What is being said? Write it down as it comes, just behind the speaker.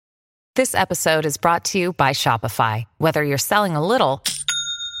This episode is brought to you by Shopify. Whether you're selling a little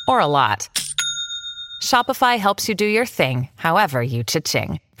or a lot, Shopify helps you do your thing, however you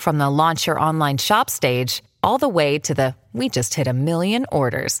cha-ching. From the launch your online shop stage, all the way to the we just hit 1 million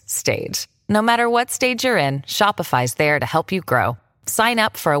orders stage. No matter what stage you're in, Shopify's there to help you grow. Sign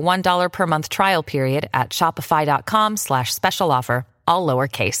up for a $1 per month trial period at shopify.com/special offer, all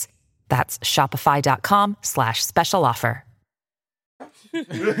lowercase. That's shopify.com/special offer.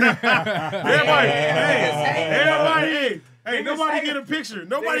 Hey, nobody get a picture.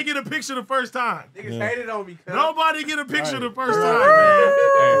 Nobody get a picture the first time. Niggas hated on me. Nobody get a picture the first time, man.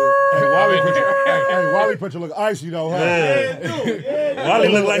 Wallie put you look icy though, huh? Yeah, Wallie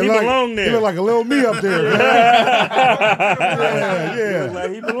look like he belong there. He look like a little me up there, man. He look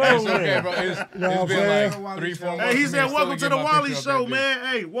like he belong there. Okay, bro. It's been like 3-4 months. Hey, he said, still welcome to get the my Wallie picture show, up man.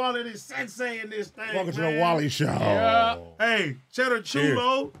 Hey, Wallie is Sensei in this thing, Welcome to man. the Wallie show. Yeah. Hey, Cheddar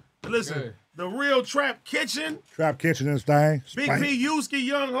Chulo. Listen, Okay. the real Trap Kitchen. Trap kitchen this thing. Big Spank. P. Yuski,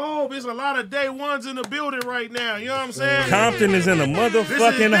 Young Hove. There's a lot of day ones in the building right now. You know what I'm saying? Compton is in the This is motherfucking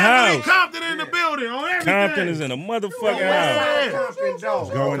definitely house. Compton in the building on everything. Compton is in the motherfucking Yeah. house. It's going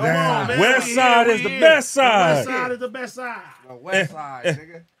Come down. on, man. West We side here, is we the here. best The West side. side is the best side. West side,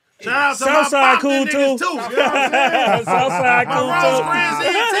 nigga. Shout out to South my side Compton cool, niggas, too. You know what I'm saying? Southside My cool Rosecrans too.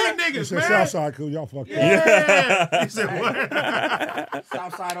 ET He niggas, said man. Southside cool. Y'all fuck up. Yeah. He said, what?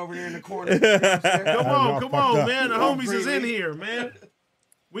 South side over there in the corner. You know what I'm saying? Come Y'all on, fucked come on, up. man. The homies is in here, man.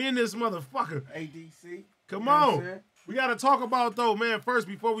 We in this motherfucker. ADC. Come You know what I'm on. saying? We got to talk about, though, man, first,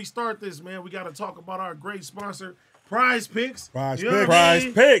 before we start this, man, we got to talk about our great sponsor, Prize Picks. Prize You know Picks. what I Prize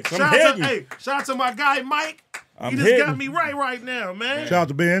mean? Picks. I'm Shout out to, hitting. hey, shout out to my guy, Mike. I'm He just got hitting. me right now, man. Shout out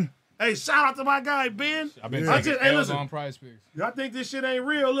to Ben. Hey, shout out to my guy, Ben. I've been Yeah. taking Hey, L's listen. on Prize Picks. Y'all think this shit ain't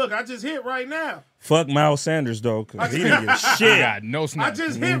real? Look, I just hit right now. Fuck Miles Sanders though, cause he didn't get shit. Got no I snaps.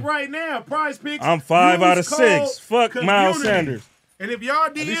 just hit right now. Prize Picks. I'm 5 out of Use 6. code Fuck Miles Cuhmunity. Sanders. And if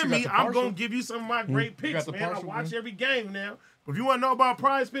y'all least you DM got me, the I'm partial. going to give you some of my great You picks, got the man. I partial, watch man. every game now. But if you want to know about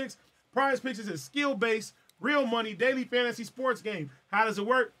Prize Picks is a skill-based, real money, daily fantasy sports game. How does it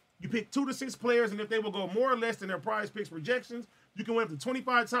work? You pick 2 to 6 players, and if they will go more or less than their Prize Picks projections, you can win up to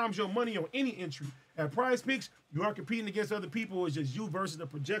 25 times your money on any entry. At Prize Picks, you aren't competing against other people. It's just you versus the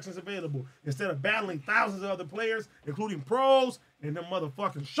projections available. Instead of battling thousands of other players, including pros and them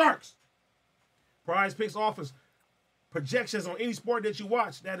motherfucking sharks. Prize Picks offers projections on any sport that you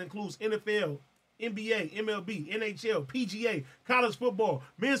watch. That includes NFL, NBA, MLB, NHL, PGA, college football,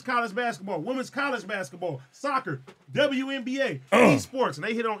 men's college basketball, women's college basketball, soccer, WNBA, esports, and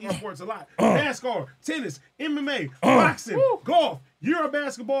they hit on esports a lot. NASCAR, tennis, MMA, boxing, golf, Euro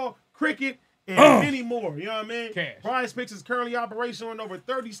basketball, cricket, and many more. You know what I mean? Cash. Prize Picks is currently operational in over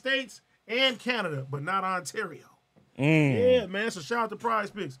 30 states and Canada, but not Ontario. Yeah, man. So shout out to Prize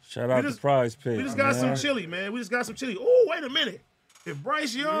Picks. Shout out to Prize Picks. We just got man. some chili, man. We just got some chili. Oh, wait a minute. If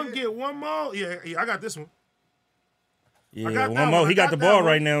Bryce Young get one more, yeah, I got this one. Yeah, got that one more. one. He I got got the that ball one.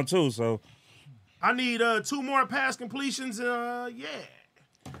 right now too. So I need 2 more pass completions. Yeah.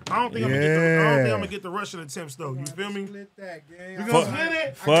 I don't think I'm gonna get the rushing attempts though. You feel me? Split that, gang. You gonna split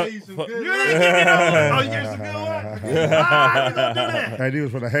it? fuck. You didn't give me no. Oh, you gave some good one. All right, we gonna do that. Hey, he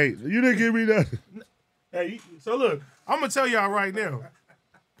was for the hate. You didn't give me nothing. Hey, so look, I'm gonna tell y'all right now.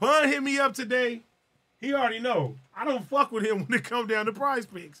 Pun hit me up today. He already know. I don't fuck with him when it come down to Prize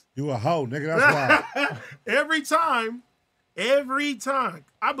Picks. You a hoe, nigga. That's why. Every time,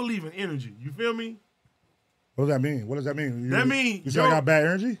 I believe in energy. You feel me? What does that mean? What does that mean? That mean, you say I got bad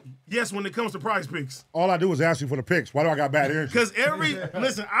energy? Yes, when it comes to Prize Picks. All I do is ask you for the picks. Why do I got bad energy? Because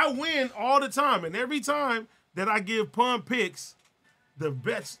listen, I win all the time. And every time that I give Pun picks, the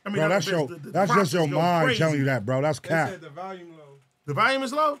bets, I mean, Bro, not that's the bets, your the that's just profits your go mind crazy. telling you that, bro. That's They cap. said the volume low. The volume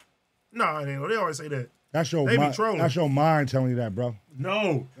is low? No, it ain't low. They always say that. That's your They be mind. trolling. That's your mind telling you that, bro.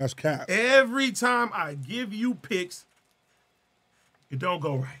 No. That's cap. Every time I give you picks, it don't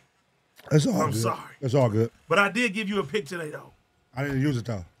go right. It's all I'm good. sorry. It's all good. But I did give you a pick today, though. I didn't use it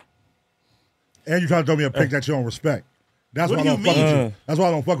though. And you trying to throw me a pick that you don't respect. That's What why I do don't you fuck with mean? you. That's why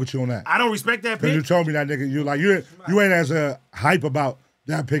I don't fuck with you on that. I don't respect that Because you pick. told me that nigga, you ain't as hype about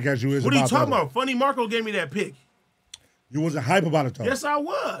that pick as you is What are you about talking the other. about? Funny Marco gave me that pick. You wasn't hype about it though. Yes, I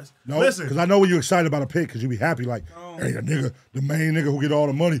was. No, Listen, because I know when you're excited about a pick, because you be happy like, hey, the nigga, the main nigga who get all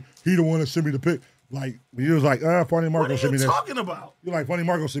the money, he the one that sent me the pick. Like, you was like, Funny what Marco are sent me you this. talking about? You like, Funny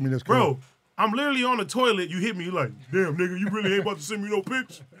Marco sent me this. Bro, I'm literally on the toilet. You hit me. You like, damn, nigga, you really ain't about to send me no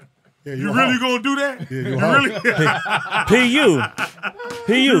pics? Yeah, You a really hoe. gonna do that? Yeah, you you a hoe. really?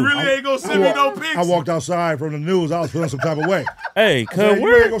 PU. You really ain't gonna send me no pics? I walked outside from the news. I was feeling some type of way. Hey, I said, cuz you ain't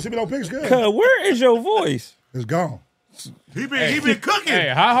where? gonna send me no pics, good. Cuz where is your voice? It's gone. He been cooking. Hey,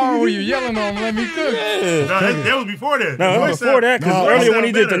 how hard were you yelling on him? Let me cook. No, that was before that. No, that was before that, because earlier when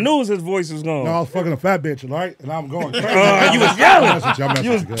he did the better. news, his voice was gone. No, I was fucking a fat bitch, right? And I'm going crazy. You was yelling. You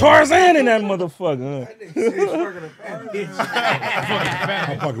You was Tarzan in that motherfucker.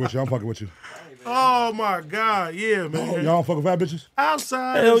 I'm fucking with you. Oh my God, yeah, man. Y'all don't fuck with fat bitches?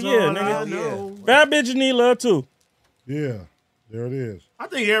 Outside. Hell is yeah, all nigga. I know. Bad bitches need love too. Yeah, there it is. I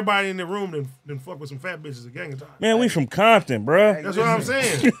think everybody in the room done fuck with some fat bitches a gang of times. Man, we from Compton, bruh. That's what I'm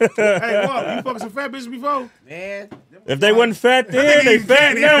saying. Hey, Wallie, you fuck with some fat bitches before? Man. If they wasn't fat then, they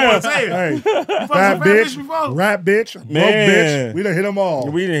fat now. Hey, Fat fat bitch, before? rat bitch, broke Man. bitch. We done hit them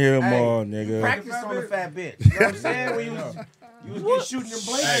all. We didn't hear them Hey, all, nigga. Practice on the fat bitch. You know what I'm saying? When you was getting shooting them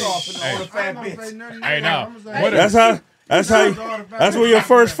blades off on the fat bitch. Hey, now, That's where your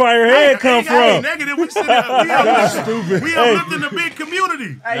first fire head come from. Negative. We uplifting the big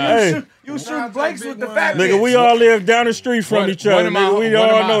community. Hey, you shoot blanks with the fat bitch. Nigga, we all live down the street from each other. Nigga. We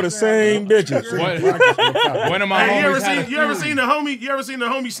all know the same bitches. One of my Hey, homies you ever seen the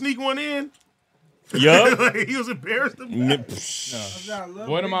homie sneak one in? Yup. Like, he was embarrassed. One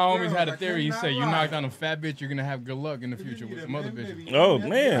of my homies had a theory. He said, "You knock down a fat bitch, you're gonna have good luck in the future with some other bitches." Oh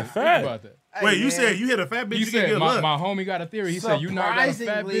man, Think fat. about that. Wait, you said you hit a fat bitch? He You get said good my luck. homie got a theory. He said, "You knock down a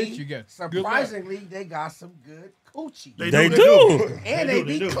fat bitch, you get good luck." Surprisingly, they got some good coochie. They do. And they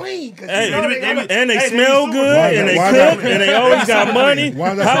be clean. Hey, Hey, and they Hey, smell they good, and they Why cook, not? and they always got money.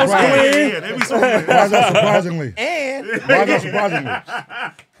 Why is that House surprising? clean. Yeah, they be so good. Why is that surprisingly? and Why is that surprisingly?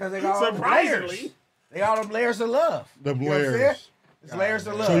 because they got all them layers. Surprisingly. They got all them layers of love. Them You know what I'm saying? layers. It's layers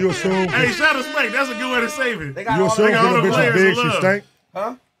of love. So you assume Hey, shout out to Spike. That's a good way to save it. They got you all assume them got all because them a bitch is layers big, of she love. stank?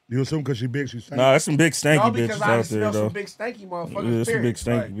 Huh? You assume because she big, she stank? Nah, there's some big stanky No, bitches because I out just there smell some though. big stanky motherfuckers. There's some big period.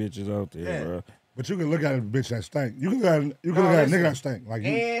 stanky bitches out there, Yeah. bro. But you can look at a bitch that stank. You can look at a listen. nigga that stank. Like you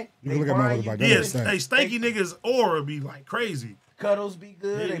And can they look at buy motherfuckers you like that. Yes, that hey, stank. stanky niggas aura be like crazy. Cuddles be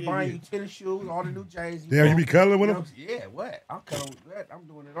good. Yeah, They yeah, buying yeah. you tennis shoes, all the new J's. Damn, you be cuddling with You them? know, yeah, what? I'm cuddling with that. I'm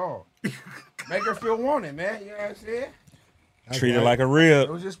doing it all. Make her feel wanted, man. You know what I'm saying? Treat it like a It rib.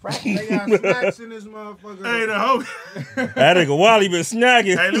 was just practice. They got snacks in this motherfucker. Hey, the homie. That nigga Wallie been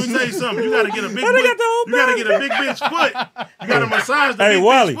snagging. Hey, let me tell you something. You gotta get a big They got the whole you gotta bag. get a big bitch foot. You gotta massage the Hey, big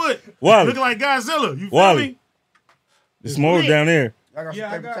Wallie. bitch foot. Wally. Looking like Godzilla. You feel Wally. me? There's more down there. I got Yeah,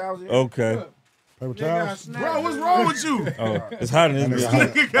 I some paper got- towels here. Okay. Paper They got towels? snacks. Bro, what's wrong with you? Oh, it's hot in this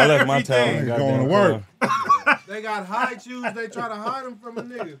Nigga bitch. I left my towel in the Nigga going to goddamn work. car. They got high shoes. They try to hide them from a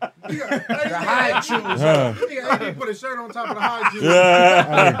nigga. The high shoes. Huh. Nigga, he put a shirt on top of the high shoes.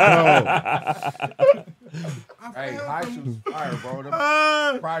 Yeah. Hey, high shoes. Fire, bro. Them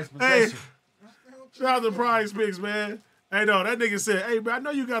Uh, prized hey, possession. shout out to Prize Picks, man. Hey, no, that nigga said, hey, bro, I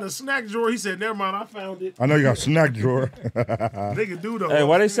know you got a snack drawer. He said, never mind, I found it. I know you got a snack drawer. Nigga do though. Hey,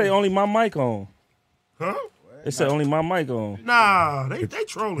 why they say only my mic on? Huh? They say only my mic on. Nah, they they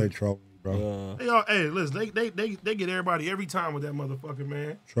trolling. trolling, bro. They all, hey, listen, they get everybody every time with that motherfucker,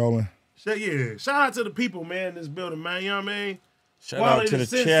 man. Trolling. Shout out to the people, man, in this building, man. You know what I mean? Shout Wallie out to the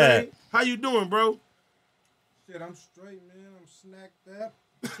Sensei. chat. How you doing, bro? Shit, I'm straight, man. I'm snacked up.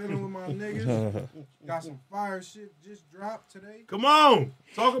 Chilling with my niggas. Got some fire shit just dropped today. Come on,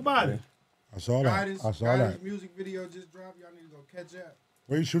 talk about it. I saw that. Guidance, I saw Guidance that. music video just dropped. Y'all need to go catch up.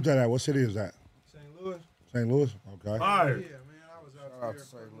 Where you shoot that at? What city is that? St. Louis. St. Louis? Okay. All Yeah, right. man. I was out out there to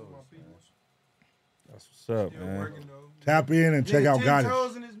St. fucking with Louis, my people. That's what's up, Still man. working though. Tap in and check Nigga, out 10 Guidance.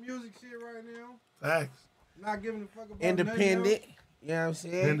 toes in his music shit right now. Facts. Not giving a fuck about Independent. nothing You know what I'm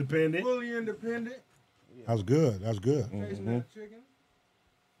saying? Independent. else. Fully independent. That's good. That's good. Chasing that chicken.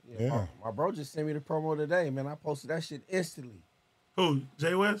 Yeah. My bro just sent me the promo today, man. I posted that shit instantly. Who?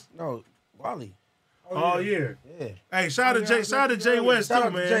 Jay West? No, Wally. Oh, yeah. Yeah. Hey, shout out to Jay West Shout too,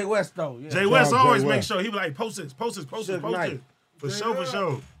 out to man. Jay West though. Yeah. Jay West Shout out always Jay make West. sure he be like, post this. Suge Knight. For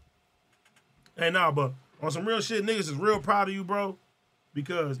sure. Hey, nah, but on some real shit, niggas is real proud of you, bro.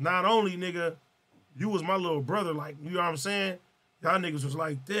 Because not only, nigga, you was my little brother, like, you know what I'm saying? Y'all niggas was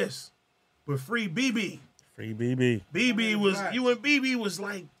like this. But free BB. Free BB. BB was, Black. you and BB was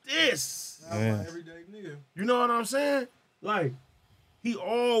like this. That's my everyday nigga. You know what I'm saying? Like, he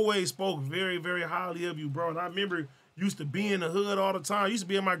always spoke very, very highly of you, bro. And I remember used to be in the hood all the time. Used to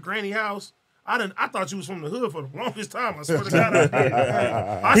be in my granny house. I thought you was from the hood for the longest time. I swear to God, I did.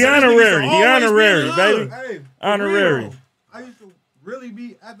 I He said, this nigga honorary. used He to always be in honorary, the hood. baby. Hey, for Honorary. real, I used to really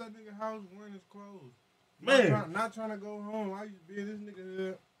be at that nigga house wearing his clothes. Man. Not trying to go home. I used to be in this nigga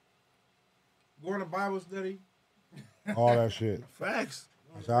hood, going to Bible study. All that shit. Facts.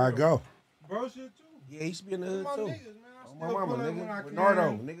 That's how I go. Bro shit too. Yeah, he used to be in the hood My too. niggas, man. I On still my pull mama, up when I nigga. can.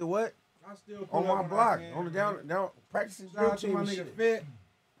 Bernardo, nigga, what? I still pull On up my when I block. can, On the man. down practicing Shout drill out to team my and nigga shit. Fit.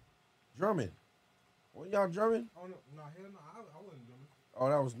 Drumming. Were y'all drumming? Oh, no, hell no. I wasn't drumming. Oh,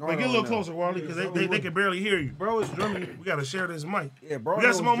 that was Like, get a little closer, Wallie, because they can barely hear you. Bro, it's drumming. We got to share this mic. Yeah, bro. We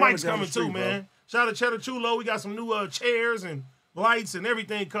got some more mics coming street, too, man. Shout out to Cheddar Chulo. We got some new chairs and lights and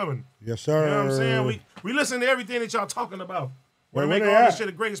everything coming. Yes, sir. You know what I'm saying? We listen to everything that y'all talking about. Wait, Make where all they this at? shit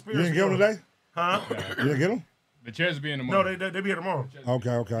a great You experience. didn't get them today? Huh? You didn't get them? The chairs will be in the No, morning. they be here tomorrow.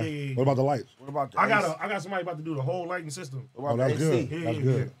 Okay. Yeah. What about the lights? What about the I AC? got somebody about to do the whole lighting system. What Oh, about that's the AC? good. That's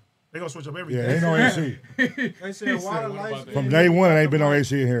good. They gonna switch up Yeah, everything. ain't no AC. They said why the light skin. From day one, it ain't been no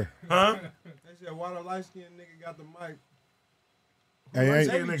AC in here. Huh? They said why the light skinned nigga got the mic. Hey,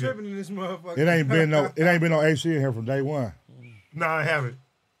 They nigga. be tripping in this motherfucker. it ain't been no AC in here from day one. Nah, I haven't.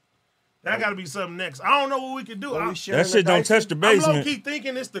 That got to be something next. I don't know what we can do. Well, I'm we sharing That shit the don't Dyson? touch the low basement. key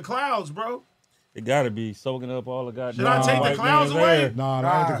thinking it's the clouds, bro. It gotta be soaking up all the goddamn. Should I take the white clouds man's away? air. Nah,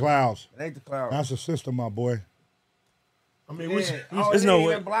 that ain't the clouds. It ain't the cloud. That's the system, my boy. I mean, Yeah. Oh, what it no ain't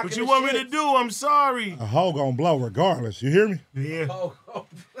way. even blocking you the want me shit. to do? I'm sorry. A hoe gonna blow regardless. You hear me? Yeah. Oh,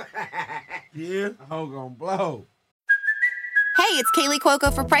 Yeah. oh, gonna blow. Hey, it's Kaylee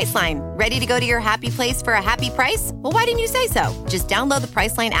Cuoco for Priceline. Ready to go to your happy place for a happy price? Well, why didn't you say so? Just download the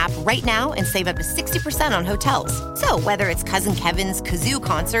Priceline app right now and save up to 60% on hotels. So whether it's Cousin Kevin's Kazoo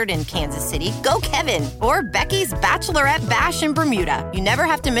Concert in Kansas City, go Kevin, or Becky's Bachelorette Bash in Bermuda, you never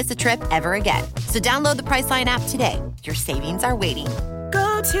have to miss a trip ever again. So download the Priceline app today. Your savings are waiting.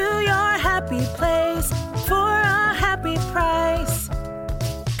 Go to your happy place for a happy price.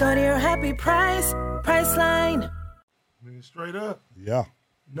 Go to your happy price, Priceline. Man, straight up. Yeah.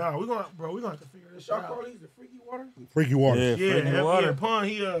 Nah, we're gonna have to figure this shit Y'all call out. these the freaky water? Freaky water. Yeah, Yeah, freaking water. yeah, Pun,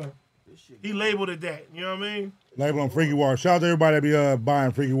 he labeled it that. You know what I mean? Label them Freaky water. Shout out to everybody that be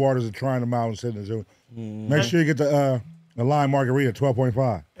buying Freaky waters and trying them out and sitting there. Make sure you get the lime margarita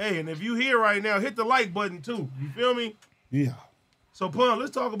 12.5. Hey, and if you here right now, hit the like button too. You feel me? Yeah. So, Pun,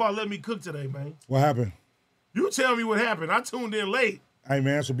 let's talk about Let Me Cook today, man. What happened? You tell me what happened. I tuned in late. Hey,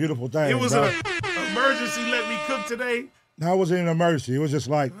 man, it's a beautiful thing. It was bro. an emergency Let Me Cook today. No, it wasn't an emergency. It was just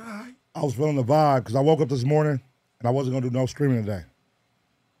like I was feeling the vibe because I woke up this morning and I wasn't going to do no streaming today.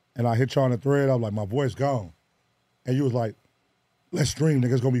 And I hit you on the thread. I was like, my voice gone. And you was like, let's stream,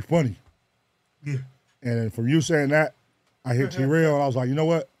 nigga. It's going to be funny. Yeah. And then from you saying that, I hit T-Real and I was like, you know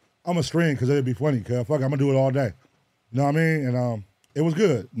what? I'm going to stream because it'll be funny. Cause fuck, I'm going to do it all day. You know what I mean? And it was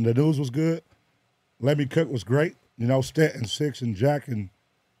good. And the news was good. Let Me Cook was great. You know, Stet and Six and Jack and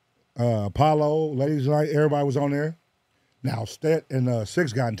Apollo, Ladies Night, everybody was on there. Now, Stet and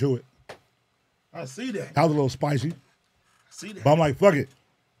Six got into it. I see that. That was a little spicy. I see that. But I'm like, fuck it.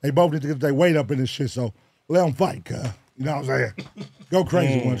 They both need to get their weight up in this shit, so let them fight, cuz. You know what I'm saying? Go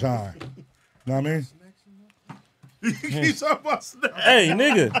crazy one time. You know what I mean? You keep talking about snacks. Hey,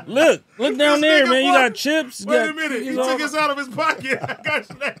 nigga, look down there, nigga, man. You boy. got chips. Wait a minute. He took his out of his pocket. I got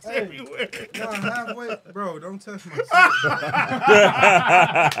snacks everywhere. Nah, halfway, bro, don't touch my shit.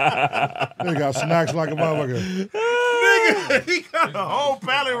 They got snacks like a motherfucker. Nigga, he got a whole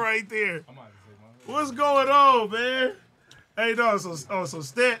pallet right there. What's going on, man? Hey, no, so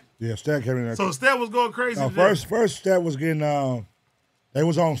Stet. Yeah, Stet came in there. So Stet was going crazy No, today. first Stet was getting, they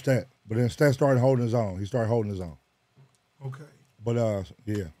was on Stet, but then Stet started holding his own. He started holding his own. Okay. But,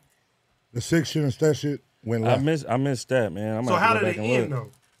 yeah. The Six shit and Stet shit went left. I missed that, man. I'm So how did it end,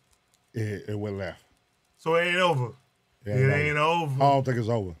 though? It went left. So it ain't over. It ain't over. I don't think it's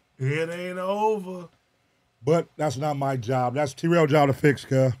over. It ain't over. But that's not my job. That's T-Rail's job to fix,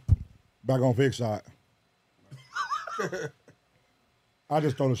 cuz. Back on fix side. I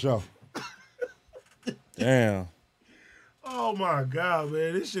just throw the show. Damn. Oh, my God,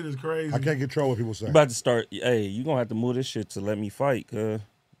 man. This shit is crazy. I can't control what people say. You about to start. Hey, you gonna have to move this shit to Let Me Fight, cuz.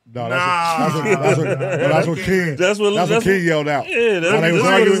 No, that's what King. That's what King yelled out. Yeah, that's When they was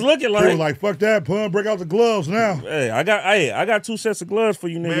what arguing, it's looking He like. was like, "Fuck that, Pun! Break out the gloves now. Hey, I got 2 sets of gloves for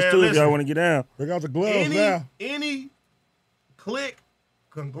you niggas Man, too if listen. y'all want to get down. Break out the gloves now." Any clique,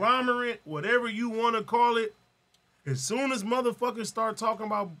 conglomerate, whatever you want to call it, as soon as motherfuckers start talking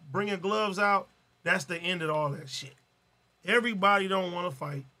about bringing gloves out, that's the end of all that shit. Everybody don't want to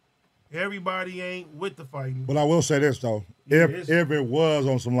fight. Everybody ain't with the fighting. But I will say this though: if it was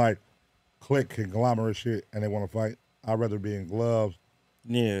on some like clique conglomerate shit and they want to fight, I'd rather be in gloves.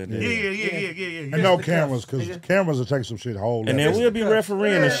 Yeah. And no cameras, because cameras will take some shit whole. And then we'll be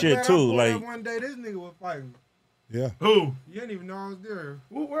refereeing and shit too. Man, Like one day this nigga was fighting. Yeah. Who? You didn't even know I was there.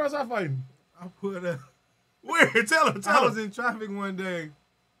 Where else I fighting? I put a. Where? Tell him. I was in traffic one day.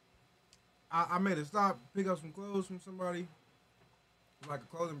 I made a stop, pick up some clothes from somebody, like a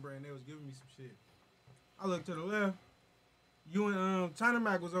clothing brand. They was giving me some shit. I looked to the left. You and China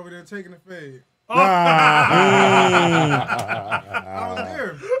Mac was over there taking the fade. Oh. I was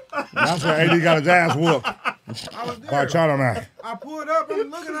there. That's where AD got his ass whooped. I was By there. China man. I pulled up. I'm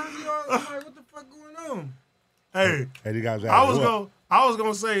looking at you. I'm like, what the fuck going on? Hey, AD got his ass I was whooped.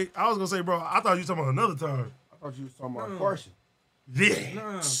 gonna say, bro. I thought you were talking about another time. I thought you was talking about Carson. Yeah.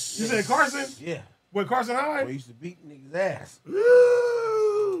 Nah. You said Carson? Yeah. What, Carson High? We used to beat niggas' ass.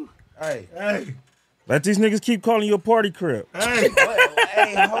 Ooh. Hey. Hey. Let these niggas keep calling you a party crib. Hey.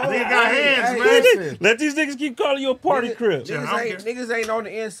 Hey, hold Nigga on. got hands, man. Listen. Let these niggas keep calling you a party crib. Yeah, I don't Niggas ain't on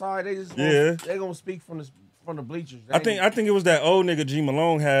the inside. They just Yeah. they gonna speak from the bleachers. I think it was that old nigga G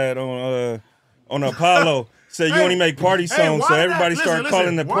Malone had on Apollo. Said you only make party songs, so everybody started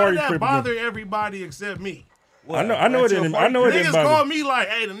calling the party crib. Why did that crib. bother everybody except me? I know it didn't. I know it didn't Niggas bother. called me like,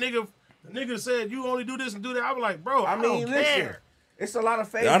 hey, the nigga said you only do this and do that. I was like, bro, I don't listen, care. it's a lot of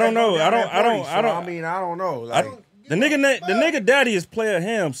fake. I don't know. I don't know. Like, the nigga daddy is Player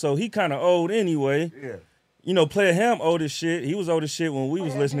Ham, so he kind of old anyway. yeah. You know, Player Ham old as shit. He was old as shit when we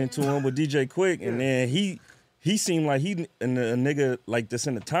was listening to him with DJ Quick, and then he seemed like he and a nigga like this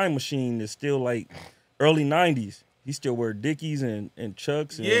in the time machine is still like early 90s. He still wear Dickies and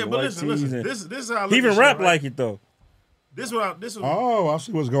Chucks and Yeah, but white listen. tees This is how I look he even at rap shit, right? like it though. This Oh, I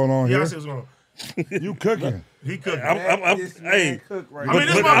see what's going on yeah, here. I see what's going on. You cooking. He cooking. Hey, cook right I mean,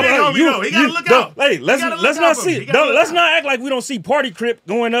 this is my big homie, though. He gotta look out. Hey, He gotta let's look not out for me. see. He gotta look Let's out. not act like we don't see Party Crip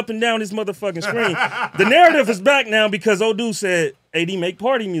going up and down this motherfucking screen. The narrative is back now because old dude said AD make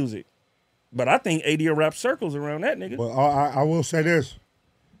party music, but I think AD will wrap circles around that nigga. Well, I will say this.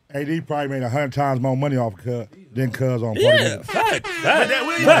 AD probably made 100 times more money off than Cuz on party Yeah, music. fact.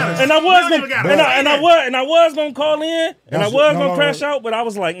 And I was gonna call in, and I was gonna crash out, but I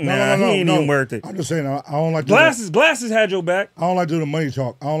was like, nah, he ain't even worth it. I'm just saying, I don't like Glasses had your back. I don't like doing the money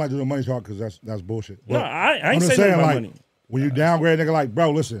talk. I don't like doing the money talk because that's bullshit. No, But I I'm ain't just saying saying, about like, money. when you downgrade a nigga, like,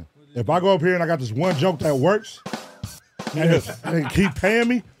 bro, listen, if I go up here and I got this one joke that works, and they keep paying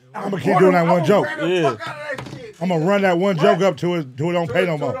me, I'm gonna keep doing that one joke. Yeah. I'm gonna run that one joke up to it don't pay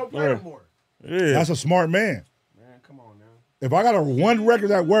no more. Yeah. That's a smart man. Man, come on now. If I got a one record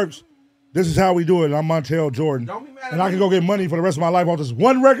that works, this is how we do it. And I'm Montel Jordan. Don't be mad at And I me. can go get money for the rest of my life off this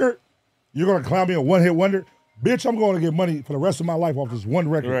one record. You're gonna clown me a one-hit wonder? Bitch, I'm going to get money for the rest of my life off this one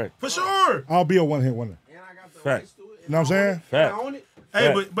record. Right. For sure. I'll be a one-hit wonder. And I got the Fact. rights to it. You know what I'm saying? Fact. I own it.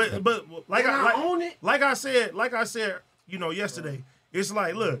 Hey, Fact. but like And I own it. like I said, you know, yesterday, it's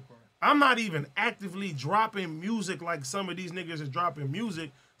like, look, I'm not even actively dropping music like some of these niggas is dropping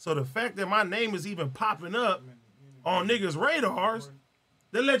music. So the fact that my name is even popping up on niggas' radars,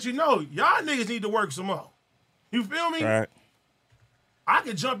 they let you know y'all niggas need to work some more. You feel me? Right. I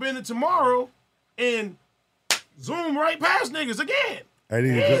could jump in it tomorrow and zoom right past niggas again. AD,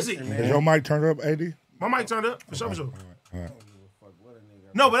 Easy. is your mic turned up, AD? My mic turned up for sure. All right.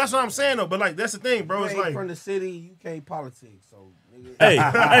 No, but that's what I'm saying though. But like that's the thing, bro. You It's ain't like from the city. You can't politics. So, nigga.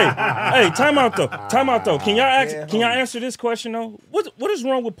 Hey, time out though. Can y'all Yeah, answer this question though? What is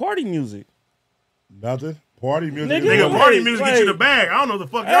wrong with party music? Nothing. Party music. Nigga, nigga, party Hey, music get you the hey. bag. I don't know what the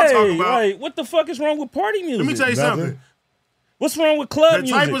fuck y'all talking about. Like, what the fuck is wrong with party music? Let me tell you Nothing. something. What's wrong with club The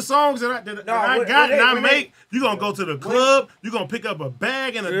music? type of songs that I when got they- and I when make, you gonna go to the club, you gonna pick up a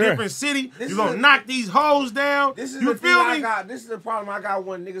bag in a Yeah. different city, This you is gonna a- knock these hoes down. This is You the thing feel I me? got. This is the problem I got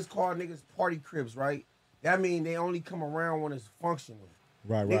when niggas call niggas party cribs, right? That mean they only come around when it's functional.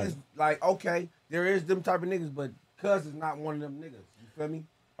 Right. Niggas like, okay, there is them type of niggas, but Cuz is not one of them niggas. You feel me?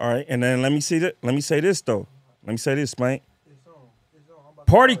 All right, and then let me say this though. Let me say this, Spank.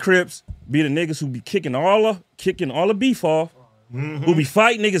 Party crips be the niggas who be kicking all the beef off, who be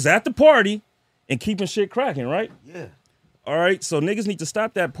fighting niggas at the party and keeping shit cracking, right? Yeah. All right, so niggas need to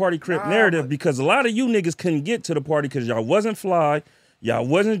stop that party crip narrative because a lot of you niggas couldn't get to the party because y'all wasn't fly, y'all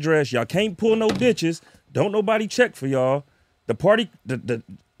wasn't dressed, y'all can't pull no bitches, don't nobody check for y'all. The party, you know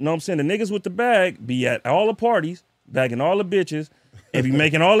what I'm saying, the niggas with the bag be at all the parties, bagging all the bitches, and be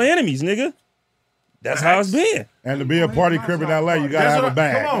making all the enemies, nigga. That's how it's been. And to be a party crib in LA, you gotta have a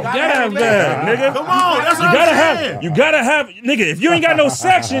bag. Come on, You gotta have that, nigga. come on. That's what You gotta have, nigga. If you ain't got no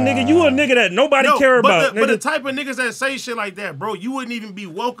section, nigga, you a nigga that nobody care about. But the Nigga. type of niggas that say shit like that, bro, you wouldn't even be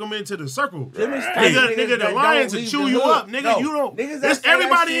welcome into the circle. Hey, Nigga, the lions will chew you up. Nigga, you don't. Niggas that It's say that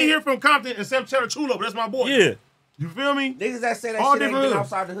everybody shit- in here from Compton except Cheddar Chulo, but that's my boy. Yeah. You feel me? Niggas that say that All shit ain't different been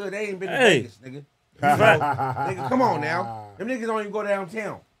hoods. outside the hood. They ain't been to Hey. Vegas, nigga. Nigga, come on now. Them niggas don't even go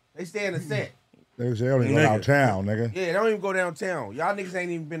downtown. They stay in the set. They say only go Nigga. downtown, nigga. Yeah, they don't even go downtown. Y'all niggas ain't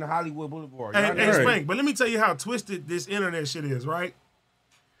even been to Hollywood Boulevard. Y'all Hey, niggas- Spank, but let me tell you how twisted this internet shit is, right?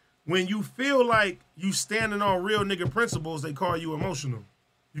 When you feel like you standing on real nigga principles, they call you emotional.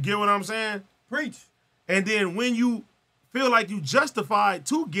 You get what I'm saying? Preach. And then when you feel like you justified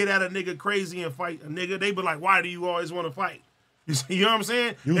to get at a nigga crazy and fight a nigga, they be like, why do you always want to fight? You know what I'm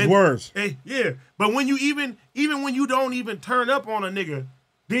saying? Use words. Yeah, but when you even when you don't even turn up on a nigga,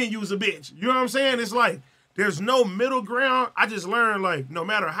 then you's a bitch. You know what I'm saying? It's like there's no middle ground. I just learned like no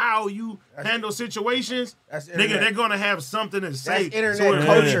matter how you handle situations, nigga, they're gonna have something to say. That's internet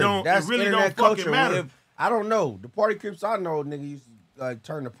culture. It really don't fucking matter. I don't know. The party crips I know, nigga, used to like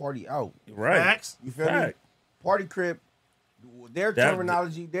turn the party out. Right. Facts. You feel me? Party crip, their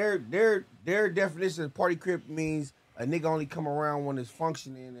terminology, their definition of party crip means a nigga only come around when it's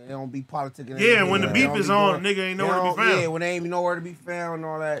functioning and they don't be politicking. Yeah, when the beef is on, nigga ain't nowhere to be found. Yeah, when they ain't nowhere to be found and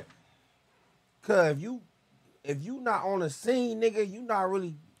all that. Cause if you not on the scene, nigga, you not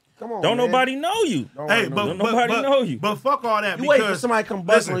really. Come on, Don't man. nobody know you. Don't nobody know you. But fuck all that. You because, wait for somebody to come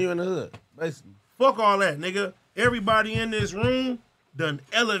bust on you in the hood, basically. Fuck all that, nigga. Everybody in this room done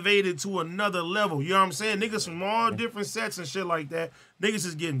elevated to another level. You know what I'm saying? Niggas from all different sets and shit like that. Niggas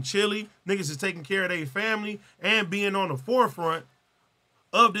is getting chilly. Niggas is taking care of their family and being on the forefront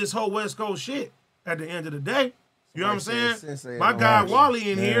of this whole West Coast shit at the end of the day. You know what I'm saying? Sensei My guy Wallie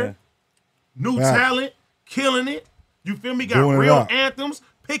in here, new talent, killing it. You feel me? Got Doing real anthems,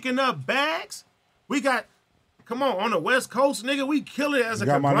 picking up bags. We got, come on the West Coast, nigga, we kill it as a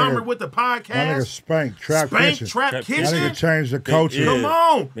conglomerate with the podcast. My nigga Spank, Trap Kitchen. Trap Kitchen. That nigga changed the culture. Come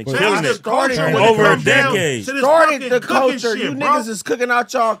on. Killing it. Started over a decade. Started the culture. Shit, you niggas is cooking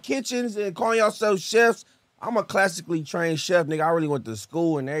out y'all kitchens and calling yourselves chefs. I'm a classically trained chef, nigga. I really went to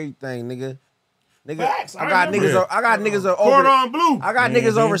school and everything, nigga. Facts, I got niggas Cordon Bleu. I got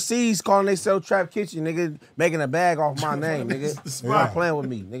niggas overseas calling themselves Trap Kitchen, nigga, making a bag off my name, nigga. Stop playing with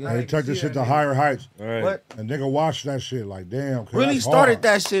me, nigga. They took this shit to higher heights. Right. What? And nigga watched that shit like, damn. Really started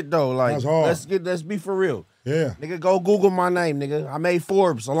that shit though. Like, That's hard. let's be for real. Yeah. Nigga, go Google my name, nigga. I made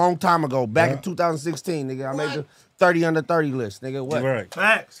Forbes a long time ago, back in 2016, nigga. I made the 30 under 30 list, nigga. What? Right.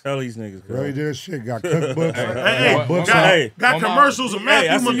 Facts. Tell these niggas. Really did his shit. Got cookbooks. Got commercials of Matthew.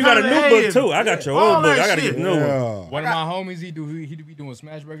 I see you got a new book too. I got your old book. I gotta get the new one. One of my homies, he be doing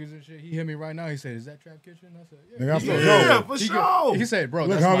smash burgers and shit. He hit me right now. He said, "Is that Trap Kitchen?" I said, "Yeah." Nigga, I'm so Yeah, for sure. He said, "Bro,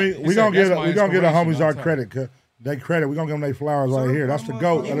 Look, that's homie, my, we gonna get the homies our our credit. Cause they credit. We gonna give them their flowers right here. That's the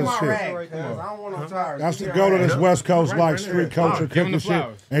goat of this shit. I don't want no tires. That's the goat of this West Coast like street culture cooking shit.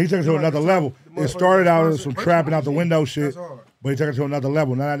 And he took it to another level. It started out as some trapping out the window shit, but he took it to another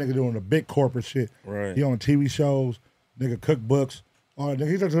level. Now that nigga doing the big corporate shit. Right. He on TV shows, nigga cookbooks. All that.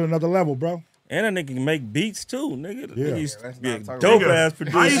 He took it to another level, bro. And a nigga can make beats too, nigga. Yeah. Nigga used to be a Let's not talk dope about ass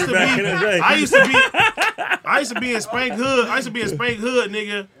producer back in the day. I used to be in Spank Hood.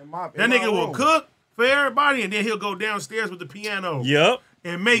 Nigga. That nigga will cook for everybody, and then he'll go downstairs with the piano. Yep.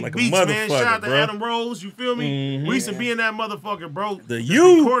 And make Like a beats, man. Shout out to bro. Adam Rose, you feel me? We used to be in that motherfucker, bro. The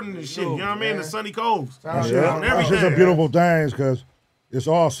U. Recording this shit, you know what I mean? The Sunny Coves. That's On just a everything. beautiful thing because it's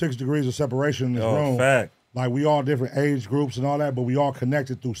all 6 degrees of separation in this room. Fact. Like we all different age groups and all that, but we all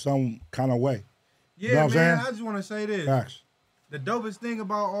connected through some kind of way. Yeah, You know what I'm man, saying? I just want to say this. Facts. The dopest thing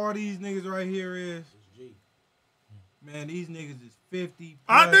about all these niggas right here is, man, these niggas is 50.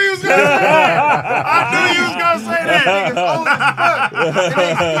 I knew you was gonna say that. Niggas old as fuck. And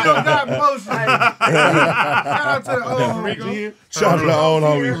they still got motion. Shout out to the old homies. Shout out to the old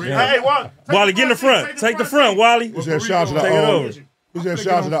homies. Hey, Wally, get in the front. Take the front, Wally. He said shout out to the Take it old. over. He said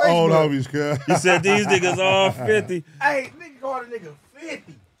shout out to the old homies, cuz. He said these niggas all 50. Hey, nigga called a nigga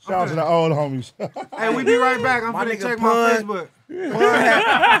 50. Shout out to the old homies. Hey, we be right back. I'm My finna nigga check Pun. my Facebook.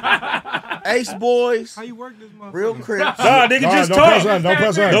 Ace Boys, How you work this motherfucker? Real Crips. Nah, nigga, just Don't press talk. nothing. Don't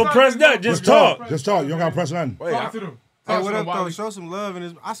press nothing. Don't press that. Just talk. Just talk. You don't gotta press nothing. Talk to them. Hey, Talk what to up, them, though? Wally. Show some love in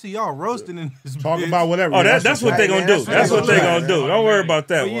this. I see y'all roasting in this Talk bitch. about whatever. Oh, that's what they gonna do. That's what they gonna do. Don't worry about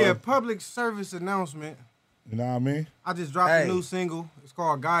that. But yeah, Wally. public service announcement. You know what I mean? I just dropped Hey. a new single. It's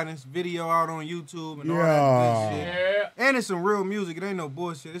called Guidance. Video out on YouTube and all Yeah. that good shit. Yeah. And it's some real music. It ain't no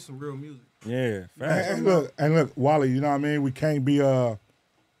bullshit. It's some real music. Yeah, facts. And look, Wally, you know what I mean? We can't be arrogant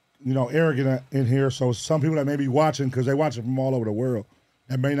in here. So some people that may be watching, because they watching from all over the world,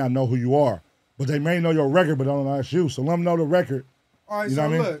 that may not know who you are. But they may know your record, but don't know that's you. So let them know the record. All right, You so know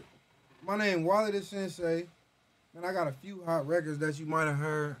what I mean? look. My name Wallie the Sensei. Man, I got a few hot records that you might have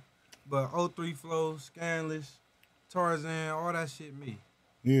heard. But 03 Flow, Scanless, Tarzan, all that shit me.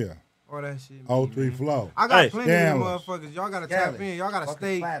 Yeah. All that shit me. 03 man. Flow. I got Hey, plenty of them Scanless. motherfuckers. Y'all gotta Scanless. tap in. Y'all gotta Fucking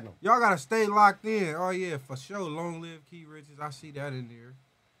stay. platinum. Y'all gotta stay locked in. Oh yeah, for sure. Long live Key Riches. I see that in there.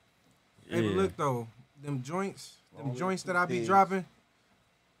 Hey, but Yeah. look though, them joints live that I be Keys. dropping,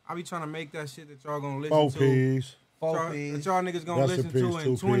 I be trying to make that shit that y'all gonna listen 4 to. P's. That y'all niggas gonna Rest in listen to peace,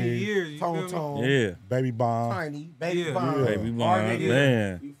 in 2 20 Ps. years. You feel me? Tone. Yeah. Baby Bomb. Tiny. Baby Yeah. Bomb. Yeah. Baby Our Bomb, nigga.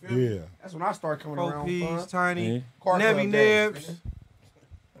 man. You feel me? Yeah. That's when I started coming 4 around. P's, fun. Tiny, Yeah. Car Nebby Club days, Nebs.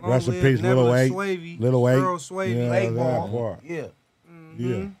 Rest in peace, Little Eight. Little Eight. Earl Swavey. Yeah, Play that ball. part. Yeah.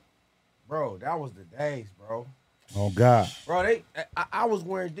 Yeah. Bro, that was the days, bro. Oh God. Bro, I was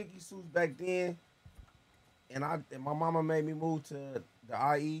wearing Dickie suits back then, and my mama made me move to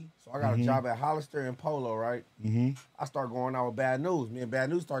the IE, so I got a job at Hollister and Polo, right? Mm-hmm. I started going out with Bad News. Me and Bad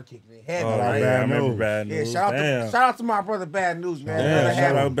News started kicking it heavy. Oh, right? yeah, I Bad remember News. Bad Yeah, News. shout out to my brother Bad News, man. Damn, Brother shout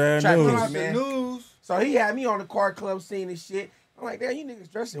had out Bad track News. meets, man. News. So he had me on the car club scene and shit. I'm like, damn, you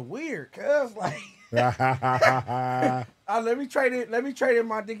niggas dressing weird, cuz like. Let me trade in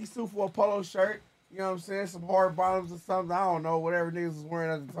my Dickie suit for a polo shirt. You know what I'm saying? Some hard bottoms or something. I don't know, whatever niggas was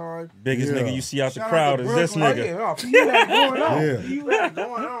wearing at the time. Biggest nigga you see out the Shout crowd out is to this Brooklyn. nigga. Oh, yeah, you had going on. Yeah. You had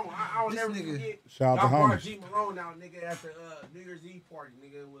going on. I will never forget. Shout out to Y'all brought homies. G Malone out, nigga, at the New Year's Eve party,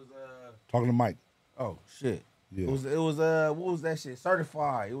 nigga. It was Talking to Mike. oh shit. Yeah. It was what was that shit?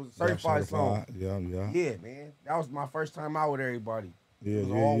 Certified. It was a certified song. Yeah. Yeah, man. That was my first time out with everybody. Yeah, It was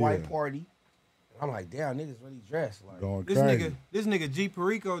an all white party. I'm like, damn, niggas really dressed. Like, Going This crazy. nigga G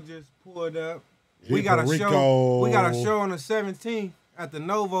Perico just pulled up. G We got a Perico. show. We got a show on the 17th at the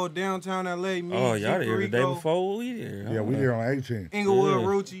Novo downtown LA. Me, Oh, G y'all there the day Perico, before we there. Yeah, we there on 18. Inglewood Yeah.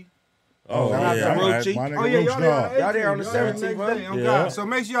 Rucci. Oh, Shout out yeah. to I'm Rucci. at- My nigga Oh yeah, Roots y'all there dog. on the 18th. Y'all there on the Y'all there 17th, next day, on Yeah. God. So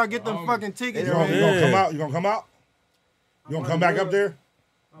make sure y'all get them fucking tickets. You man. gonna come Yeah. out? You gonna come out? You gonna come back up there?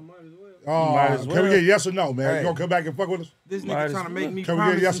 I might as well. Oh, might as can well. we get yes or no, man? Hey. You gonna come back and fuck with us? This Might nigga as trying to make well. me Can we get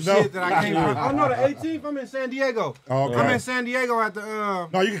promise yes some or no? shit that I can't. Oh no, the 18th. I'm in San Diego. Oh, okay. I'm in San Diego at the.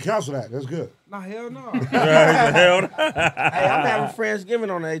 No, you can cancel that. That's good. Nah, hell no. Hell no. hey, I'm having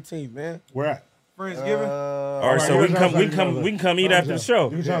Friendsgiving on the 18th, man. Where at? Friendsgiving. All right, so we can come eat after the show.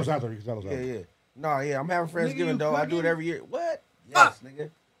 You can tell us after. You can tell us Yeah, after. yeah. No, yeah, I'm having Nigga, you Friendsgiving though. I do it cooking? every year. What? Yes, nigga.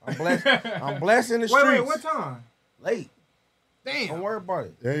 I'm blessed. I'm blessed in the Wait, streets. what time? Late. Damn. Don't worry about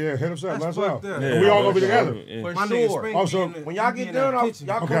it. Yeah, hit us up. That's Let us fucked know. up. And we all gonna be together. Yeah. For My nigga sure. Spank Also, be in the- When y'all he be get in that done, kitchen.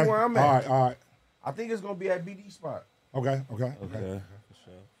 y'all Okay. come where I'm at. All right. I think it's gonna be at BD spot Okay, Okay. for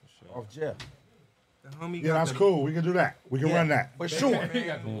sure. off Jeff. The homie Yeah, got that's the- cool. We can do that. We can run that. For sure. He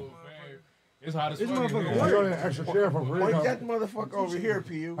got the little bag. It's hot as This fuck. in motherfucker here. You got an extra share for free. Point that motherfucker over here,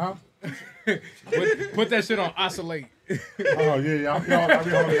 PU. Huh? Put that shit on oscillate. Oh yeah. I'll be on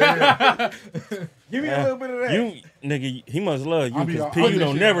yeah. Give me a little bit of that. You nigga, he must love you I'll be because on- P, I'll you be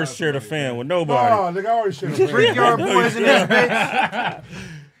don't shit never about share the fan with Oh, nobody. nigga, I already shared a Brickyard fan. boys in this bitch.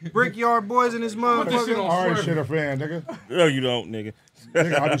 Brickyard boys in this Put this shit motherfucker. on I already swerve. shared a fan, nigga. No, you don't, nigga.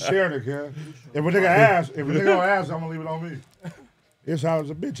 Nigga, I be sharing it, kid. If a nigga asks, I'm gonna leave it on me. It's hot as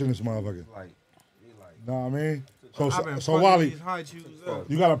a bitch in this motherfucker. Like, Know what I mean? I've been So fucking Wally, these high shoes up.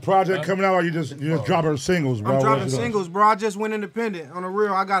 you got a project coming out, or you just dropping singles, bro? I'm dropping What you doing? singles, bro. I just went independent. On the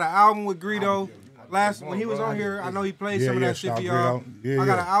real, I got an album with Greedo. Last when he was on here, I know he played some of that shit for y'all. Yeah, I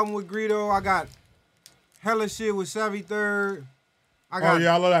got an album with Greedo. I got hella shit with Savvy Third. I got Oh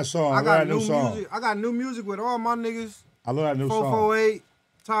yeah, I love that song. I love got that new song. music. I got new music with all my niggas. I love that new song. 448,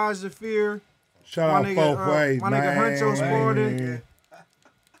 Taj Zafir, Shout my out nigga, 448, my man. nigga Huncho Sporting.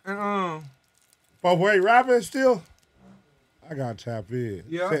 And 448 rapping still? I got to tap in.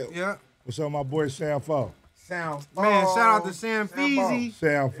 yeah. What's up, my boy Sam Fo? sound. Man, shout out to Sam Feezy.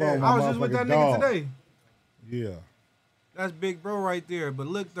 Sam Fo, my I was just with that motherfucking nigga dog. today. Yeah. That's big bro right there. But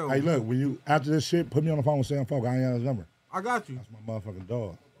look though, Hey, look, when you after this shit, put me on the phone with Sam Fo. I ain't got his number. I got you. That's my motherfucking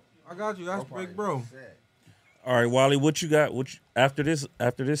dog. I got you. That's big bro. All right, Wally, what you got? After this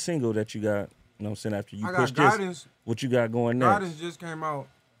single that you got? You know what I'm saying? After you I push got this, Guidance. what you got going next? Guidance just came out.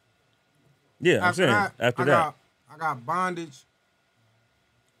 Yeah, I'm saying after that. I got Bondage.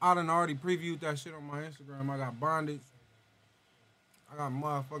 I done already previewed that shit on my Instagram. I got Bondage. I got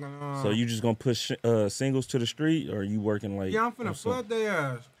motherfucking. So you just gonna push singles to the street, or are you working like? Yeah, I'm finna on some- flood their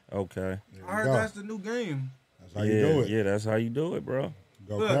ass. Okay. I heard go. that's the new game. That's how you do it. Yeah, that's how you do it, bro.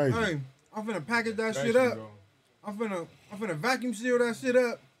 Go Look, crazy. hey, I'm finna package that shit up. I'm finna vacuum seal that shit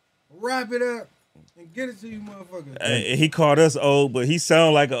up, wrap it up, and get it to you, motherfuckers. He called us old, but he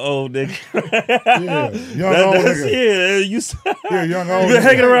sound like an old nigga. Yeah, young old nigga. Yeah, you. Yeah, young old You been nigga.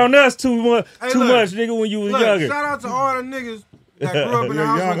 hanging around us too much, Hey, too look. much, nigga, when you was Look, younger. shout out to all the niggas that grew up in the Yeah,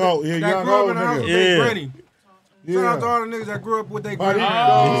 house young with old- their- yeah, that young grew up old in the house nigga. with their Yeah. granny. Shout out to all the niggas that grew up with their Buddy.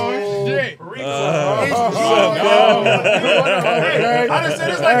 granny. Oh, shit. Okay. I just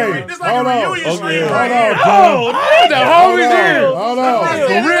said this like Hey, this like hold a on. reunion Okay. stream Hold right on, here. Jim. The homies here. Hold on.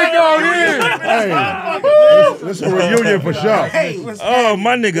 Perico here. Hey, this is a reunion for sure. Oh,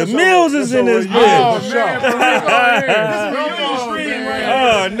 my nigga Mills is in this Oh, bitch. for sure. Reunion stream right here.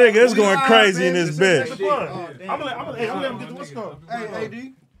 Oh, nigga, it's going crazy in this That's bitch. the fun. I'm gonna let him get the what's called. Hey,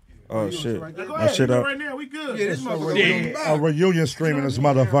 AD. Oh shit, Go my ahead, shit do it up. right now. We good. Yeah, this motherfucker. A reunion stream in this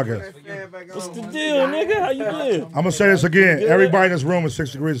motherfucker. What's the deal, nigga? How you been? I'm gonna say this again. Everybody in this room is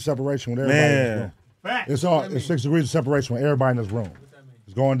 6 degrees of separation with everybody in this room. Fact. It's 6 degrees of separation with everybody in this room.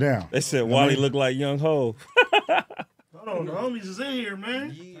 It's going down. They said Wallie look like young Ho. Hold on, the homies is in here,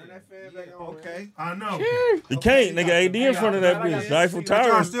 man. Okay. I know. You can't, nigga. AD in front of that bitch. The Eiffel Y'all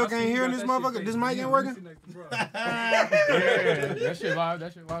Tower. still can't hear this motherfucker? This mic ain't working? That shit live.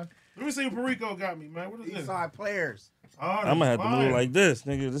 Let me see what Perico got me, man. What is this? Eastside players. Oh, I'm gonna have to move like this,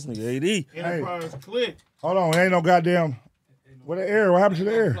 nigga. This nigga AD. Enterprise click. Hold on, ain't no goddamn. What the air? What happened to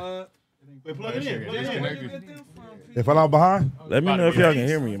the air? Wait, plug it in. Plug it in. If I'm out behind? Let me know if y'all can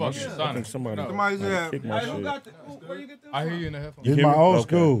hear me. I Fucking think somebody Somebody's kick my shit. I hear you in the headphones. These hear my me? old Okay.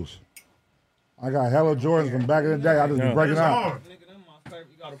 schools. I got Hello Jordans from back in the day. I just be breaking out.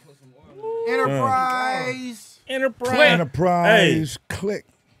 Enterprise. Enterprise click.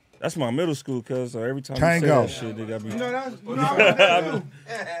 That's my middle school, cuz. So every time Tango. you say that shit, they got me. You know that's what I do.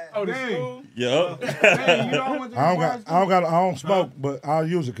 Oh, dang. Yup. Hey, you know I went to I don't smoke, but I'll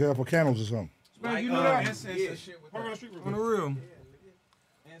use it cuz for candles or something. Man, you know that? On the real.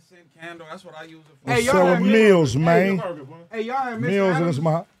 Candle, that's what I use it for. Hey, y'all Selling had meals, man. Hey, y'all had Mr. Meals in Adams? this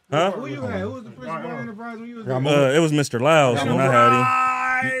my. Huh? Who you had? Who was the principal of Enterprise when you was there? It was Mr. Lyles when I had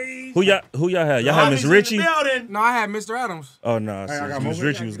him. Who y'all had? Y'all had Miss Richie? No, I had Mr. Adams. Oh, no. Miss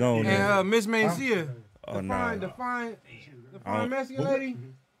Richie was gone then. And Miss Mancia. Oh, no. The fine Mexican lady.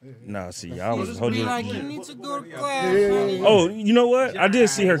 Nah, see, I was Be holding. like, you need to go to class. Oh, you know what? I did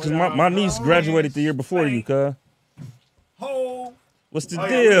see her because my niece graduated the year before you, cuz. What's the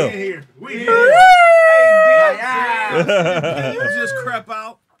deal? We here. Hey, you just crap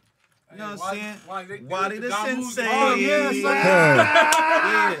out. You know what I'm saying? Wallie the Sensei. Oh, yeah,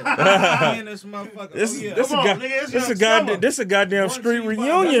 Yeah. This motherfucker. This a goddamn street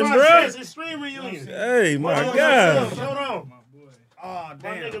reunion, bro. It's a stream reunion. Hey, my God. Hold on. Oh, My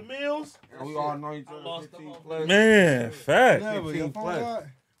damn. nigga Mills. We all know each other 15 plus. Man, fact. 15 plus.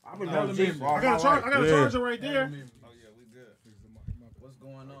 I've been knowing G for all I got a charger right there. What's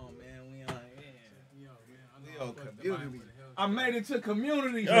going on, man? We on community. I made it to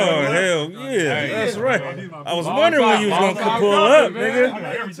community. Oh, hell yeah. That's right. I was wondering when you was going to pull up, nigga. I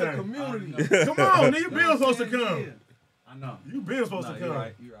got everything. Community. Come on, nigga. Bill's supposed to come. I know. You been supposed to come. You're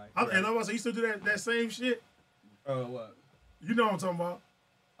right. And I'm about to say, you still do that same shit? What? You know what I'm talking about.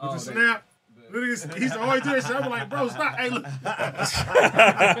 With the snap. He's always doing that shit. I'm like, bro, stop. Hey, look. He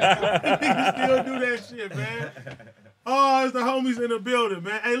still do that shit, man. Oh, it's the homies in the building,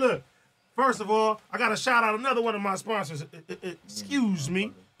 man. Hey, look. First of all, I got to shout out another one of my sponsors. Excuse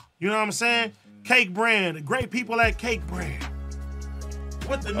me. You know what I'm saying? Cake Brand. The great people at Cake Brand.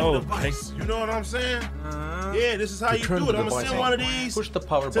 With the new device. You know what I'm saying? Yeah, this is how you do it. I'm going to send one of these push the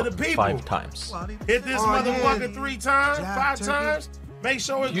power to the button people. 5 times. Hit this motherfucker 3 times, 5 times. Make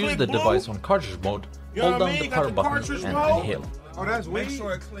sure it Use click the blue. device on cartridge mode, You know hold what I down mean? the Got power the button cartridge and mode. inhale. Oh, that's Make weed.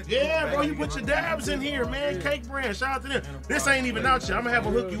 sure it clicks. Yeah, bro, you put your dabs in here, man. Cake Brand, shout out to them. This ain't even out yet. I'm gonna have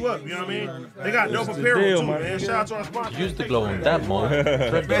them hook you up. You know what I mean? They got dope apparel too, man. Shout out to our sponsors. Use the glow on dab mode, thread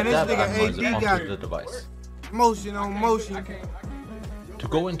the Man, this dab nigga analyzer AD got onto the device. motion on motion. To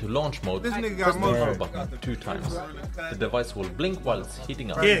go into launch mode, This nigga got press the power motion. button 2 times. The device will blink while it's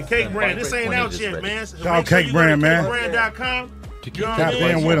heating up. Yeah, Cake then Brand. This vibrate ain't when out it is yet, ready. man. Shout out Cake Brand, man. CakeBrand.com. To keep You know the what I Tap mean?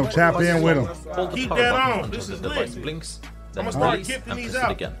 in with him. Tap in with him. Hold the Keep power that button on. until This the is device lit. blinks, I'm then gonna start release gifting and these press it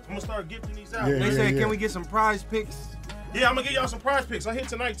out. again. I'm gonna start gifting these out. Yeah, They said, yeah. can we get some prize picks? Yeah, I'm gonna get y'all some prize picks. I hit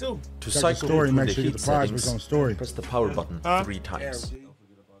tonight too. To Check the cycle story, through make the sure you heat get the prize settings, pick on story. press the power button 3 times.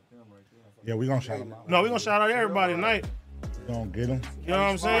 Yeah, we gonna shout him out. No, we gonna shout out everybody tonight. We gonna get him. You know what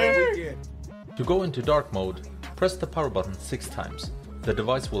I'm saying? To go into dark mode, press the power button 6 times. The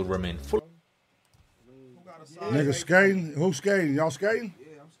device will remain full. Niggas skating? Who's skating? Y'all skating?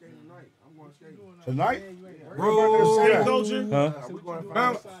 Yeah, I'm skating tonight. I'm going skating. Tonight? Skate culture. We're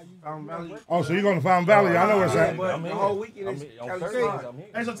going to Fountain Valley. Oh, so you going to Fountain Valley? I know where it's at. But the whole weekend is Cali Slide.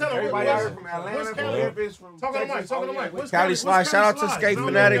 Hey, so tell them Everybody out here from what's Atlanta, Cali? from Memphis, from Talk on the mic. Texas. Talk on the mic. What's Cali Slide. Shout out to Slide? Skate No,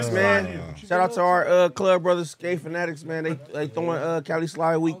 Fanatics, no, man. Shout out to our club brothers, Skate Fanatics, man. They throwing Cali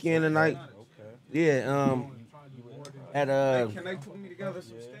Slide weekend tonight. Yeah, at Can they put me together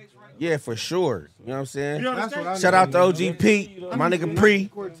some steaks right yeah, for sure. You know what I'm saying? That's what I Shout out to OG Pete, my nigga Pre.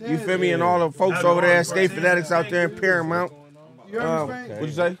 You feel me? And all the folks over there at Skate Fanatics out there in Paramount. You heard me, Frank? What'd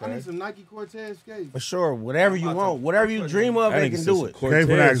you say? I need some Nike Cortez skates. For sure. Whatever you want. Whatever you dream of, they can do it. Skate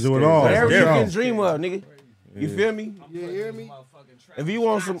Fanatics do it all. Whatever you Yeah. can dream of, nigga. You feel me? You hear me? If you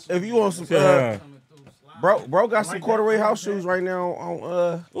want some, bro got some corduroy house shoes right now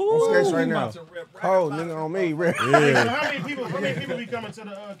on skates right now. Oh, nigga on me, Hey, so how many people be coming to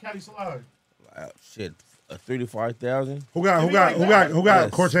the Cali Slide? Shit, 3 to 5,000. Who got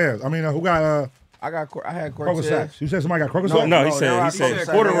Yes. Cortez? I mean, who got I had Croco Cortez. Sacks? You said somebody got Croco No, Sacks? no, he said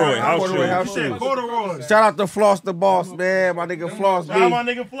corduroy house shoes. Corduroy. Shout out to Floss the boss, man. My nigga Floss. Shout out my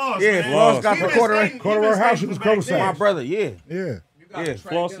nigga Floss. Yeah, man. Floss got the corduroy house shoes, Croco My Sacks. brother, yeah. Yeah. Yeah.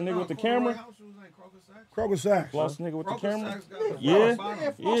 Floss the nigga with the camera. Croco Sacks. Floss the nigga with the camera. Yeah.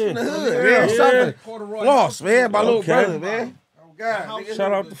 Yeah. In the hood, man. Floss, man. My little brother, man.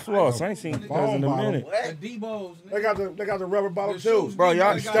 Shout out to Floss. I ain't seen Floss in a minute. They got the rubber bottom too. Bro,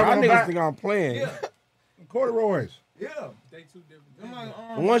 y'all niggas think I'm playing. Yeah. Corduroys. Yeah. They two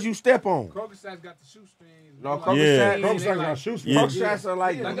different. The ones you step on. Kroger Sacks got the shoestrings. No, Kroger Yeah. Sacks. Croco Sacks got shoes. Yeah. Kroger Sacks are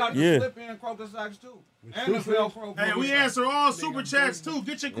like They got the Yeah. slip-in Kroger Sacks too. And the Velcro. Hey, we answer all super chats too.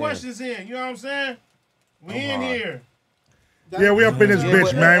 Get your questions in. You know what I'm saying? We in here. Yeah, we up in this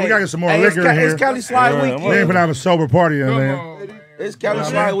bitch, man. We gotta get some more liquor in here. It's Cali Slide Yeah, weekend. We ain't gonna have a sober party in there. It's Cali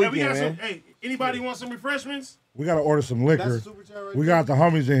Slide Hey, we weekend, got some. man. Hey, anybody want some refreshments? We gotta order some liquor. We got the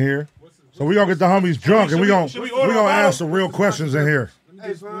homies in here. So we gonna get the homies drunk and we gonna ask some real questions in here.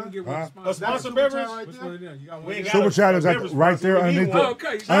 Hey, son. A sponsor beverage? We ain't got Super a chat is beverage right there sponsor. We need underneath one.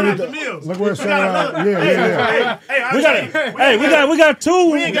 the. Shout out to Mills. Look where it We said. got another- Yeah. Hey, We got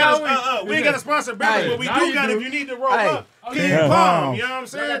two. we ain't got a sponsor beverage, but we do got if you need to roll up. King Yeah. Palm, you know what I'm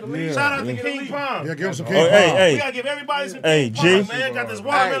saying? Yeah. Shout out to King Palm. Yeah, give him some Oh, King hey, Palm. hey. We gotta give everybody some Hey, King G. Palm, man. Got this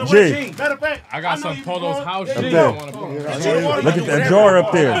watermelon G. with G. Matter of fact, I got know some you Polo's want- house There shoes. you I go. want to put. Look at that jar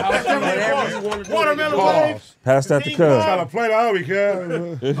up there. Watermelon wave. Pass that to King Cuz. Gotta play the hubby,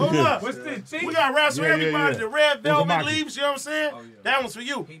 cuz. Hold up. What's this? We got wraps for Yeah, yeah, everybody. yeah. The red velvet Uzumaki. leaves, you know what I'm saying? That one's for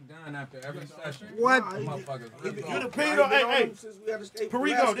you. He done after every session. What? You the Perico. Hey,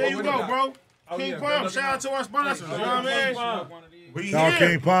 Perico, there you go, bro. King Palm, shout out to our sponsors. You know what I mean? We Shout out King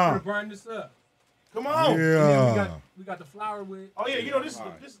here. Palm. Burn this up. Come on. Yeah. We got the flour with. Oh yeah, you know this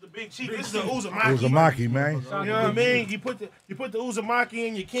is the big chief. This is the Uzumaki. Uzumaki, man. You know what I mean? You put the Uzumaki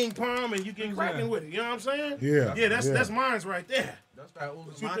in your King Palm and you get cracking with it. You know what I'm saying? Yeah. Yeah, that's mine's right there. That's that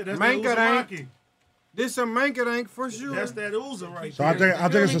That's that Mankadank. Uzumaki. This a mankadank for sure. That's that Uza right So I there.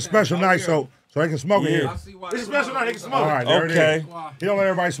 think it's a special night, so they can smoke in Yeah. here. I see why. It's a special night. They can smoke. All right, there it Okay. is. He don't let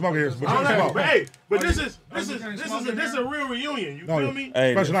everybody smoke in here, but I you don't can know, smoke. but hey, but this is a real reunion. You No, feel me?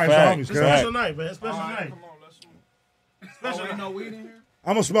 Hey, Special night, fact, homies, It's a cuz. special night, man. Special night. Oh, ain't no weed in here?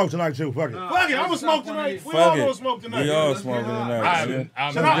 I'm gonna smoke tonight too. Fuck it. Fuck it, I'm gonna smoke tonight. We Fuck all it. gonna smoke tonight. We all smoking tonight.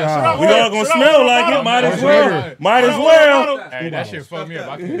 I'm Shout out- not- shout out We Oil. all gonna Shout out smell Oil like it. bottle. Might as That's well. liquor. Might as Shout out Oil well. bottle. Hey, that shit fucked me up.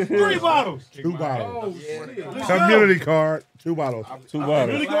 I can't. 3 bottles. 2 bottles. Let's go. Community card. 2 bottles. 2 bottles.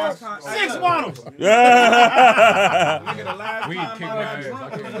 Really go? 6 bottles. Yeah. Weed kicked my ass. I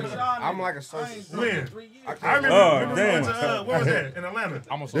can't do it. I'm like a social. When? I remember. Oh, remember damn. we went to, what was that? In Atlanta.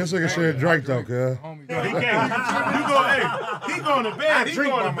 I'm a This nigga should drink though, cuz. homie. He can't. You go, hey, he going to bed. He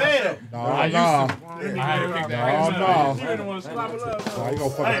going to bed. No, I used no. I had to kick that ass. No, no. Nah, you gonna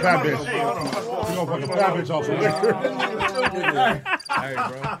fuck a fat bitch. You gonna fuck a fat bitch off some liquor. Hey, bro.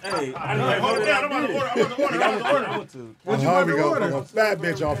 Hey, Hold it down. I'm about to order. I'm hungry, gonna fuck a fat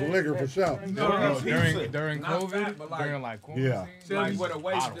bitch off some liquor for sure. During COVID, during like quarantine, Tell me what her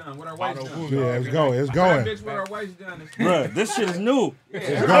waist done. What her waist done. Yeah, it's going. It's That going. bitch with her waist done. bruh, this shit is new.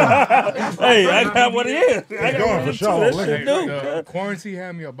 It's going. Hey, I got what it is. It's going for sure. This Liquor. shit new. the quarantine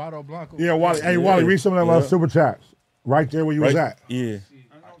had me a bottle of Blanco. Yeah, Wally. Hey, Wally, read some of them super chats. Right there where you was at. Yeah.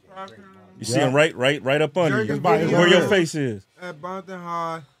 You see him right up under you. It's by- it's Where over your there. face is. At Bounty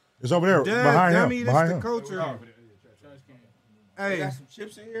High. It's over there, Damn, behind dummy, him. this Behind the him. culture. Hey, Got some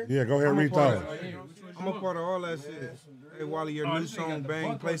chips in here? Yeah, go ahead and read those. I'm a part of all that shit. Hey, Wally, your new song,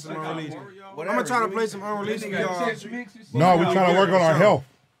 Bang, play some unreleased. I'm gonna try to play some unreleased for y'all. No, we trying to work on our health.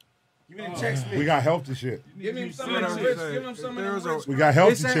 You mean text me? We got health and shit. Give him some of them rich. Give him some of them rich. We got They health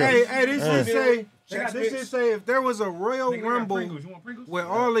and say, shit. hey, this should say if there was a Royal Rumble with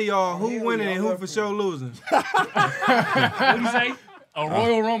all of y'all, who winning and who for sure losing? What do you say? A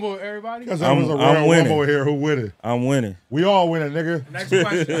Royal Rumble with everybody? Because there was a Royal winning. Rumble here. Who winning? I'm winning. We all winning, nigga. Next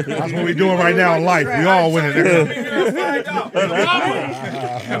question. That's what we doing right now in life. We all winning, nigga.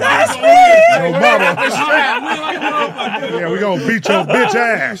 No mama. Yeah, we gonna beat your bitch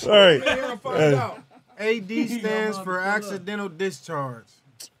ass. All right. AD stands for accidental discharge.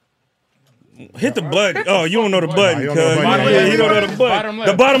 Hit the button. Oh, you don't know the button, you cuz. don't know the button. Yeah, you don't know the Bottom button.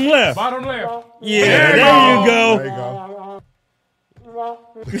 left. The bottom left. Bottom left. Yeah, there you go. There you go.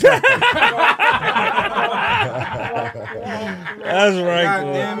 That's right, God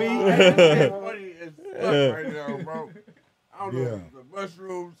boy. damn me. Yeah.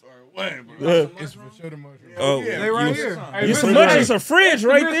 Mushrooms or what, bro? It's for sure the mushroom. Oh, They right here. you some munchies, a fridge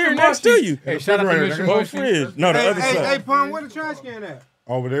right there next to you. Hey, shout out to refrigerator, Mr. nigga. No Mushy. fridge. No, the Hey, other hey, side. Pun, where the trash can at?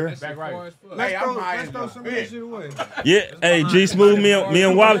 Over there? Back right. Let's throw some of this shit away. Yeah, hey, G Smooth, me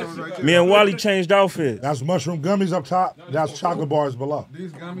and Wallie changed outfits. That's mushroom gummies up top. That's chocolate bars below.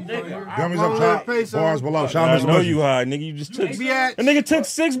 These gummies right here. Gummies up top, bars below. Shout I out Mr. know Mushy. you high, nigga. You just took. Biatch. A nigga took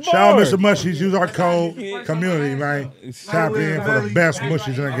 6 bars. Shout out Mr. Mushies. Use our code community, man. Tap in for the best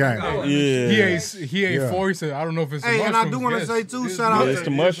mushies in the game. Yeah. He ate 4. He said, I don't know if it's Hey, and I do want to say too, shout out It's to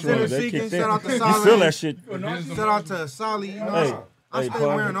the mushroom. That Seeking, kicked in. shout out to You Solid. feel that shit. Shout out to Solly. You know, Hey, I hey, stay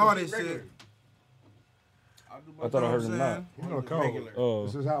Paul. wearing all this shit. I thought I heard him not. You know the code.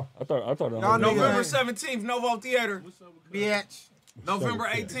 This is how. I thought I Y'all heard him. November 17th, Novo Theater. Biatch. November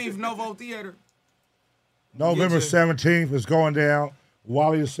 18th, Novo Theater. November 17th is going down.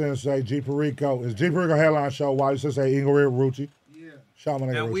 Wallie Sensei, G Perico. It's G Perico headline show. Wallie Sensei, Ingrid Rucci. Shout out my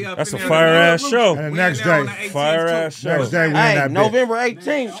nigga Rucci. That's a fire ass show. And the next day, Fire ass show. next day we in Hey, that bitch. November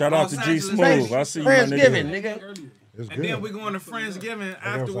 18th. Shout out to G Smooth. I see you, my Friendsgiving, nigga. nigga. It's And good. then we're going to Friendsgiving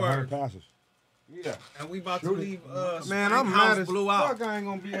I got some 100 afterward. passes. Yeah. And we about to leave Man, I'm House mad as blew out. fuck. I ain't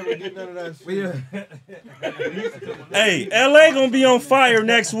gonna be able to get none of that shit. Hey, LA gonna be on fire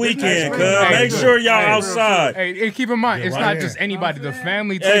next weekend, cuz. Make sure y'all outside. Hey, and keep in mind, it's right not in. just anybody. The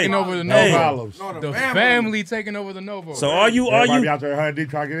family Hey, taking over the hey. Novo. The family taking over the Novo. So all you Everybody be out there 100 deep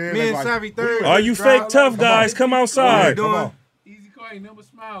trying to get in. Me They and like, Savvy third. all you fake tough guys, come outside. come on. Easy call, ain't number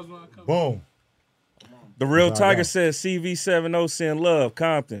smiles when I come. Boom. The real That's all I Tiger got. says CV70 send love,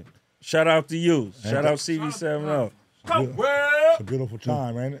 Compton. Shout out to you. Shout out CV70. It's a beautiful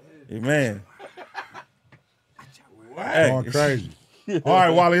time, ain't it? Yeah, man. Going crazy. All right,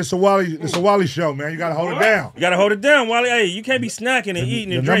 Wallie. It's a Wallie show, man. You gotta hold it down. You gotta hold it down, Wally. Hey, you can't be snacking and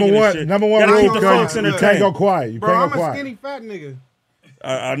eating and The drinking and shit. number one Gotta rule, keep the folks cuz you entertained. can't go quiet. You Bro, can't I'm go a quiet. skinny fat nigga.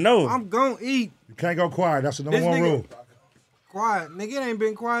 I know. I'm gonna eat. You can't go quiet. That's the number This one nigga- rule. Quiet. Nigga, it ain't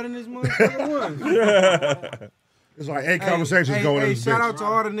been quiet in this motherfucker once. It's like 8 conversations going in this shout bitch. out to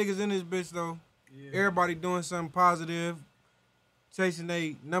all the niggas in this bitch, though. Everybody doing something positive. Chasing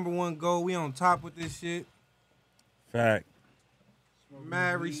they #1 goal. We on top with this shit. Fact.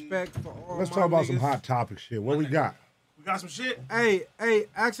 Mad respect for all Let's my talk about niggas. some hot topic shit. What we got? We got some shit. Hey,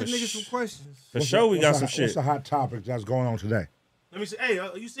 ask the niggas some questions. For sure, we got some What's shit. the hot topic that's going on today? Let me see. Hey,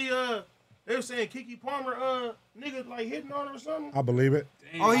 you see, they were saying Kiki Palmer, nigga, like hitting on her or something. I believe it.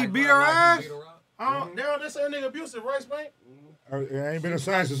 Oh, he beat her ass? They say nigga abusive, right, Spank? It ain't been the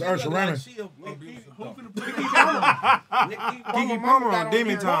same since Ursula Raymond. Kiki Palmer on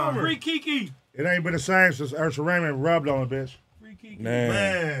Demon Time. Free Kiki. It ain't been the same since Ursula Raymond rubbed on a bitch. Free Kiki.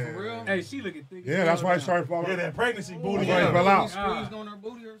 Man. For real? Hey, she looking thick. Yeah, that's why he started falling. Yeah, that pregnancy booty. That's why he fell out. Squeezed on her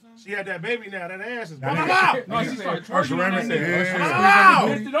booty or something? She had that baby now. That ass is. That Come nigga- No, she started Ursula twerking on Raymond that said, nigga. yeah.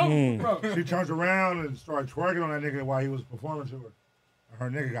 Lift it over, bro. She turned around and started twerking on that nigga while he was performing to her. Her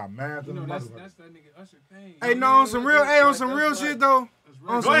nigga got mad to You the know, that's motherfucker. that nigga Usher thing. Hey, no, on some real shit though.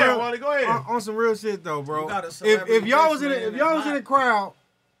 On Go some ahead, real, Wally. Go ahead. on some real shit though, bro. You got a If celebrity y'all bitch, was in man, if y'all was in and a crowd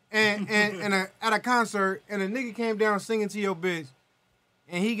and at a concert and a nigga came down singing to your bitch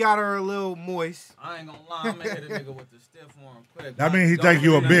and he got her a little moist. I ain't gonna lie, I'm gonna hit a nigga with the stiff arm quick. That mean he think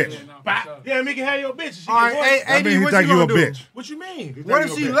you a bitch. Yeah, make it have your bitch. She All right, get hey, voice. That mean AD, he what think you you a gonna do? bitch. What you mean? What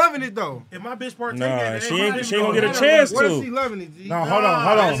if she loving it though? If my bitch partake Nah, in it, she ain't ain't- my she bitch ain't gonna get a gonna chance What to. if she loving it, G? No, hold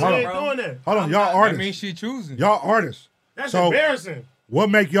on. She ain't doing that. Hold on, y'all That artists. means she choosing. Y'all artists. That's So- embarrassing. What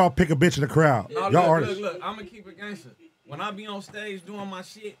make y'all pick a bitch in the crowd? No, Y'all look, artists. look, I'm gonna keep it gangster. When I be on stage doing my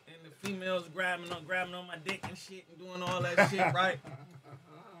shit and the females grabbing on my dick and shit and doing all that shit, right?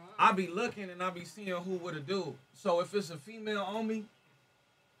 I be looking and I be seeing who would have do. So if it's a female on me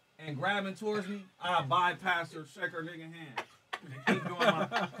and grabbing towards me, I bypass her, shake her nigga hand. And keep doing my,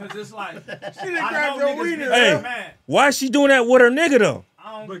 cause it's like, she didn't grab your wiener. Hey, why is she doing that with her nigga though?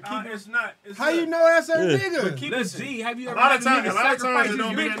 It's not. It's How you know that's her Yeah. nigga? Keep it G. Have you A ever lot had of a times- nigga a lot of times sacrifice it his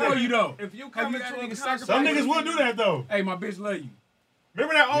don't be bitch that for you though? If you Have come you to had a nigga a sacrifice? Some his niggas will do that though. Hey, my bitch love you.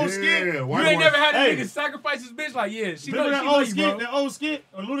 Remember that old skit? Yeah, You white ain't boy. never had a Hey. nigga sacrifice his bitch like, yeah, she Remember love that you, old bro. skit? That old skit,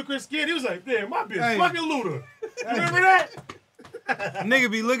 a ludicrous skit. He was like, "Damn, my bitch, Hey. fucking Luda." Remember that? Nigga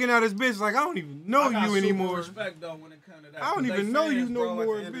be looking at his bitch like I don't even know I got you super anymore. Respect though when it comes to that. I don't 'cause they even know you fans, no bro, at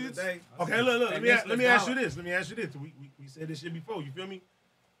more, the end of the bitch. day. Okay, look. They Let miss me the ask you dollar. this. Let me ask you this. We said this shit before. You feel me?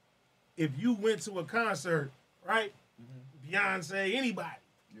 If you went to a concert, right? Beyonce, anybody,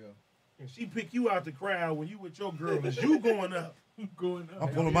 and she pick you out the crowd when you with your girl, is you going up? I'm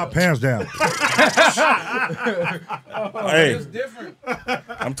pulling my pants down. Hey, It's different.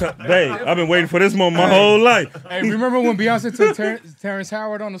 babe, I've been waiting for this moment my whole life. Hey, remember when Beyonce took Terrence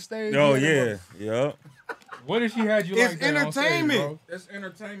Howard on the stage? Oh yeah, yeah. What if she had you It's like that on stage, entertainment. bro? It's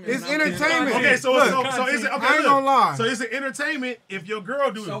entertainment. It's and I'm- entertainment. Okay, so Look, is it okay? I ain't look. gonna lie. So it's an entertainment if your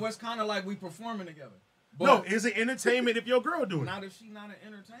girl do So it. it's kind of like we performing together. No, is it entertainment if your girl doing it? Not if she not an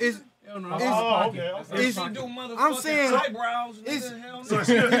entertainer. It's If she do motherfucking eyebrows, nigga, hell no. So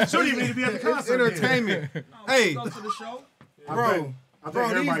she don't even need to be at the it's concert. entertainment. No, Hey, go to the show. bro, I think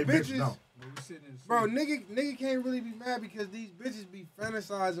these everybody bitches, know. bro, nigga can't really be mad because these bitches be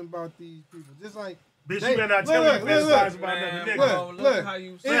fantasizing about these people. Just like Bitch, they- you better not tell me you fantasize about another nigga. Bro, look how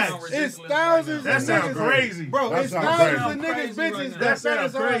you sound it's ridiculous thousands right of That niggas. sounds crazy. Bro, That it's sounds thousands of crazy. niggas Crazy bitches right that now. That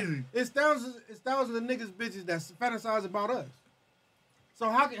sounds fantasize. crazy. It's thousands of niggas bitches that fantasize about us. So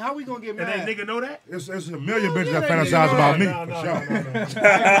how we gonna get And mad? that nigga know that? It's a million bitches that they fantasize know about me, No, for no, sure. no.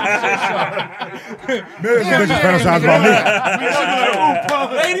 Millions of bitches fantasize about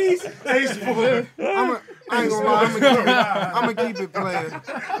me. Ladies, Facebook. I ain't gonna lie. I'm gonna keep it playing.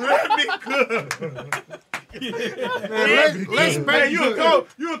 Let me cook. Man, let's Man, you a cold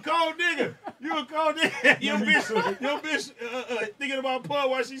nigga. You a cold nigga. Your bitch thinking about pub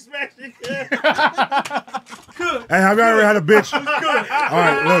while she smashing. Cook. Hey, have y'all ever had a bitch? All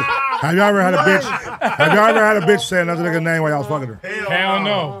right, look. Have y'all ever had a bitch? Have y'all ever had a bitch say another nigga name while y'all was fucking her? Hell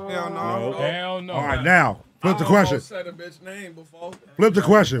no. Hell no. Hell no. All right, now flip the question. Said a bitch name before. Flip the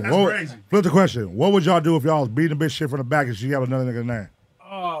question. That's crazy. Flip the question. What would y'all do if y'all was beating a bitch shit from the back and she had another nigga name?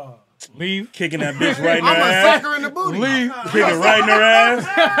 Leave. Kicking that bitch right in her I'm a ass. sucker in the booty. Leave. Kick it right in her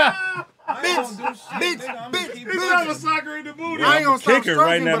ass. He's not a soccer in the booty. I ain't gonna stop Kick her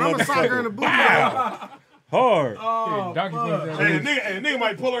right in stroking, that but I'm a sucker in the booty. Hard. Donkey punch that Hey, bitch. the nigga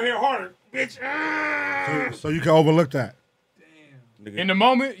might pull her hair harder. Bitch. So you can overlook that. In the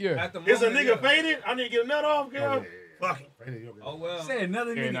moment, yeah. At the Is a moment, nigga yeah. faded? I need to get a nut off, girl. Fuck it. Oh well. Say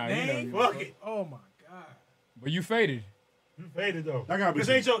another Yeah, nigga nah, name. Fuck it. Oh my god. But you faded. You faded though. That gotta be This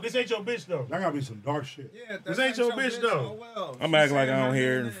ain't your bitch though. That gotta be some dark shit. Yeah, This ain't your bitch, though. Oh well. I'm acting like I don't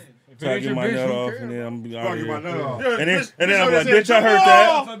hear it. If Till I it ain't get your my bitch, nut who off, cares? and then I'm be out Fucking my here. nut off. Yeah, And then bitch I'm like, said, bitch, I heard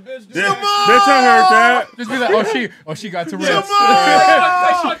that. Bitch, I heard that. Just be like, she got Tourette's.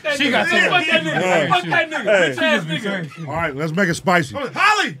 Fuck that She nigga. got Fuck that Tourette's. nigga. Fuck that nigga. Hey. Bitch ass nigga. All right, let's make it spicy.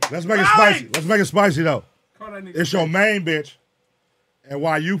 Holly. Let's make it spicy. Let's make it spicy though. Call that nigga. It's your main bitch, and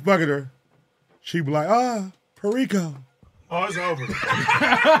while you fucking her, she be like, Perico. Oh, it's over.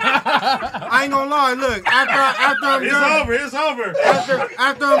 I ain't gonna lie. Look, after I'm done, It's over. after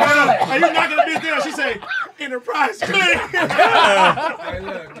I'm done, Are you knocking the bitch down? She say, Enterprise click. Hey,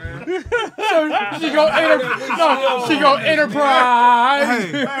 look, man. She go enterprise.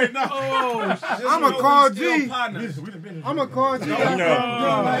 hey, Hey, no. I'ma call G. Partners. I'ma call G.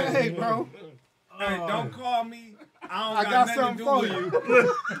 Like, hey, bro, Hey, don't call me. I got something for you.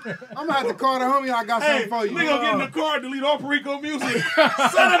 I'm gonna have to call the homie. I got Hey, something for you. nigga get in the car and delete all Perico music.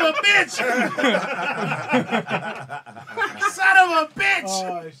 Son of a bitch. Son of a bitch.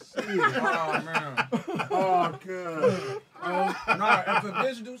 Oh shit. Oh man. Oh, God. Nah, if a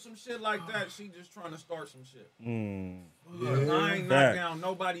bitch do some shit like that, she just trying to start some shit. I ain't knock Fact. down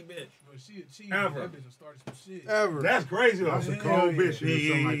nobody bitch. But she Ever. that bitch will start some shit. Ever. That's crazy though. That's a cold bitch. You do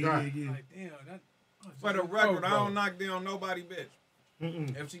something like that. Like damn, that. For the record, I don't knock down nobody bitch.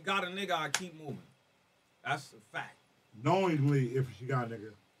 If she got a nigga, I keep moving. That's a fact. Knowingly, if she got a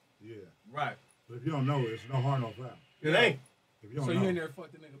nigga, yeah. Right. But if you don't know it, it's no harm, no foul. It ain't. If you don't So know. you ain't never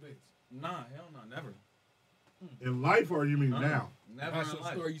fucked a nigga bitch. Nah, hell no, never. In life, or you mean now? Never That's in your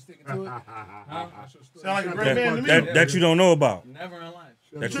life. story. You sticking to it? Huh? That's your story. Sound like a great man to me. That you don't know about. Never in life.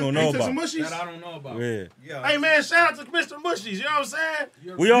 That you don't know He took some about. mushies. That I don't know about. Yeah. Yeah. Hey man, shout out to Mr. Mushies. You know what I'm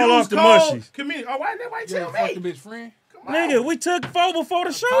saying? We all off the Use code mushies. Community. Oh, why You tell ever fucked a me? bitch friend? Nigga, we took 4 before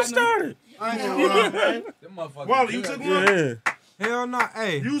the show started. I ain't gonna lie. Them motherfuckers. Wally, you good. took one? Yeah. Hell no.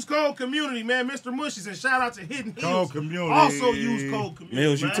 Hey, Use code Community, man. Mr. Mushies, and shout out to Hidden Hills. Code Community. Also use code Community.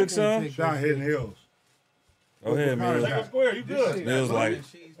 Mills, you man. took some? Shout Hidden Hills. Go ahead, Take man. a square. You good? Mills like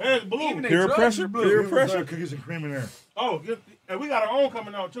Hey, it's blue. peer pressure, peer pressure. Cookies and cream in there. Oh, and we got our own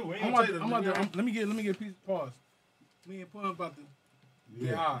coming out too. We ain't gonna tell you the- Let me get a piece of pause. Me and Pun about to get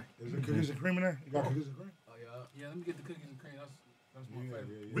Yeah. high. Is it cookies and cream in there? You got cookies and cream? Oh yeah. Yeah, let me get the cookies and cream. That's my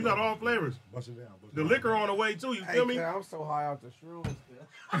favorite. We got all flavors. Bust it down. Bust it The down. liquor on the way too. You feel me? Hey, I'm so high out the shrooms.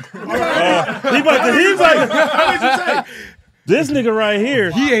 He's like, How did you say? this nigga right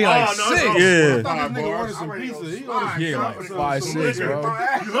here. He ate like Oh, no, six. no. Yeah. thought this nigga ordered some pizza. He ordered Yeah, like 5, 6, Liquor. bro.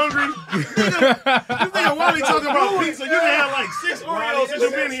 You hungry? You think Wally talking about pizza? You done had like 6 Oreos since you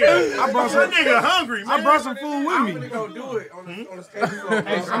been here. I brought some. That nigga hungry, man. I brought some food with me. Go do it on the stage.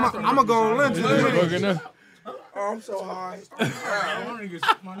 I'm gonna go on lunch. Look at that. Oh, I'm so high. My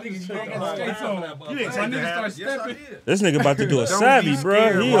niggas, you ain't got skates on. You didn't take the half. Yes, I did. This nigga about to do a savvy, bro.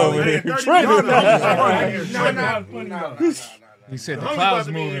 scared, He Wally. over here Hey, 30 tripping. y'all know. Funny though. He said the Homie clouds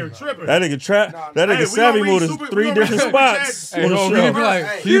about to be in here moving. tripping. That nigga trap. That nigga Savvy moved us 3 different spots. Hey, on the no, show.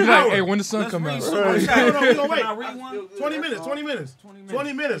 he be like, hey, when the sun come out. Hold on, we gonna wait.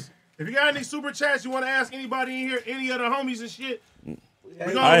 20 minutes. If you got any super chats you want to ask anybody in here, any other homies and shit,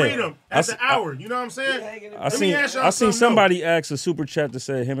 we're gonna read them at the hour. You know what I'm saying? I seen somebody ask a super chat to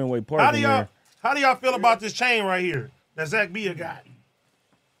say Hemingway Park. How do y'all feel about this chain right here that Zach Bia got?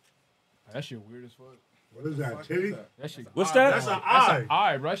 That shit weird as fuck. What is that, titty? That shit. What's that? That's an eye. That's an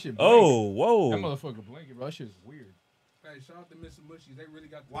eye, bro. That shit. Oh, whoa. That motherfucker blanket, bro. That shit's weird. Hey, shout out to Mr. Mushies. They really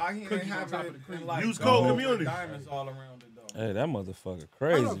got the Why he ain't cookies on have top it of the cream. in like Use gold code with community. diamonds all around it though? Hey, that motherfucker How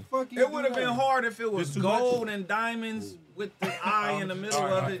crazy. the fuck you It would have do been that? hard if it was It's too gold and diamonds with the eye in the middle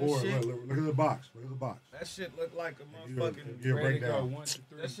of it and shit. Look at the box. Look at the box. That shit looked like a Give motherfucking. a breakdown.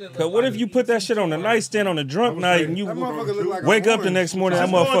 That shit Cause what if you put that shit on the nightstand on a drunk night and you That motherfucker look like a wake up the orange. next morning, that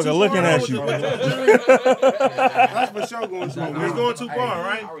That's going motherfucker too looking far at with you? That's for sure going to It's going too far,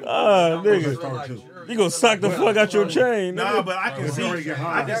 right? Ah, nigga. You gonna sock the fuck out your chain, Nah, nigga. but I can see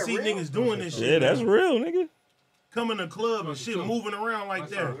niggas doing this shit. Yeah, that's real, nigga. Come in the club and shit moving around like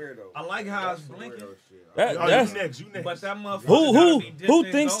that. I like how it's blinking. That's you next. But that motherfucker. who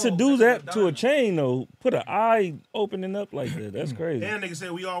thinks to do that to a chain though? Put an eye opening up like that. That's crazy. And nigga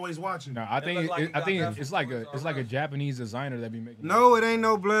said we always watching. No, I think it's like a Japanese designer that be making. No, it ain't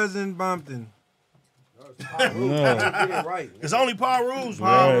no Bloods in Bumpton. No. It's only power rules, bro.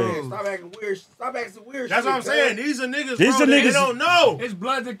 Right. Stop acting weird. Stop acting weird. That's shit, what I'm saying. man. These are niggas, These bro, are they niggas- don't know. It's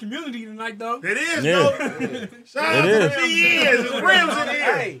Bloods and Community tonight, though. It is, Yeah. though. Shout out to the BEs. It's rims in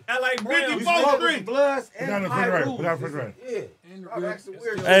here. Hey, LA Rams. 54th Street. Bloods Put down and the refrigerator. Pyros. Put down the refrigerator. Yeah. Stop acting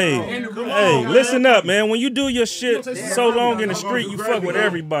weird. Hey, Come hey, on, listen man. up, man. When you do your shit so long in the street, you fuck with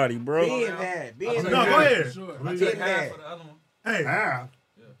everybody, bro. Being bad. No, go ahead. I took half of the other one. Hey, Half.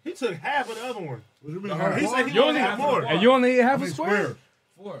 he took half of the other one. What you mean He half? said he You only only had more. And you only eat half I a mean square.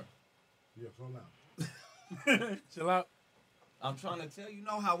 4. Yeah, slow down. Chill out. I'm trying to tell you,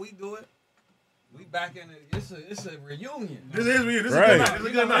 know how we do it. We back in it. It's a reunion. This is weird. This is Right. a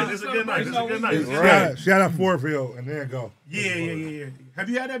good night. This is a good night. This is a good night. This is a good night. Right. Shout out Forfield and then go. Yeah. Have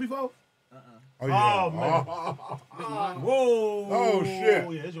you had that before? Oh, yeah. Oh, man. Whoa. Oh,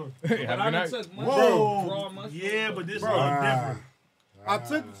 shit. Yeah, it's yours. Hey, have a good night. Took Whoa. Yeah, but this is different. I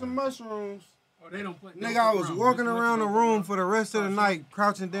took some mushrooms. Oh, they don't play. Nigga, I was walking around the room for the rest of the night,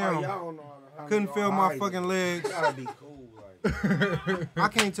 crouching down. Y'all don't know how to Couldn't feel my fucking legs. Gotta be cool. Like, I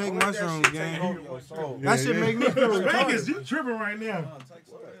can't take mushrooms, take gang. over your soul. That shit make me feel Vegas, retarded. you tripping right now.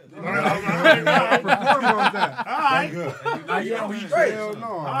 I performed on that. All right. Hell no.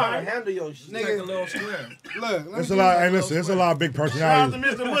 Gotta handle your shit. Take a little square. Look, It's a lot. Hey, listen, it's a lot of big Shout out to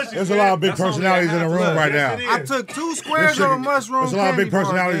personalities. Mr. Mushy. There's a lot of big personalities in the room right now. Yes, it I is. took 2 squares of a mushroom There's a lot of big candy bar,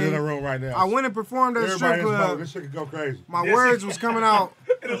 personalities in gang. the room right now. I went and performed at a strip Everybody in this boat, club. this shit could go crazy. My words was coming out.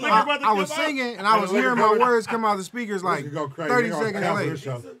 The liquor about to I was come out. singing and I was hearing my words come out the speakers like This could go crazy. 30 They gonna seconds cancel late. this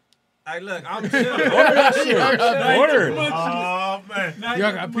show. Hey, look, I'm chilling. Order that shit. Order. Oh, man.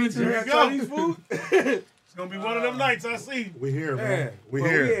 Y'all got pizza? Here we go. It's going to be one of them nights, I see. We here, Yeah. man. We Well,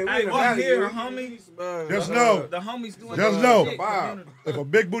 here. Hey, we in the I'm valley, here, we- homie. Just know, The homies doing Just the know. shit, Bob. community. if a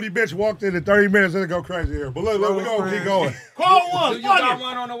big booty bitch walked in 30 minutes, it'll go crazy here. But look, we're going to keep going. Call Do one. you got Fuck it.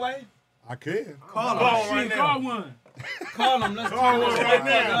 one on the way? I can. Call Call him. right now. Call one. Call him. Let's Call one right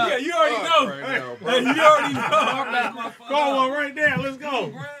now. Yeah, you already know. Hey, you already know. Call one right now. Let's go.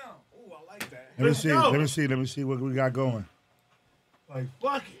 Ooh, I like that. Let me Let's see. go. Let me see what we got going. Like,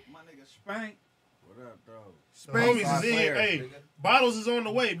 fuck it. My nigga Spank. What up, bro? Homies is in here. Hey, Bottles is on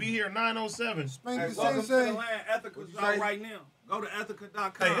the way. Be here 9:07. Spank Hey, the welcome to the Sensei. land. Ethica's out right now. Go to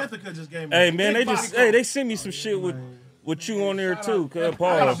ethica.com. Hey, Ethica just gave me. Hey man, they big just body they sent me some shit with you on there too. I got a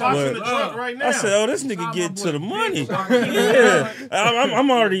Pause. box in the But truck right now. I said, oh, this nigga getting to the money. Yeah,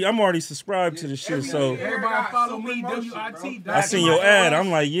 I'm already subscribed to the shit. So Everybody follow me, WIT. I seen your ad.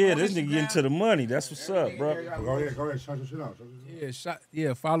 I'm like, yeah, this nigga getting to the money. That's what's up, bro. Go ahead. Shout your shit out.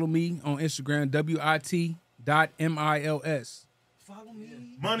 Yeah, follow me on Instagram, WIT.MILS. Follow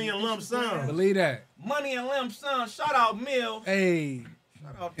me. Money and lump sum. Believe that. Money and Limb Son. Shout out Mills. Hey,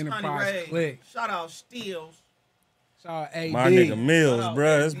 Shout out Enterprise Tiny Ray. Click. Shout out Steels. shout out AD. My nigga Mills,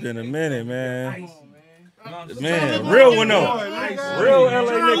 bro. It's been a minute, man. You know what I'm saying? Man, real one though. Real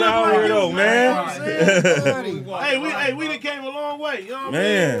LA nigga out here though, man. Hey, we done came a long way. You know what I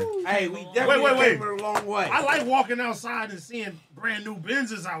Man. mean? Hey, we definitely Wait. came a long way. I like walking outside and seeing brand new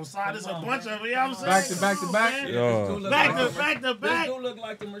Benzes outside. There's a bunch of it. You know what I'm saying? Back to back. Come on, man. Yo. Back to This back. do look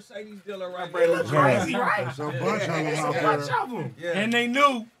like the Mercedes dealer right They there. look crazy, right? There's a bunch of them out There's a bunch there. of them. Yeah. And they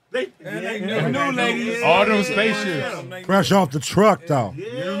knew. They new ladies. All them spaceships. Fresh off the truck, though.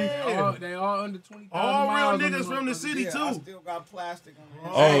 Yeah. They all under 20,000 All real miles. niggas from the city, I too. still got plastic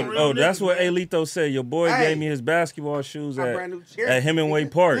on Oh, that's what Alito said. Your boy gave me his basketball shoes My at brand new chair. Hemingway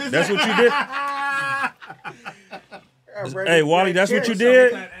Park. That's what you did? Hey, Wally, that's what you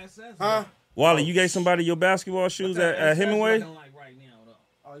did? Huh? Wally, you gave somebody your basketball shoes at Hemingway?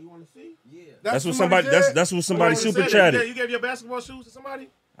 Oh, you want to see? Yeah. That's what somebody. That's what somebody super chatted. You gave your basketball shoes to somebody?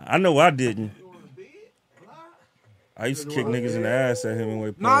 I know I didn't. I used to kick niggas in the ass at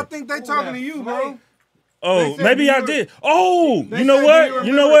Hemingway Park. No, I think they talking to you, bro. Oh, maybe I did. Oh, you know what?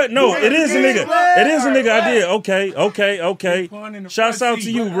 You know what? No, it is a nigga. It is a nigga. I did. Okay. Shouts out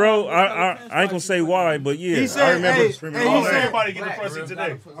to you, bro. I ain't gonna say why, but yeah, He said, I remember. he said, Everybody get the front seat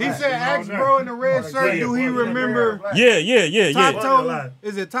today. he said, ask bro in the red shirt, do he remember Yeah. Tato?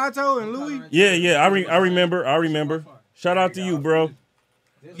 Is it Tato and Louis? Yeah. I remember. Shout out to you, bro.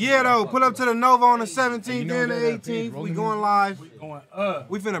 Yeah, though. Pull up to the Nova on the 17th and the 18th. We going live.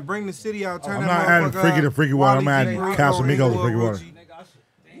 We finna bring the city out. Turn I'm that not adding motherfucker Freaky up. to Freaky Water. I'm Wallie, adding Perico, Casamigos to Freaky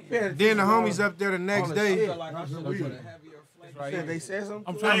Water. Then the homies up there the next day. They said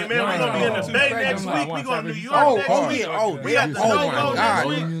something? Hey, man, we're going to be in the Bay next week. We're going to New York next week. We got the oh my God. next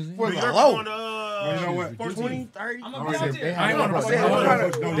week. For New the York low. on You know what? 20, 30? They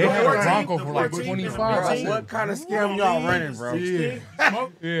had a Bronco for like 25. What kind of scam y'all running, bro?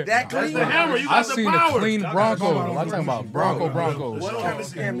 That clean? the hammer. You I got the seen a power. clean Bronco. I'm talking about Broncos. What kind of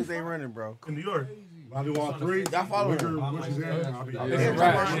scam is they running, bro? In New York. I'll do all three. Y'all follow Wicker, him. which is in. I'll be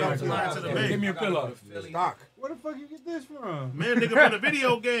To the Bay. Give me a pillow. Stock. Where the fuck you get this from? Man, nigga from the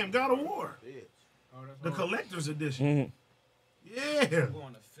video game, God of War. The collector's edition. Yeah.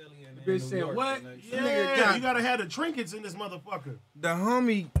 Bitch said what? Yeah, you gotta have the trinkets in this motherfucker. The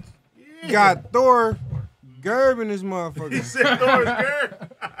homie got Thor Gerb in this He motherfucker. said Thor's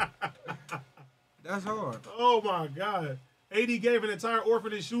girl. That's hard. Oh my God. AD gave an entire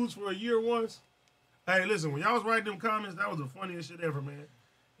orphanage shoes for a year once. Hey, listen, when y'all was writing them comments, that was the funniest shit ever, man.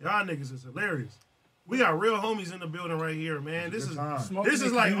 Y'all niggas is hilarious. We got real homies in the building right here, man. This is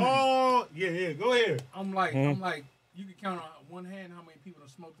like all go ahead. I'm like, you can count on one hand how many people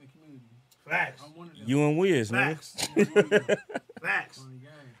have smoked in the community. Facts. I'm one of them. You and Wiz, man. Facts.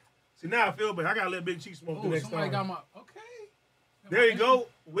 See, now I feel bad. I gotta let Big Cheek smoke the next somebody time. got my There you go.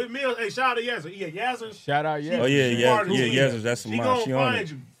 With Mills. Hey, shout out to Yazzer. Yeah, Yazzer. Shout out, yeah. Oh yeah. That's some She mine. gonna She on find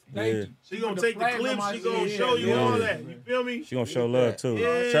it. you. Yeah. She gonna take the clips. She gonna show you all that. You feel me? She gonna show love too.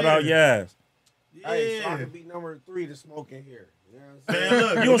 Yeah. Shout out Yaz. Hey, so I can be number 3 to smoke in here. You know what I'm Man, saying?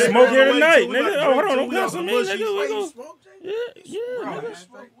 look, You gonna smoke here tonight, we about nigga? to Oh, hold drink on, till we got off some the nigga. mushy. We Wait, go. you smoke, Jay? Yeah. Bro, you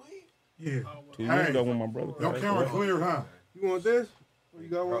smoke weed? Yeah. 2 years ago when my brother Your passed camera away. clear, huh? You want this? Where you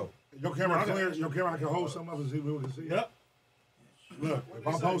got one? Your camera clear. Your camera I can hold something up and see if we can see it. Yep. Look, if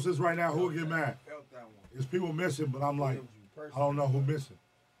I post this right now, who will get mad? There's people missing, but I'm like, I don't know who missing.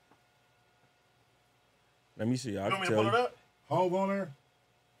 Let me see. I You want can me to tell pull it you. up? Hove on there?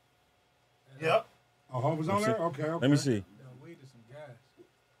 Yep. Oh, Hove is on there? Okay. Let me see.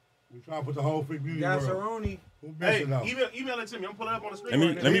 We trying to put the whole big beauty world. Gasseroni. Who Hey, missing though? email it to me. I'm pulling it up on the screen. Let me-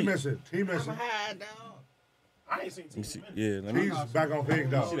 right now. let me- He missing. He missing. I ain't seen Let me see. T. Yeah, let me. He's back on Fig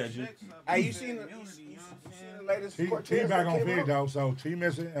though. Hey, you seen the latest T Cortez back that on came Fig out? though, so T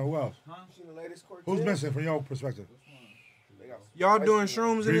missing and who else? You seen the latest Cortez? Who's missing from your perspective? Y'all doing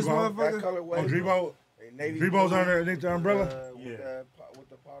shrooms in this Drebo. That motherfucker? colorway. Oh, Drebo. Navy Drebo's blue, underneath the umbrella? with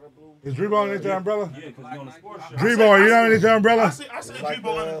the powder blue. Is Drebo underneath the umbrella? Yeah, because you're on the sports show. Drebo, are you underneath the I umbrella? said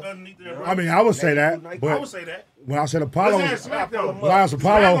Drebo underneath there. I mean, I would say that, I would but say that. when I said Apollo, Let's ask Smack though. when I was Smack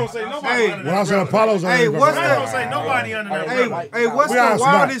don't Apollo, say nobody Hey, under when I said that Apollo's Hey, underneath the what's Smack umbrella. don't say nobody under that Hey, what's We the got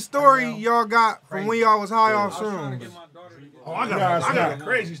Smack. wildest story y'all got from when y'all was high off shrooms? Oh, I Yeah, got Smack. a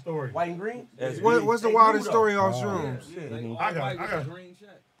crazy story. White and green? What's the wildest story off shrooms? I got.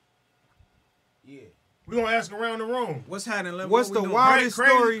 Yeah. We gonna ask around the room. What's happening? What's the wildest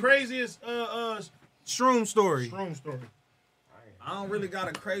story? Craziest Shroom story. shroom story. I don't really got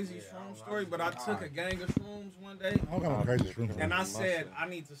a crazy shroom story, but I took a gang of shrooms one day, I don't got no crazy shroom. and I said I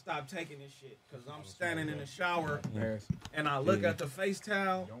need to stop taking this shit because I'm standing in the shower and I look at the face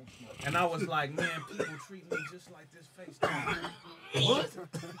towel and I was like, man, people treat me just like this face towel. What?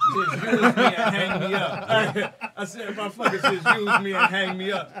 Just use me and hang me up. I said, motherfuckers just use me and hang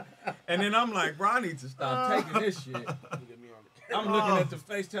me up. And then I'm like, bro, I need to stop taking this shit. I'm looking at the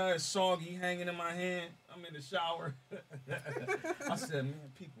face towel, it's soggy, hanging in my hand. I'm in the shower. I said, man,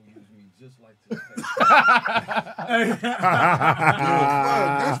 people use me just like this.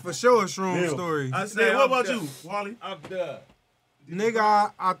 That's for sure a shroom story. I said, What about you, Wally? I'm done.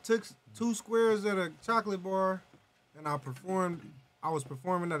 Nigga, I took 2 squares at a chocolate bar and I performed I was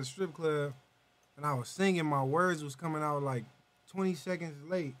performing at a strip club, and I was singing. My words was coming out like 20 seconds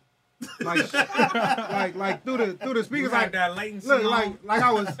late. Like through the speakers, like that latency. Look, like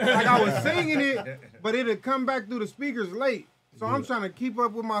I was singing it, but it'd come back through the speakers late. So I'm trying to keep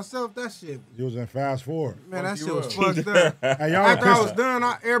up with myself. That shit. You was in fast forward. Man, that shit was fucked up. Hey, y'all After I was done,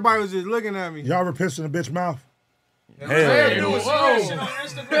 everybody was just looking at me. Y'all ever pissed in a bitch mouth? Hey,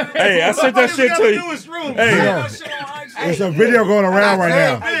 I sent that shit to you. Hey, it's a video going around right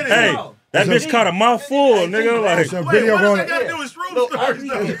now. Hey, that bitch caught a mouthful, nigga. Like, it's a video going.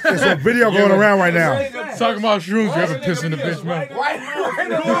 It's a video going around right now. Talking about shrooms, you ever piss in the bitch mouth? Right.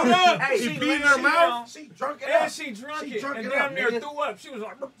 She peed in her mouth. She drunk it up. And she drunk it and damn near threw up. She was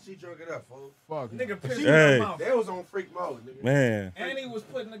like, she drunk it up, fool. Fuck. Nigga pissed in her mouth. They was on freak mode, nigga. Man. And he was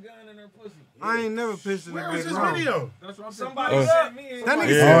putting a gun in her pussy. I ain't never pissed in a Where is bitch this mouth. video? That's what I'm saying. Somebody sent me. That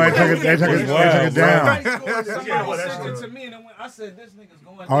nigga They took it down. Somebody sent it to me, and I said, "This nigga's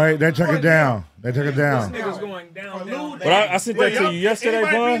going." All right, they took it down. They took it down. This nigga's going down. But I sent that to you yesterday,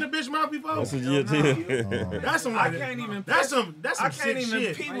 Anybody bro. pee in the bitch mouth before? That's what you did. That's some. I can't even. That's some. I sick can't even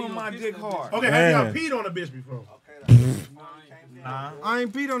shit. pee with my dick hard. Okay, have y'all peed on a bitch before? I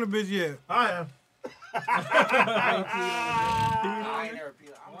ain't peed on a bitch yet. I have. I ain't never peed.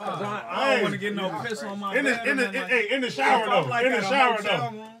 I don't want to get no piss on my in the shower though. Like in the shower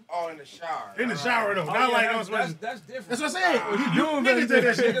though. Oh, in the shower. In the shower though. Oh, Not like that's different. That's what I'm saying. You niggas do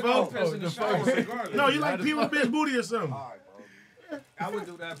that shit, bro. Piss in the shower regardless. No, you like pee on a bitch booty or something. I would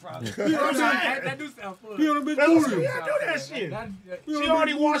do that probably. You know what I'm saying? That do sound fun. Pee on a bitch booty. Yeah, do that shit. She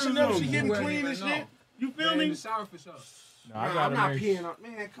already washing up. She getting clean and shit. You feel In me? the shower for sure. No, I I'm gotta not make peeing on.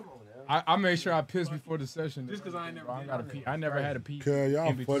 Man, come on now. I made sure I pissed before the session. Just because I ain't never I did gotta that. pee. I never had to pee. Cause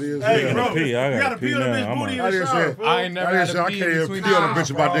y'all funny as Hey, hell. bro, pee. I you gotta gotta pee on a pee bitch now. booty I in the didn't shower. say- fool. I ain't never had I to pee can't in even between pee on a the bitch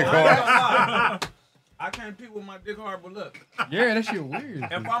with my dick I hard. I can't pee with my dick hard, but look, Yeah, that shit weird.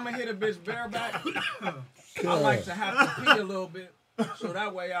 if I'm gonna hit a bitch bareback, I like to have to pee a little bit, so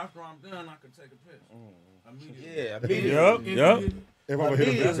that way after I'm done, I can take a piss. Immediately. Yeah, immediately. Yup. If I'm gonna hit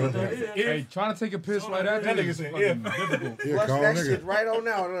a bitch, Hey, trying to take a piss like that, That nigga is said, fucking yeah. difficult. yeah, Flush call that nigga. shit right on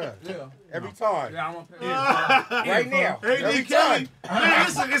out, huh? Yeah. Every time. Yeah, I'm gonna piss. Right now. Hey, Every D. Kelly. time. Man,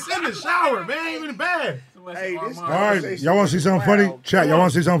 it's in the shower, man. Ain't even bad. Hey, this All right, y'all want to see something funny? Chat, y'all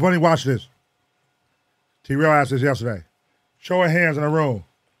want to see something funny? Watch this. T-Real asked this yesterday. Show of hands in the room.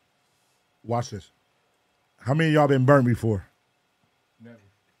 Watch this. How many of y'all been burnt before? Never.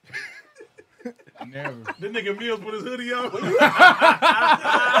 Never. This nigga Mills put his hoodie on.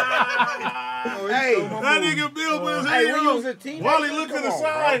 Hey, That nigga Mills put his hey, hoodie when you was on. a teenager, Wally looked to the come on,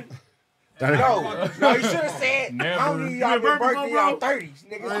 side. No, you should have said, Never. how many of y'all You been been burnt burnt in y'all before, 30s,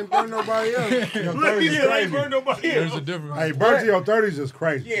 nigga? I ain't burn nobody else. Look, he ain't burn nobody There's else. a difference. Hey, burnt to your 30s is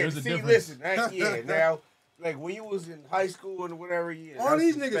crazy. Yeah, There's a see, difference. listen, yeah, now, like when you was in high school and whatever, yeah. All that's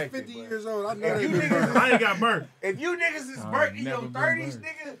these niggas expected, 50 but years old. I know If they you been burnt. niggas, I ain't got burnt. if you niggas is burnt in your never been 30s, burnt.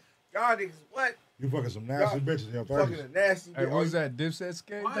 nigga, y'all niggas, what? You fucking some nasty bitches in your Fucking 30s. a nasty Hey, bitch. what was that Dipset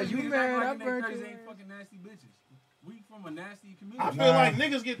skate? Why Like, you you niggas mad? act I like in their burnt 30s you. ain't fucking nasty bitches? We from a nasty community. I feel like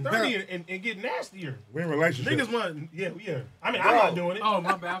niggas get 30 and get nastier. We in relationships. Niggas want, yeah. I mean, I'm not doing it. Oh,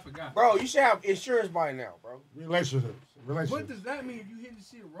 my bad, I forgot. Bro, you should have insurance by now, bro. Relationships. What does that mean if you hitting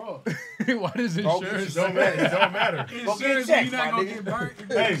shit raw? Why does Go get insurance? Don't matter. It don't matter. Go get Insurance, checked, you're not my gonna nigga. get burnt. if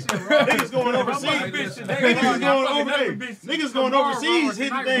you Hey, hit shit raw. niggas going overseas. Niggas going overseas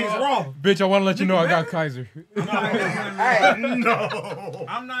hitting things wrong. Bitch, I want to let you know I got Kaiser. Hey, No.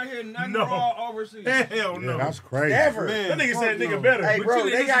 I'm not hitting nothing No. raw overseas. Hell no. Yeah, that's crazy. never. That nigga said nigga better. Hey, bro,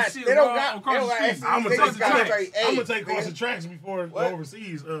 you they hit got, some shit they don't raw got, across they don't the got street. STDs, I'm they gonna just got straight I'm gonna AIDS, take course nigga. of tracks before the What?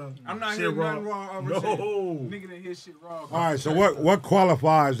 overseas. I'm not shit hitting raw. nothing raw overseas. No. Nigga that hit shit raw. All right, so what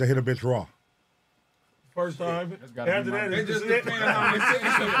qualifies to hit a bitch raw? First time. gotta be After my that, It it's just just depends on It's a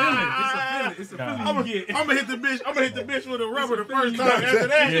feeling. It's a feeling I'm you get. gonna hit the bitch. I'm gonna hit the bitch with a rubber the first time. After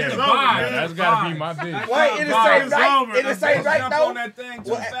that, Yeah. it's over. Vibe. man. That's gotta be my bitch. Wait, in the Vibe same is night? over. In the same night, Jump though? on that thing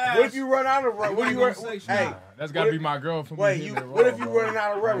too What, fast. what if you run out of rubber? What ain't you gonna run? say Hey, shit. That's gotta be my girl for me. wait, hitting you? it raw, What if you bro. running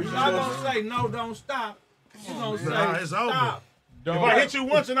out of rubber? You're not gonna say no, don't stop. You gonna say Nah, it's over. stop. If I hit you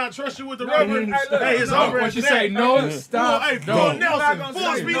once and I trust you with the No, rubber, hey, look, hey, it's no, over. What you after say? that. No, Full, stop. hey, No. full You're not Nelson, gonna full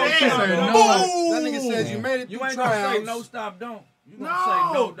say speed no, ahead. say no. That nigga said you made it You through ain't gonna say tryouts. no, stop, don't. You gonna No. say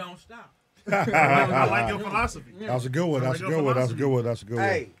no, don't stop. I like your philosophy. That's a good one. That's a good one. That's a good one. That's a good one.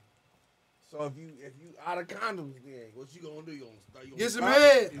 Hey, so if you out of condoms, then what you gonna do? You gonna start? You gonna Get some stop?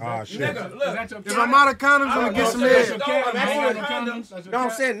 head. Ah, shit. Nigga, look. If I'm out of condoms, I'm gonna get some head. No,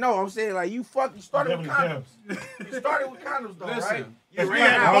 I'm saying no. I'm saying like you started with condoms. You started with condoms though, right? You We had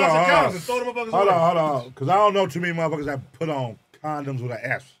ran a out. box of Hold on, condoms and throw them motherfuckers Hold away. on, hold on. Because I don't know too many motherfuckers that put on condoms with an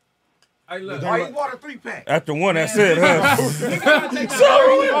S. Hey, look. Why you bought a 3-pack? After one, that's it, huh?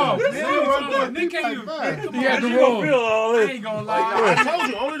 He had the roll. Feel all this. I ain't gonna lie. I told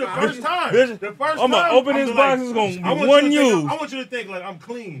you, only the first time. Bitch, The first I'm time. gonna open this box. It's gonna be one use. I want you to think like I'm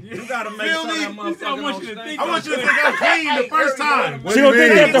clean. You gotta make sure that motherfucker I want you to think I'm clean the first time. She gonna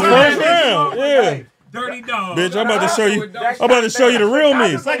think that the first round. Yeah. Dirty dog. Bitch, I'm about to show you. I'm about to show you the real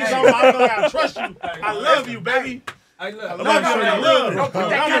me. I trust you. I love you, baby. Hey, look. I love you. I'm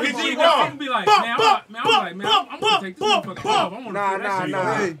gonna get you wrong. Be like, man, I'm gonna take this motherfucker off. I'm gonna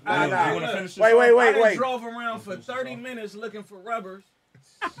Nah. Wait. I drove around for 30 minutes looking for rubbers.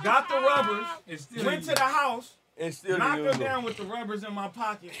 Got the rubbers. Went to the house. Knocked her down with the rubbers in my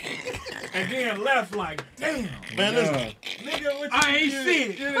pocket, and then left like, damn. Man, listen. Nigga, what I ain't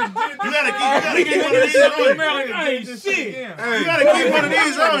shit. You gotta keep one of these on you. I ain't shit. You gotta keep one of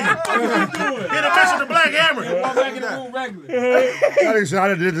these on you. Get a mess with the black hammer. Walk back in the room regular. I didn't say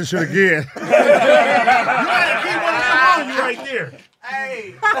I did this shit again. You gotta keep one of them on you right there.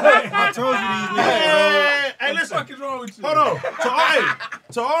 Hey. I told you these niggas. Hey, listen. What the fuck is wrong with you? Hold on.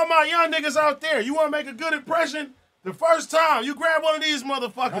 To all my young niggas out there, you want to make a good impression? The first time you grab one of these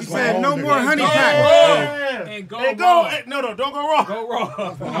motherfuckers, He said no more honey pack. And go go. raw. No, don't go raw. Go raw.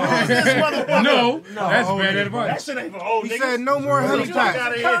 Use this motherfucker. No, that's bad advice. That shit ain't for old niggas. He said no more honey Fuck pack.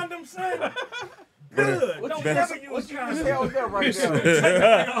 outta here. Condom, son. Good. Don't never use condom. Held up right now.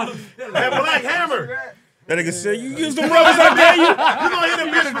 That black hammer. That nigga said, you use them rubbers I gave you. You gonna hit a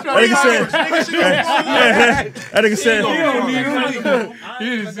bitch for 3 That nigga hours. Nigga, she gonna fall you. That nigga said, I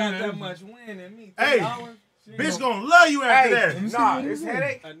ain't even got that much wind in me. 3 Hey, hours? bitch gonna love you after that. Nah, it's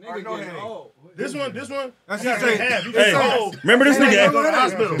headache A or nigga no getting headache. old. This one. That's You what gotta he take said. half. You hey, get old. remember this Go to the nigga?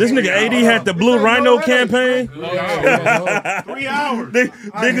 hospital. This nigga AD had the Blue Rhino campaign. 3 hours.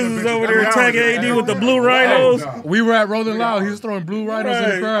 Niggas was over there attacking AD with the Blue Rhinos. We were at Rolling Loud. He was throwing blue rhinos in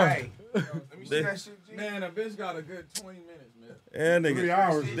the crowd. Hey, let me see that shit, G. Man, a bitch got a good 20 minutes, man. And 3 nigga.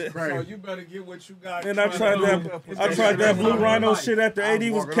 hours is So crazy. you better get what you got. And I tried that Blue Rhino shit after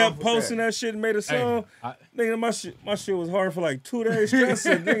AD was kept posting that shit and made a song. Nigga, my shit was hard for like 2 days straight. I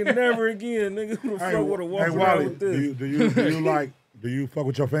said, nigga, never again. Nigga, who the fuck would have walked around Wally, with this? do you fuck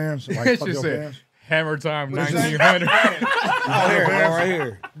with your fans? Like, fuck She your said, fans? Hammer time 1900. Right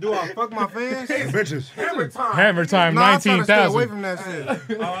here. Do I fuck my fans? Bitches. Hammer time. Hammer time Nah, I try to stay away 19,000. from that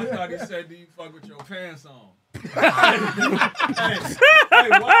shit. Oh, I thought he said, do you fuck with your pants on? Hey,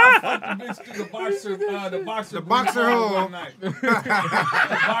 why I fuck the bitch through the boxer hole. one night? The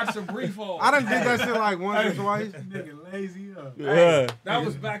boxer brief hole. I done did that shit like once or twice. Nigga lazy up. Yeah. That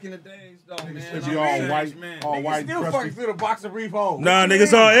was back in the days, though, man. Is I'm he a all savage white? man. All white, Still crusty? fucking through the box of brief hole. Nah,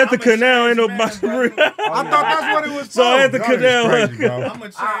 niggas all Ethica now. Ain't no box brief. I thought that's what it was So for. Ethica now. Crazy, bro. I'm a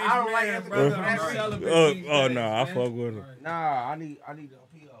changed I don't like man, that, brother. bro. I'm celibate these Oh days, no, I man. fuck with her. Nah, I need the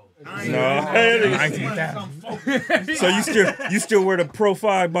PO. I ain't No. gonna So you still wear the Pro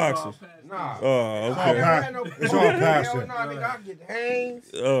 5 boxers? Nah. Oh, okay. It's all past it. Nah, nigga, I get the hangs.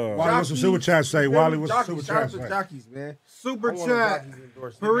 Wally, what's the super chat say? Wally, what's the super Shout chat out to say? jockeys, man. Super I want chat. jockeys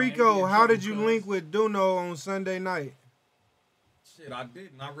endorsement. Perico, how did you link with Duno on Sunday night? Shit, I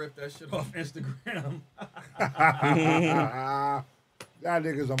didn't. I ripped that shit off Instagram. That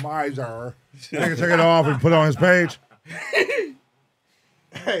nigga's a miser. That nigga take it off and put it on his page.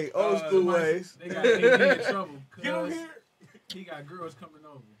 Hey, old school ways. They got AD in trouble because he got girls coming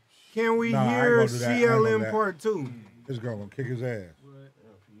over. Can we Nah, I ain't hear gonna do that. I ain't gonna do CLM that. part 2? This girl gonna kick his ass.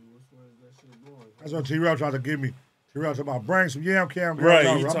 That's what T-Rail tried to give me. T-Rail talking about bring some yam cam girls Right,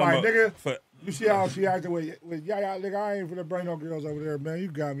 over. you I'm talking like, about nigga, for- you see how she acted with Yaya, nigga, I ain't finna bring no girls over there, man. You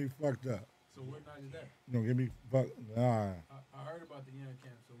got me fucked up. So what night is that? You gonna get me fucked? Nah, I heard about the Yam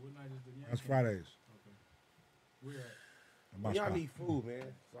Camp. So what night is the Yam that's Camp? Fridays. Where at? At my Y'all spot. need food, man.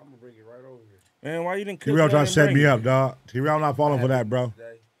 So I'm gonna bring it right over here. Man, why you didn't cook T-Rail that trying and to set bring me it? up, dog. T-Rail not falling for that, bro.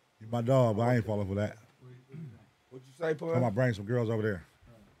 Today. You my dog, but I ain't falling for that. What you say, Pun? I'm gonna bring some girls over there.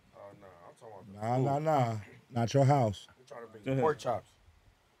 Oh, no. I'm talking about Nah. Not your house. I'm trying to bring pork chops.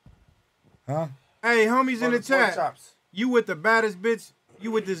 Huh? Hey, homies in the Pork chat. chops. You with the baddest bitch?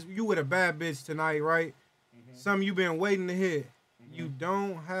 You with a bad bitch tonight, right? Something you been waiting to hear. You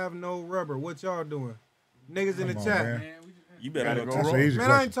don't have no rubber. What y'all doing? Niggas in the Come on, chat. man. You better go That's roll. an easy Man, I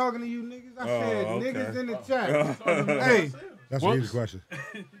question. ain't talking to you niggas. I said okay. niggas in the chat. Hey, That's an easy question.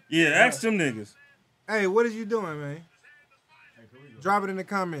 Yeah, ask them niggas. hey, what is you doing, man? Drop it in the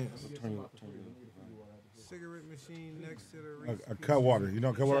comments. Cigarette machine next to the A cut water. You know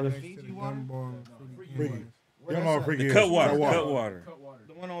what cut water is? next to the gumball. Freaky. You don't know what freaky is. Cut water. Cut water.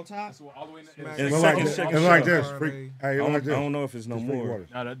 The one on top? So all the way in the Smack And it. It's second, like, second it's like shot. this. Freak. Hey, I it's don't, like this. I don't know if it's no It's freaky more. water.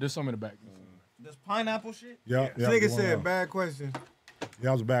 Nah, there's some in the back. This pineapple shit? Yeah. This nigga said bad question.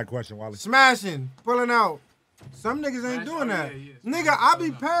 That was a bad question, Wallie. Smashing, pulling out. Some niggas ain't doing that. Nigga, I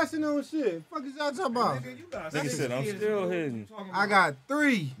be passing on shit. Fuck is y'all talking about? Nigga said I'm still hitting. I got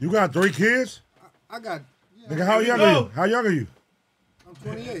 3. You got 3 kids? I got. Nigga, how young are you? How young are you? I'm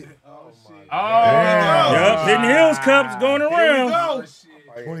 28. Yup, hitting Hills Cups going around.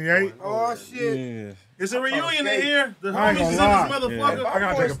 28? Oh, shit. Yeah. It's a reunion in here. The I ain't homies is in this gonna lie. motherfucker. I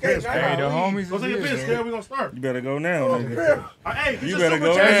gotta take a piss. Hey, the homies Go is take a here, piss, man. Kev. We gonna start. You better go now, nigga. Hey, You better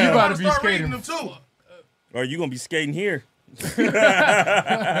go chat. now. You about to be Start skating. reading them too. Or you gonna be skating here.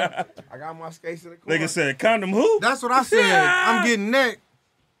 I got my skates in the corner. Nigga said condom who? That's what I said. I'm getting neck.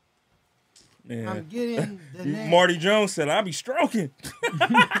 Man. I'm getting the neck. Marty Jones said I be stroking.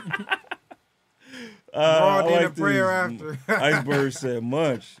 Raw did a these. prayer after. Iceberg said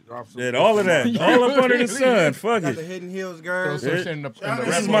munch. Did all of that. All up under the sun. Fuck Got the it. Hidden Hills Throw girls. some shit in the This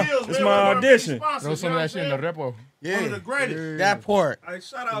repo. is my audition. Throw some of that shit in the repo. One of Yeah, the greatest. That part. Hey,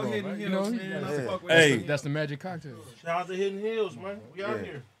 shout out Hidden You know, Hills, man. Let's fuck with Hey. us. That's the magic cocktail. Shout out to Hidden Hills, man. We out Yeah.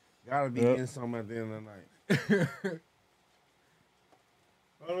 here. Gotta be Yep. getting something at the end of the night.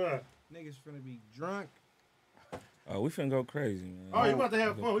 All right. niggas finna be drunk. Oh, we finna go crazy, man. Oh, you about to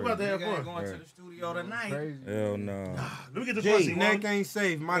have fun. We about to have Nigga ain't fun. going to the studio tonight. Crazy. Hell no. Let me get the Jay, pussy, neck man. ain't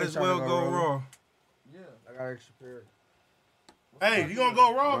safe. Might Ain't as well tryna go go raw. I got extra pair. Hey, you gonna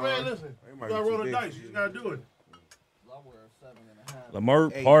go raw, man? Listen. They You might gotta be roll too the big dice. for You you. just gotta do it.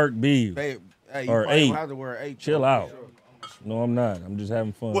 Lamert Hey. Park B. Babe, hey, Or you probably 8. gonna have to wear 8. Chill out. No, I'm not. I'm just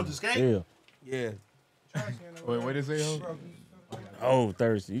having fun. What, the skate? Yeah. Yeah. Wait, what did they say? Oh,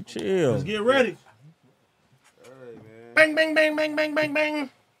 thirsty. You chill. Let's get ready. Bang, bang, bang, bang, bang, bang, bang.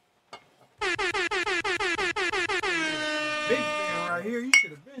 Big fan right here. You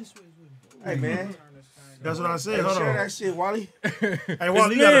should have been switched with me. Hey, man. That's what I said. Hey, Hold share on. that shit, Wally. Hey,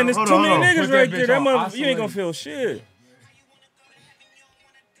 Wally, you gotta, Man, there's hold too on, many hold on. niggas Put that right there. bitch That on mother, you ain't gonna isolate. feel shit.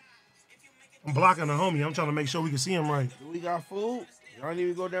 I'm blocking the homie. I'm trying to make sure we can see him right. Do we got food? Y'all need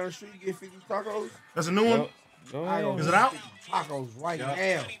to go down the street and get 50 tacos? That's a new one? Go I ahead. go Is it out? 50 tacos right now.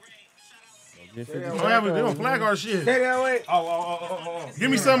 Get 50 They don't flag our shit. Stay that way. Oh.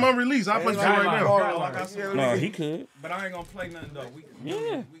 Give me something unreleased. I'll play some right now. I got some. No, he could. But I ain't gonna play nothing though. We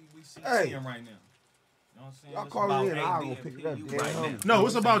see Hey. him right now. You know what I'm saying? Y'all It's call about it in. I'll AD go and pick it up. PU Damn right homie. now. No,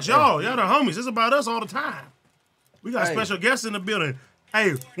 it's about y'all. Y'all the homies. It's about us all the time. We got Hey. special guests in the building.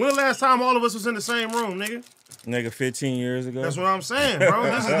 Hey, when the last time all of us was in the same room, nigga? Nigga, 15 years ago. That's what I'm saying, bro.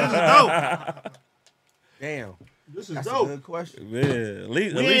 This is dope. Damn. This is That's a dope. good question. Yeah, at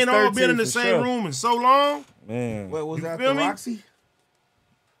least, We ain't all been in the same room in so long. Man, What was You that, feel the me? Roxy?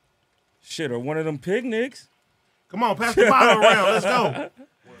 shit, or one of them picnics. Come on, pass the bottle around. Let's go.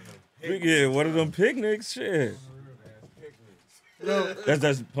 Yeah, one of them picnics. Shit.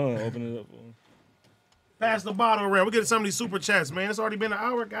 That's a pun. Open it up. Pass the bottle around. We're getting some of these super chats, man. It's already been an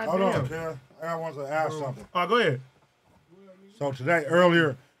hour. Hold on, Goddamn. Ken. I want to ask something. Oh, go ahead. So today,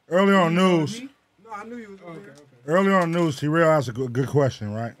 earlier on news, No, I knew you was okay. earlier on news, T-Rail asked a good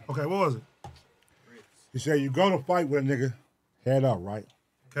question, right? Okay, what was it? He said, you go to fight with a nigga, head up, right?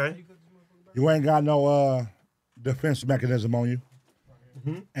 Okay. You ain't got no defense mechanism on you.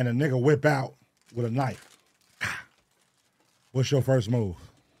 And a nigga whip out with a knife. What's your first move?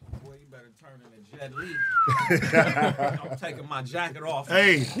 Boy, you better turn into Jet Li. I'm taking my jacket off.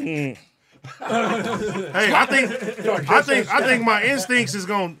 Hey. Hey, I think my instincts is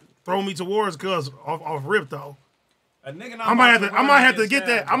gonna throw me towards cuz off rip though. A nigga I might have to get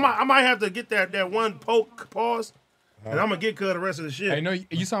that. I might have to get that one poke pause. And I'm gonna get cut the rest of the shit. Hey, no,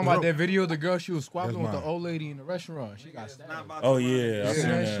 you talking about that video of the girl she was squabbling with That's the old lady in the restaurant? She got stabbed. Oh yeah, I seen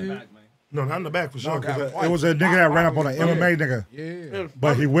that that. shit? No, not in the back for sure. It was a nigga that ran up on an MMA nigga, Yeah.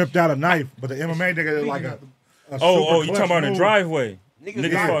 but he whipped out a knife. But the MMA nigga like a Oh, super you talking clutch about in the move. driveway? Niggas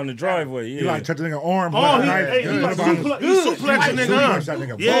Niggas got- fought in the driveway. He Yeah. like touched the nigga arm. Oh, with a he knife. suplexed the nigga. Suplex that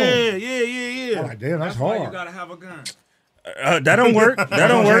nigga. Yeah, Boom. yeah. I'm like, damn, that's Why you hard. gotta have a gun. That don't work. That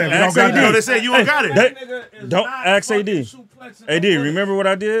don't work. You don't Ask got No, AD. they said you don't got it. That- Nigga is Don't not ask fucking AD. suplexing AD, no remember what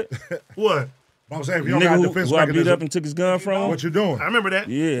I did? What? I'm saying if you The don't got nigga a defense who I beat mechanism, up and took his gun from him? what you doing? I remember that.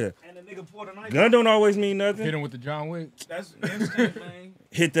 Yeah. And the nigga pulled a knife. Gun don't always mean Hit nothing. him with the John Wick. That's instant, man.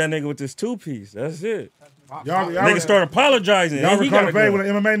 Hit that nigga with this 2-piece. That's it. Y'all Nigga start apologizing. Y'all and he recall got a a fade with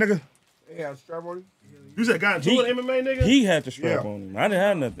gun. an MMA nigga? Yeah, strap on you. You said got into an MMA nigga? He had the strap Yeah. on him. I didn't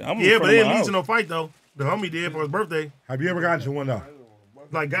have nothing. I'm Yeah, in but front it of didn't my lead house. to no fight though. The homie did for his birthday. Have you ever gotten into one though?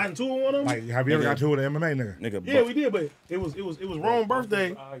 Like got into it with one of them? Like, have you ever got into it with an MMA nigga? Nigga, Yeah, we did, but it was wrong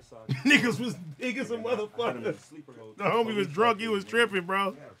birthday. Niggas was big as a motherfucker. The homie was drunk, he was tripping,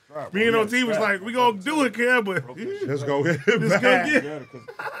 bro. Me and OT was like, we gonna do it, kid, but Let's go get it let's go back. get Yeah, because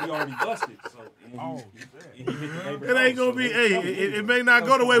he already busted. So, Oh, It ain't gonna be. Hey, it may not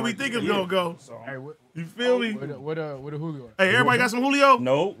go the way we think it's gonna go. Hey, what, You feel me? what a Julio? Hey, everybody got some Julio?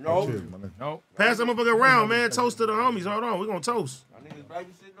 No. No. Pass that motherfucker around, man. Toast to the homies. Hold on, we gonna toast. My niggas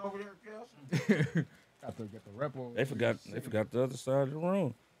babysitting over there, Kelsey. Got to get the rep on. They forgot the other side of the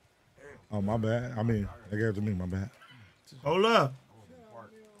room. Oh, my bad. I mean, they gave it to me. My bad. Hold up.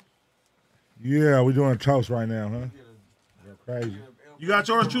 Yeah, we doing a toast right now, huh? You're crazy. You got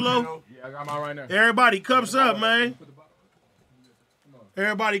yours, Chulo? Yeah, I got mine right now. Everybody cups up, man.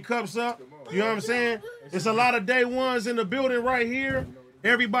 Everybody cups up. You know what I'm saying? It's a lot of day ones in the building right here.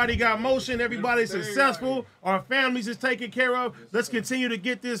 Everybody got motion. Everybody's successful. Our families is taken care of. Let's continue to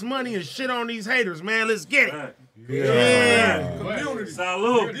get this money and shit on these haters, man. Let's get it. Yeah. Community.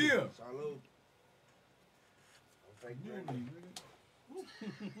 Salute. Yeah.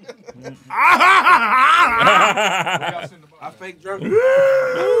 I fake drunk.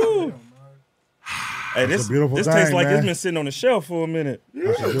 Hey, this beautiful tastes thing, like man. it's been sitting on the shelf for a minute.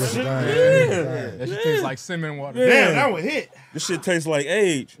 That's a beautiful thing. That shit tastes like cinnamon water. Damn, that one hit. This shit tastes like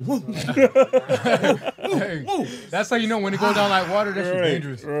age. Hey, that's how you know when it goes down like water, that shit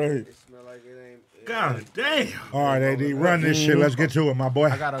dangerous. Right. God damn. All right, AD, run this shit. Let's get to it, my boy.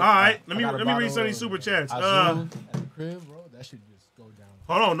 All right, let me read some of these super chats. At the crib, bro, that should just go down.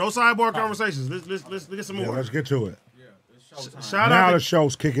 Hold on, no sidebar conversations. Let's get some Yeah, more. let's get to it. Shout Now out the to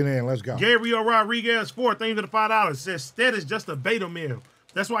show's kicking in. Let's go. Gabriel Rodriguez 4. Thank you for the $5. Says Stead is just a beta male.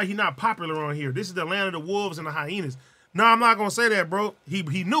 That's why he's not popular on here. This is the land of the wolves and the hyenas. No, I'm not gonna say that, bro. He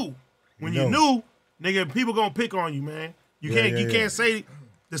knew. When you knew, nigga, people gonna pick on you, man. You can't say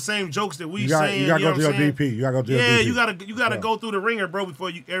the same jokes that we saying. You gotta go to your saying? DP. You gotta go to your Yeah, DP. you gotta go through the ringer, bro,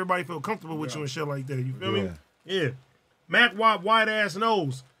 before everybody feel comfortable with you and shit like that. You feel me? Yeah. Mac Watt white ass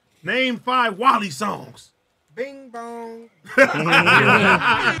nose. Name 5 Wallie songs. Bing bong.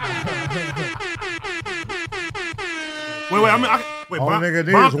 Wait, wait. All nigga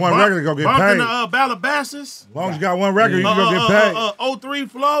needs one record to go get Bumped paid. in the Calabasas. As long as you got one record, you can go get paid. 03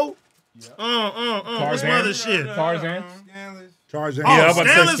 Flow. What's some other shit? Tarzan. Tarzan. Oh, Yeah, I was about to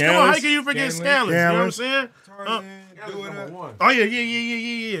say Scandalous. Come on, how Scandalous. can you forget Scandalous? You know what I'm saying? Do it up. Oh,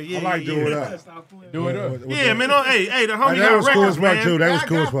 yeah. I like Do It Up. Do it up. Yeah, man. Hey, the homie They got was cool records, as fuck, man. too. They was I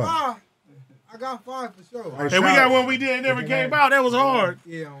cool as got fuck. 5. I got 5 for sure. Hey, And we shout got out- one we did that never came out. That was hard.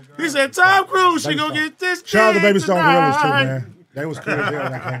 Yeah, on God. He said, Tom Cruise, she Baby gonna Stone. get this Shout out to kid Baby Stone Gorillas, too, tonight. man. They was cool as hell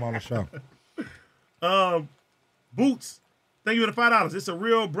when they came on the show. Boots. Thank you for the $5. It's a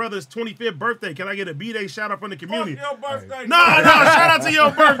real brother's 25th birthday. Can I get a B-Day shout out from the community? Your birthday. No, shout out to your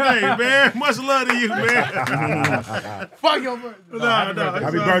birthday, man. Much love to you, man. Fuck your birthday. No,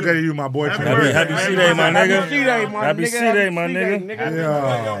 Happy birthday to you, my boy. Happy Happy birthday. Happy C-Day, my nigga. C-Day, my Happy nigga. C-Day, my Happy nigga. C-Day, Your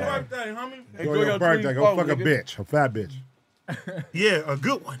Yeah. birthday, homie. Enjoy your birthday. Go fuck a bitch. A fat bitch. Yeah, a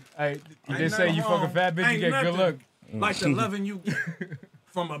good one. Hey, you Ain't just say nothing you fuck a wrong. fat bitch, you Ain't get good nothing luck. Like the loving you get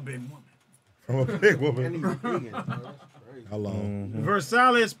from a big woman. From a big And woman. he's vegan, bro. That's crazy. Hello.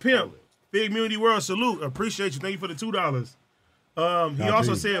 Versailles Pimp. Big Community World salute. Appreciate you. Thank you for the $2. He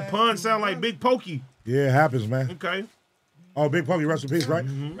also said pun sound like Big Pokey. Yeah, it happens, man. Okay. Oh, Big Pokey, rest in peace, right?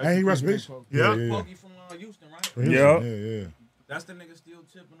 And he rest in peace? Yeah. Pokey from Houston, right? From Houston. Yeah. Yeah. That's the nigga still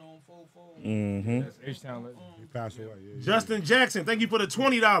tipping on 4-4. Mm-hmm. That's H-Town legend. He passed away. Yeah. Justin Jackson, thank you for the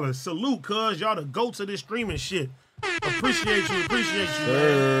 $20. Salute, cuz y'all the goats of this streaming shit. Appreciate you,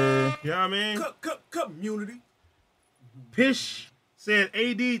 man. You know what I mean? Community. Pish said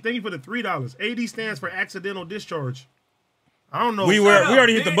AD, thank you for the $3. AD stands for accidental discharge. I don't know. We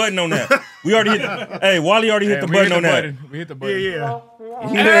already hit the button on that. We already hit. Hey, Wally already hit the we button hit on the that. button. We hit the button. Yeah.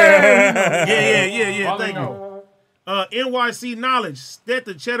 Thank you. NYC Knowledge, that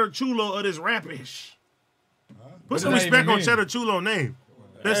the Cheddar Chulo of this rapish. Put some does that respect even on mean? Cheddar Chulo name.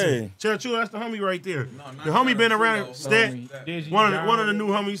 Listen, Hey. Cheddar Chulo, that's the homie right there. not The homie been Cheddar around. Chulo. Stat, Digi, one John. of the new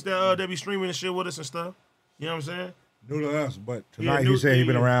homies that be streaming and shit with us and stuff. You know what I'm saying? New to us, but Yeah, tonight new- he said he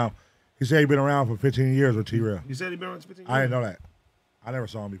been yeah. around. He said he been around for 15 years with T-Rail. You said he been around 15 years? I didn't know that. I never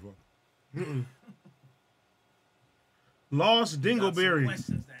saw him before. Lost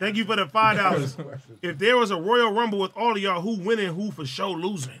Dingleberry. Thank you for the $5. If there was a Royal Rumble with all of y'all, who winning, who for sure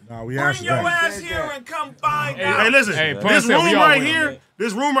losing? No, we Bring answered your that. ass here and come find Hey, out. Hey, listen, Hey, Pun this said we room all right winning, here,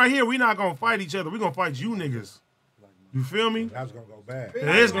 man. we not gonna fight each other. We gonna fight you niggas. You feel me? That's gonna go bad. It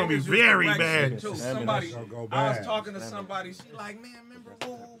is gonna be Niggas very direct bad. shit, too. That's Somebody, gonna go I was bad. talking to somebody. She like, man, remember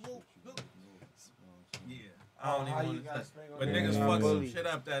woo. Yeah, I don't even want to. But niggas fucked some shit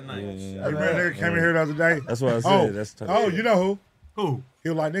up that night. Hey, man, nigga came in here the other day. That's what I said. Oh, That's tough. oh, you know who? Who? He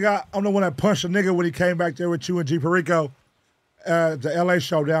was like, nigga, I'm the one that punched a nigga when he came back there with you and G Perico at the LA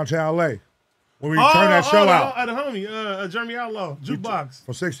show downtown LA. When we turned that show out The homie, Jeremy Outlaw, Jukebox.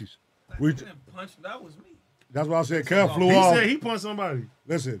 for 60s. That was me. That's why I said Kev flew he off. He said he punched somebody.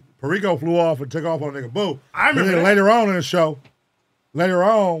 Listen, Perico flew off and took off on a nigga. Boo. I remember that. Later on in the show, the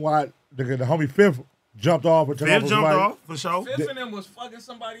homie Fifth jumped off and took off. Fifth jumped off, for sure. Fifth and them was fucking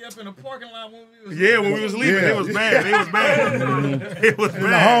somebody up in the parking lot when we was when we was leaving. It was bad. It was bad. It was and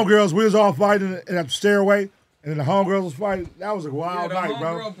bad. the homegirls, we was all fighting in that stairway, and then the homegirls was fighting. That was a wild night,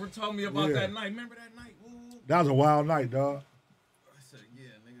 bro. The homegirl told me about that night. Remember that night? Ooh. That was a wild night, dog. I said, yeah,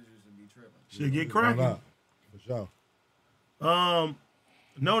 niggas used to be tripping. Shit get cracking. For sure.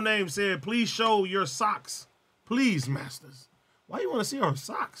 No Name said, please show your socks. Please, masters. Why you want to see our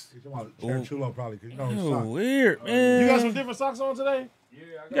socks? He's talking about Chulo probably, because you know his Ew, socks. weird, man. You got some different socks on today? Yeah,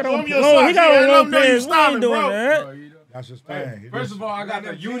 He got on your socks. he got on Yeah, long let 'em know you pants. We ain't styling, doing bro. that. That's his thing. First of all, I got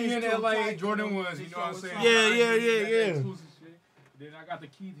the Union LA Jordan ones. You know what I'm saying? Yeah. Exclusive shit. Then I got the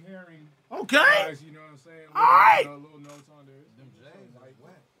Keith Haring. Okay. Guys, you know what I'm saying? All right. Little notes on there. Them J's like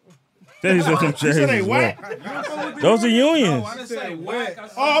whack. These are them You said they J's, whack? Those are unions. I didn't say whack. I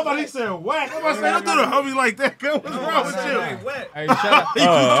thought he said whack. I'm about to say, don't do the homies like that. What's wrong with you? Hey, shout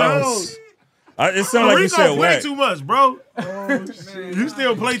out. It sounded like you said play whack. too much, bro. You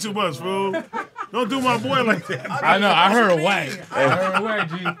still play too much, fool. Don't do my boy like that. I know. I heard a whack. I heard a whack,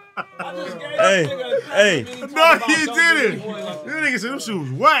 G. Hey. No, you didn't. This nigga said them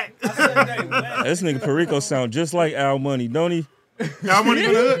shoes whack. This nigga Perico sound just like Al Money, don't he? Al Money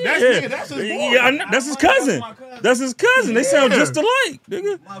from the hood? That's his boy. Yeah, I know. That's his cousin. That's his cousin. They sound just alike,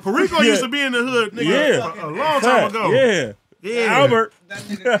 nigga. Perico used to be in the hood, nigga, a long time ago. Yeah. Albert. That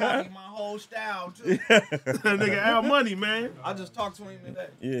nigga copied my whole style, too. That nigga Al Money, man. I just talked to him today.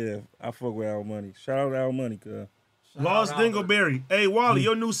 Yeah, I fuck with Al Money. Shout out to Al Money, cuz. Lost Dingleberry. Hey, Wally,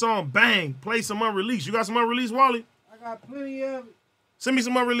 your new song, Bang. Play some unreleased. You got some unreleased, Wally? I got plenty of it. Send me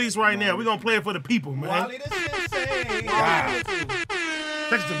some unreleased right now. We're going to play it for the people, man. Wally the Sensei.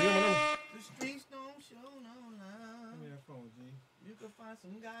 Text it to me. The streets don't show no love. Give me that phone, G. You can find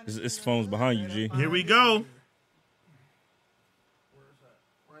some guy. It's phones behind you, G. Here we go.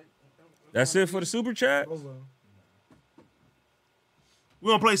 That's it for the super chat? Hold on. We're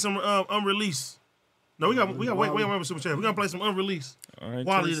going to play some unreleased. No, we got wait for super chat. We're going to play some unreleased. All right,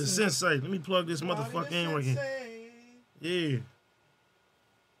 Wally the Sensei. Let me plug this motherfucker in right here. Yeah.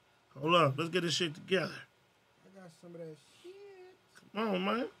 Hold up. Let's get this shit together. I got some of that shit. Come on,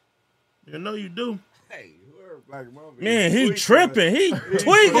 man. You know you do. Hey, whoever Black Mamba. Man, he tripping. He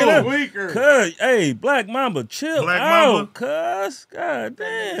tweaking. Cuz, hey, Black Mamba, chill Black out, cuz. God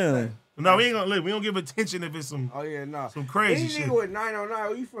damn. No, we ain't gonna look. We don't give attention if it's some. Oh yeah, no. Some crazy Any shit. nigga with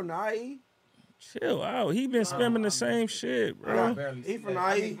 909, you from the IE? Chill out. He been spamming the same shit, bro. He from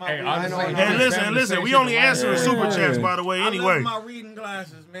the IE. Hey, listen. We only answer super chats, by the way. Anyway, I love my reading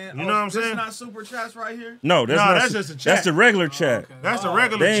glasses, man. You know what I'm saying? This not super chats right here. No, that's just a chat. That's the regular chat. That's the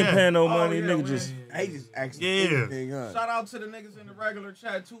regular They chat. ain't paying no money. Nigga just. They just actually Shout out to the niggas in the regular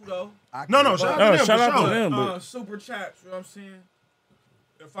chat too, though. No, shout out to them. Shout out for to sure. them. But Super chats. You know what I'm saying?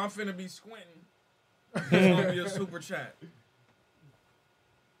 If I'm finna be squinting, it's gonna be a super chat.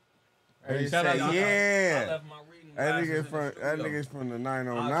 Hey, I yeah. left my reading That nigga's from the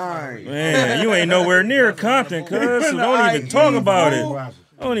 909. man, you ain't nowhere near Compton, cuz. So don't even talk about it.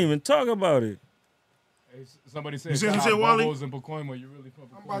 Don't even talk about it. Hey, somebody said, You see some shit, Wally? Bubbles and Pacoima, you really from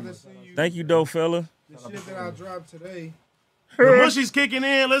I'm about to send you Thank you, dope fella. the shit that I dropped today The mushy's kicking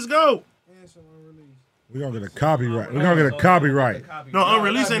in. Let's go. and some unreleased. We're going to get a copyright. We're going to get a copyright. No,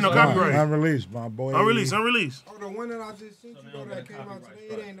 unreleased ain't no copyright. Unreleased, my boy. Unreleased. Oh, the one that I just sent you, though, that came out today,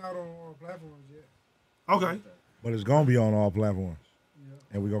 it ain't out on all platforms yet. Okay. But it's going to be on all platforms.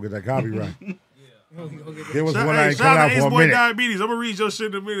 And we're going to get that copyright. Yeah. There was one Shout that ain't come out to for Ace a Boy minute. Diabetes. I'm gonna read your shit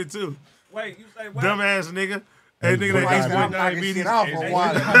in a minute too. Wait, you say what? Dumbass nigga. Hey, nigga, that Ace Boy I'm knocking Diabetes. shit off for a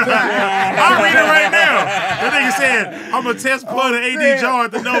while. I'm reading right now. That nigga said, I'm a test plug the AD jar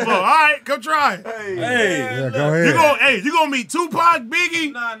at the Novo. All right, come try. Hey. Yeah, go ahead. You gonna meet Tupac, Biggie.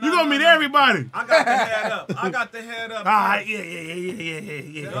 You gonna meet everybody. I got the head up. I got the head up. All right, yeah.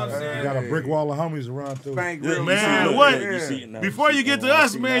 You know what I'm saying? You got a brick wall of homies to run through. Man, what? Before you get to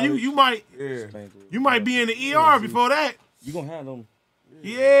us, man, you might be in the ER before that. You gonna have them.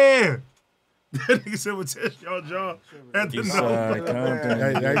 Yeah. That nigga said, we'll test y'all jaw at the Eastside, Compton.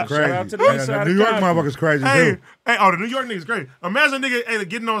 They Shout out crazy. to the Eastside The New York Compton. motherfuckers crazy, Hey, too. the New York niggas crazy. Imagine nigga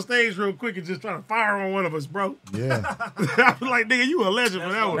getting on stage real quick and just trying to fire on one of us, bro. Yeah. I was like, nigga, you a legend for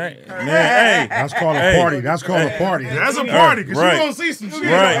that one. Man, hey. That's called a party. That's called a party. That's a party, because Right. you gonna see some shit.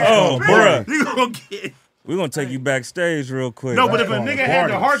 Right. Oh, bruh. You gonna get... We're gonna take you backstage real quick. No, but if a called a nigga had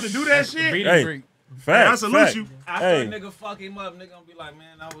the party. heart to do that shit, Hey, fact. I salute fact. you. After Hey. a nigga fuck him up, nigga gonna be like,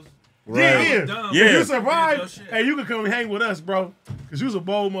 man, Right. Yeah. Yeah. If you survive, hey, you can come hang with us, bro. Because you's a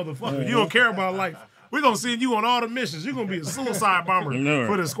bold motherfucker. You don't care about life. We're going to send you on all the missions. You're going to be a suicide bomber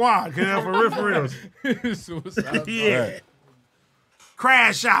for the squad, cuz, for real. Suicide. Yeah. Right.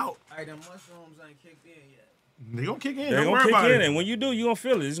 Crash out. Hey, them mushrooms ain't kicked in yet. They gonna kick in. They Don't gonna worry kick about in, it. and when you do, you gonna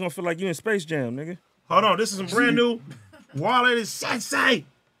feel it. It's gonna feel like you in Space Jam, nigga. Hold on, this is some brand new Wallie Sensei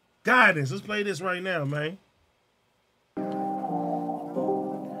guidance. Let's play this right now, man.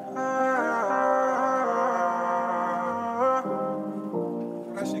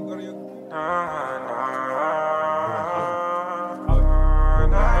 That shit go to your...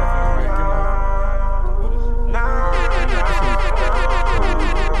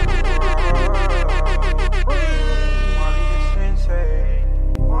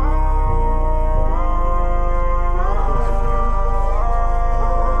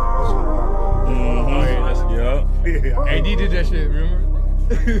 AD did that shit, remember?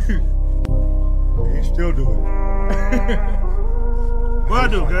 He still do it. What I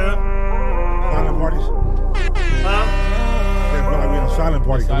do, girl? Silent parties. They feel like we in a silent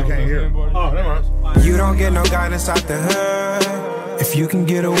party because we can't hear. Oh, never mind. You don't get no guidance out the hood. If you can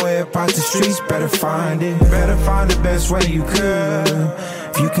get away about the streets, better find it. Better find the best way you could.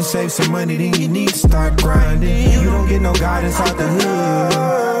 If you can save some money, then you need to start grinding. You don't get no guidance out the hood.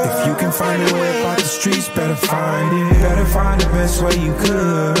 If you can find a way about the streets, better find it. Better find the best way you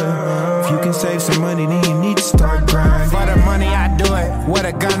could. If you can save some money, then you need to start grinding. For the money, I do it. With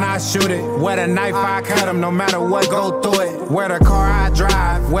a gun, I shoot it. With a knife, I cut him. No matter what, go through it. With a car, I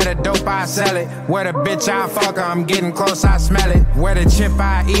drive. With a dope, I sell it. With a bitch, I fuck her. I'm getting close, I smell it. With a chip,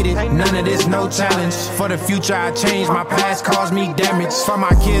 I eat it. None of this, no challenge. For the future, I change. My past caused me damage. For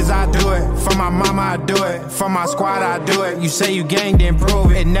my kids, I do it. For my mama, I do it. For my squad, I do it. You say you gang, then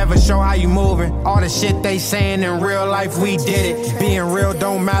prove it. Never show how you moving. All the shit they saying in real life, we did it. Being real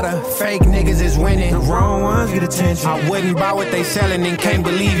don't matter. Fake niggas is winning. The wrong ones get attention. I wouldn't buy what they selling and can't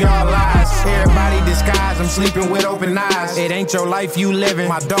believe y'all lies. Everybody disguised. I'm sleeping with open eyes. It ain't your life you living.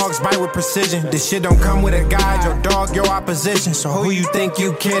 My dogs bite with precision. This shit don't come with a guide. Your dog, your opposition. So who you think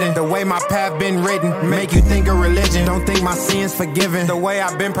you kidding? The way my path been written make you think of religion. Don't think my sins forgiven. The way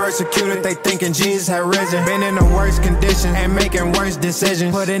I've been persecuted, they thinking Jesus had risen. Been in the worst condition and making worse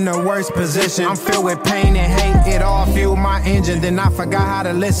decisions. Put in the worst position. I'm filled with pain and hate. It all fueled my engine. Then I forgot how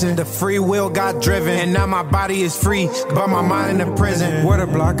to listen. The free will got driven. And now my body is free, but my mind in the prison. Where the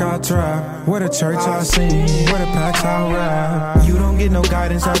block I try, where the church I sing, where the packs I ride. You don't get no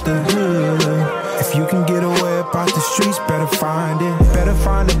guidance out the hood. If you can get away about the streets, better find it. Better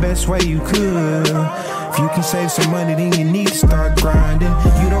find the best way you could. If you can save some money, then you need to start grinding.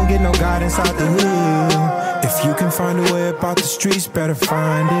 You don't get no guidance out the hood. If you can find a way about the streets, better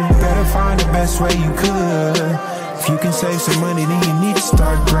find it. Better find the best way you could. If you can save some money, then you need to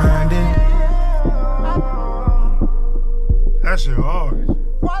start grinding. That shit hard.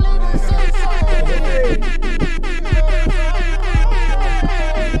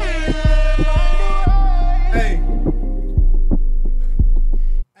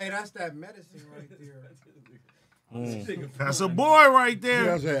 Hey, that's that medicine right there. That's a boy right there.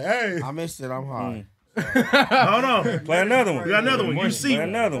 Yeah, I said, hey. I missed it. I'm high. Hold on. Play another one. We got another one. You see. Play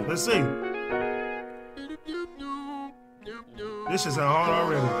another one. Let's see. This is hard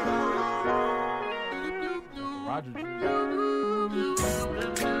already. Roger.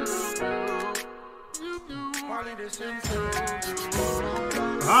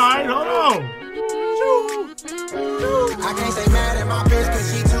 Alright, hold on. I can't stay mad at my bitch cause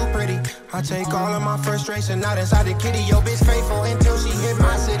she too pretty. I take all of my frustration out inside the kitty. Yo, bitch faithful until she hit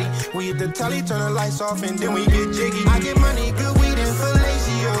my city. We hit the telly, turn the lights off, and then we get jiggy. I get money, good weed, and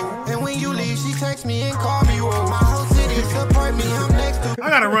fellatio. And when you leave, she text me and call me. Whoa, my whole city support me, I'm next to. I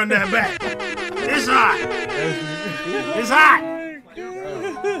gotta run that back. It's hot. It's hot.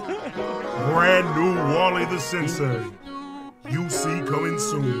 Brand new Wallie the Sensei. You see coming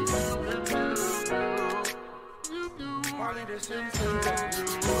soon.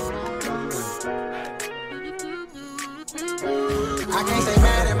 I can't stay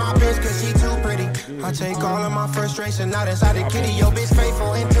mad at my bitch cause she too pretty. I take all of my frustration out inside the kitty. Yo, bitch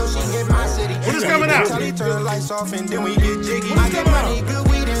faithful until she hit my city. What is coming out? Turn the lights off and then we get jiggy. I get money, good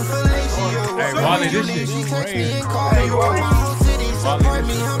weed, and fellatio. Hey, Wallie, this shit She text me crazy. and call me. My whole city support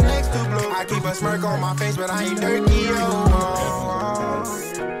me, I'm next to blue. I keep a smirk on my face, but I ain't dirty, yo.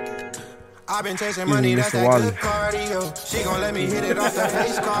 I've been chasing money, that's that good cardio. She gon' let me hit it off the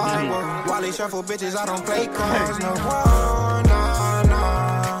face card. Wallie shuffle bitches, I don't play cards, no. Whoa, nah,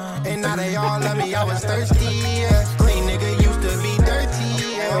 nah. And now they all love me, I was thirsty, yeah. Clean nigga used to be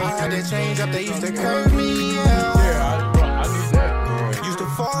dirty, yeah. I had to change up, they used to curve me, yeah. I need that. Used to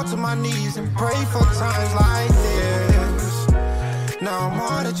fall to my my knees and pray for times like this. Now I'm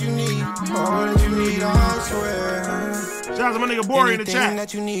all that you need, I swear. Shout out to my nigga Bori in the chat. Anything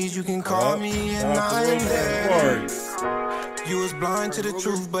that you need, you can call me and I'm there. You was blind to the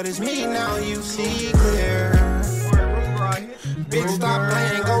truth, but it's me now you see clear. Bitch, stop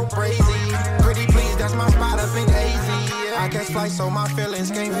playing, go crazy. Pretty please, that's my spot up in AZ. I catch flights so my feelings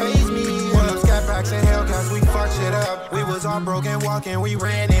can't faze me. Pull up scat packs and Hellcats, we fucked shit up. We was all broken walking, we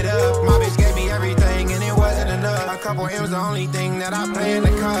ran it up. My bitch gave me everything and it wasn't enough. A couple M's the only thing that I play in the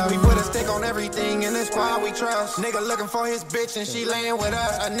cup. We put a stick on everything in the squad we trust. Nigga looking for his bitch and she laying with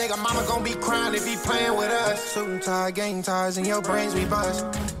us. A nigga mama gon' be crying if he playing with us. Suit and tie, gang ties, and your brains we bust.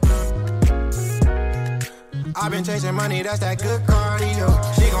 I've been chasing money, that's that good cardio.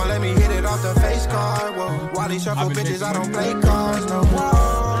 She gon' let me hit it off the face card. Whoa, Wallie shuffle bitches, I don't play cards. No,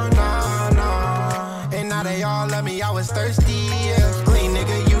 whoa, nah. And now they all love me, I was thirsty, yeah. Clean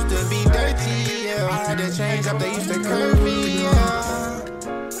nigga used to be dirty, yeah. I had to change up, they used to curve me, yeah.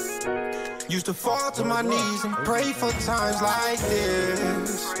 Used to fall to my knees and pray for times like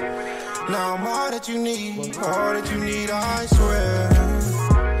this. Now I'm all that you need, I swear.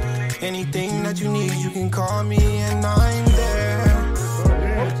 Anything that you need, you can call me and I'm there.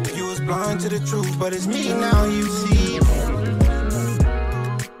 You was blind to the truth, but it's me now you see.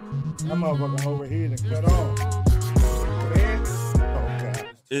 That motherfucker overheated and cut off.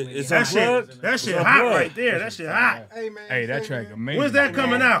 It's that shit. That shit hot right there. That shit hot. Hey man. Hey, that track amazing. When's that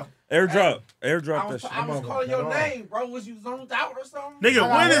coming out? Airdrop I that was shit. calling your name, bro. Was you zoned out or something?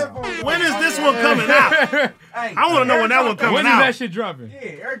 Nigga, when is this one coming out? Hey, I want to know when that one coming When is out. that shit dropping? Yeah,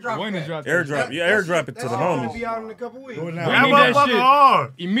 airdrop. When is dropping? Airdrop it to the homies. Be out in a couple weeks. We need That that motherfucker shit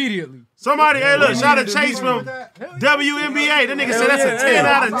hard. immediately. Somebody, hey, look, We shout out need to to Chase do from that. WNBA. That nigga said that's a 10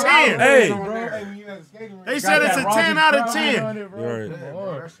 out of 10. Hey. They said it's a 10 out of 10.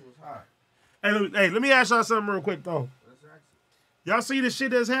 Right. Hey, let me ask y'all something real quick, though. Y'all see the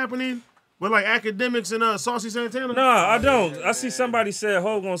shit that's happening with, like, academics and Saucy Santana? Nah, I don't. I see somebody said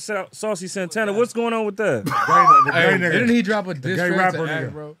Hogue on Saucy Santana. What's going on with that? Hey, didn't he drop a diss track to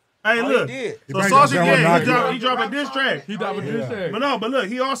Act, bro? Hey, look. So Saucy, he dropped a diss track. He dropped a diss track. But look,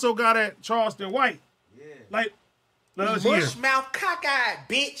 he also got at Charleston White. Like, Mushmouth, cockeyed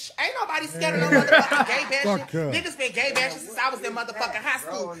bitch. Ain't nobody scared of no motherfucking gay bashing. Niggas been gay bashing since I was in motherfucking high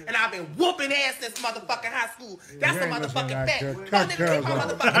school. And I've been whooping ass since motherfucking high school. That's a motherfucking fact. No nigga keep my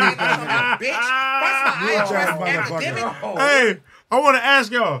motherfucking name on your bitch. First of all, I address academic. Hey, I want to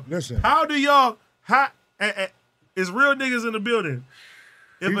ask y'all. Listen. How do is real niggas in the building?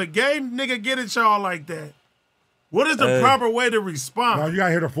 If a gay nigga get at y'all like that, what is the proper way to respond? No, you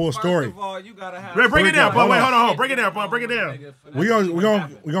gotta hear the full story. First of all, you gotta have. Break it down, but wait, hold on. Break it down, break it down. We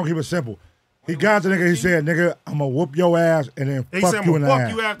gonna keep it simple. He got the nigga. He said, "Nigga, I'm gonna whoop your ass and then He fuck said, you in I'm the gonna ass."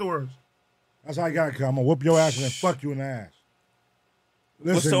 fuck you afterwards. That's how I got it. I'm gonna whoop your ass and then fuck you in the ass.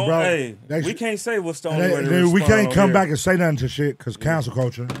 Listen, bro. Hey, we can't say what's the only way to we respond can't on come here. back and say nothing to shit because cancel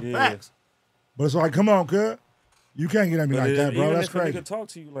culture. Yeah. Facts. But it's like, come on, cuz. You can't get at me But like that, bro. even That's if crazy. a nigga talk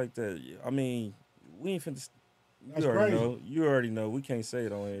to you like that, I mean, we ain't finna. That's You already crazy. know. You already know. We can't say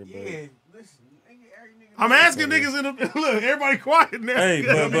it on here, but. Yeah, listen. I'm asking niggas in the look. Everybody quiet now.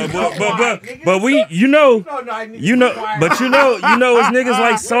 Hey, but we, you know, but you know, it's niggas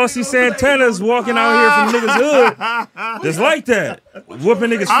like Saucy Santana's walking out here from niggas' hood. Just like that,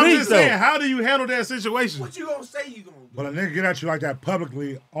 whooping niggas' I'm feet just though. saying, how do you handle that situation? What you gonna say you gonna do? But a nigga get at you like that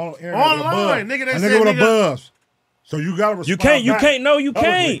publicly on internet Online, with a nigga, buzz. they a said nigga with nigga- a buzz. So you gotta respond. You can't. No, you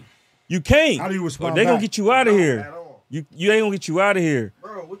publicly. can't. You can't. How do you respond They gonna back? get you out of here. You ain't gonna get you out of here.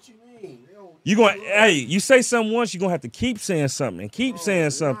 Bro, what you mean? You going hey, you say something once, you're gonna have to keep saying something and keep saying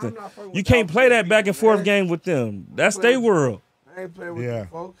something. You can't play that back and forth game with them. That's their world. I ain't playing with Yeah. you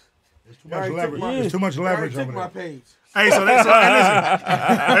folks. It's too much leverage. It's too much leverage Took over my there. page. Hey, so hey, listen.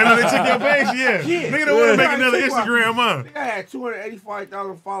 Hey, look, they took your page, yeah. Nigga don't want to make another Instagram, huh? I had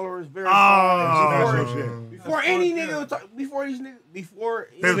 285,000 followers Oh, before any nigga would talk, before these niggas, before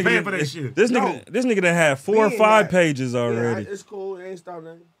they was paying for that shit. This nigga done had 4 or 5 pages already. It's cool. It ain't stopped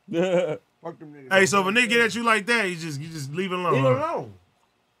nothing. Fuck them niggas. Hey, so if a nigga get at you like that, you just leave it alone. Leave it huh? alone.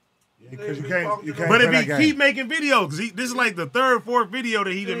 Because you can't. But if play he that keep game. making videos, 'cause this is like the 3rd, 4th video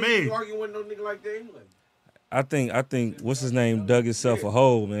that he done made. You arguing with no nigga like that anyway. I think what's his name dug himself a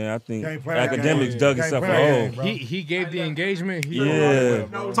hole, man. I think Can't play that academics game. dug Can't himself a play that hole. game, bro. He gave the engagement. Yeah.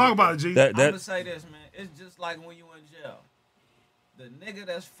 Talk about it, G. I'm gonna say this, man. It's just like when you in jail. The nigga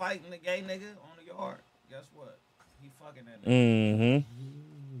that's fighting the gay nigga on the yard, guess what? He fucking that nigga.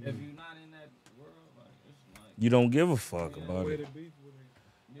 Mm-hmm. If you're not in that world, like it's like You don't give a fuck about it.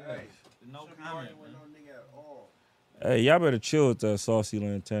 yeah, no comment, man. Hey, y'all better chill with that saucy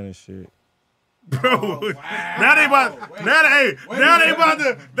lantana shit. Bro, now they about to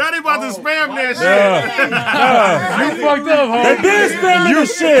spam that shit. You fucked up, homie. They been spamming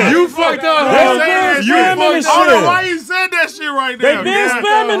this shit. You fucked up, They homie. been spamming this I don't know shit. why you said that shit right They now. been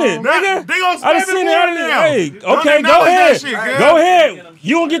spamming it, nigga. They gonna I done spam seen it it. more now. Hey, okay, Don't go acknowledge ahead. that shit, girl. Go ahead.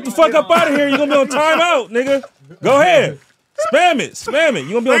 You gonna get the fuck up out of here. You gonna be on timeout, nigga. Go ahead. Spam it.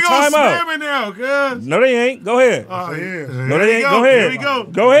 You gonna be They on gonna timeout. spam it now, cuz. No, they ain't. Go ahead. Oh, yeah. No, they ain't. Go Here ahead. we go.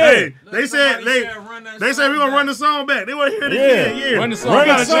 Go ahead. Hey, they said we gonna run the song back. They want to hear it again. Yeah. Run the song Run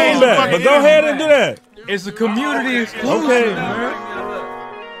back. the song back. But go ahead and do that. It's a community exclusive, Okay. man.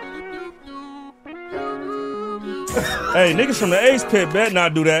 Hey, niggas from the Ace Pit better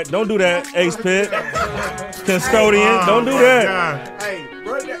not do that. Don't do that, Ace Pit. Custodian, don't do that. Hey,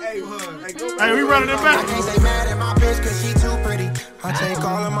 bring the Hey, we running it back. I can't stay mad at my bitch cause she too pretty. I take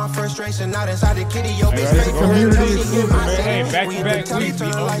all of my frustration out inside the kitty. Yo, bitch, That's a fake community her. She exclusive, get my man. shit. Hey, back We to in back, the telly, we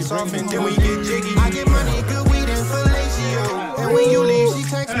turn the only lights bring off and the then we get jiggy. I get money, good weed and fellatio. And when you leave, she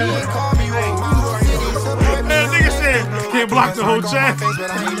text me and call me. Wait, my whole city support me. Man, nigga said can't block the whole chat.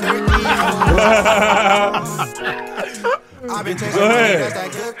 I've been taking Go ahead. money, that's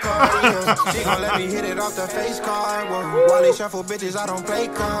that good cardio. She gon' let me hit it off the face card. Wallie shuffle bitches, I don't play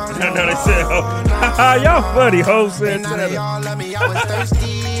cards. I know they said, y'all funny, hoes said And now they that. all love me, I was thirsty,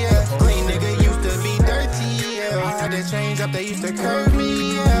 yeah. Clean nigga used to be dirty, yeah. I had to change up, they used to curve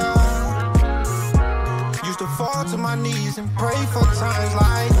me, yeah. Used to fall to my knees and pray for times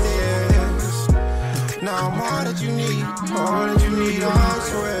like this. Now I'm all that you need, I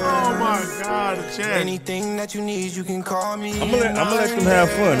swear. Oh my God, the chat. Anything that you need, you can call me. I'm gonna let them have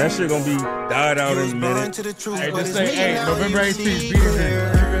fun. That shit gonna be died out in a minute. Hey, just say, hey, November 18th, beat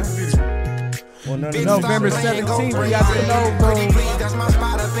it. Well, November 17th, we got the logo. That's my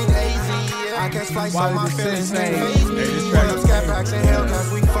spot up in AZ. I catch flights on my feelings. Sensei. Scat packs and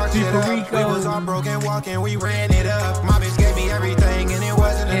Hellcats, we fucked it up. Perico. We was all broken walking, we ran it up. My bitch gave me everything and it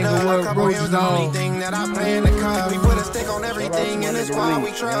wasn't enough. A couple hills, the only thing that I play in the cup. We put a stick on everything in the squad we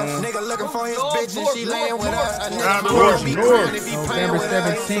trust. Nigga looking for his bitch and she laying with us. A nigga won't be crying if he playing with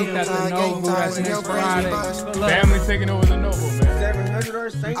us. November 17th at the Noble, that's next Friday. Family taking over the Noble, man.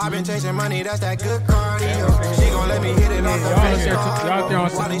 I've been chasing money, that's that good cardio. She gon' let me hit it off the face card. Y'all there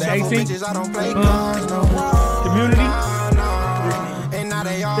on Wallie the shuffle 18th? bitches, I don't play cards, no. Community? And now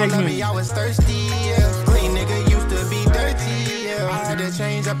they all Take love me. me, I was thirsty, yeah. Clean nigga used to be dirty, yeah. I had to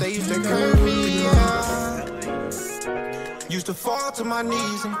change up, they used to curve me, yeah. Used to fall to my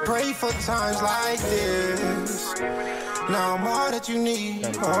knees and pray for times like this. Now I'm all that you need,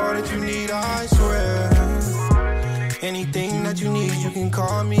 I swear. Anything that you need, you can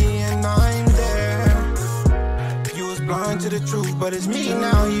call me and I'm there. You was blind to the truth, but it's me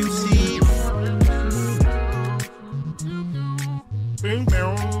now you see. Bing,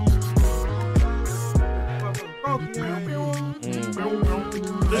 bing.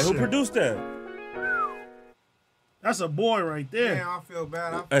 Hey, who produced that? That's a boy right there. Damn, I feel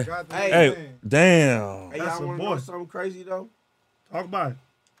bad. I Hey, forgot the hey, damn. Hey, That's y'all a want to boy. know something crazy though? Talk about it.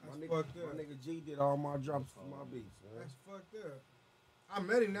 My nigga G did all my drops for my beats. Man. That's fucked up. I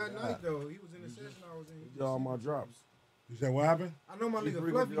met him that night though. He was in the session I was in. He did all my drops. You said what happened? I know my He nigga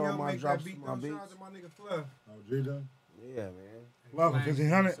really Fluffy did all helped my make drops that beat. for my Shout out beats. to my nigga Fluff. Oh, G done. Yeah, man. Love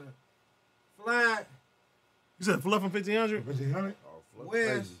 1500. Flat. You said Fluff and 1500? 1500. Oh, Fluff West.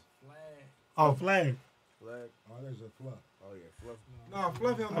 crazy. Oh, Flag. Flag. Oh, there's a fluff. Oh yeah, Fluff. No,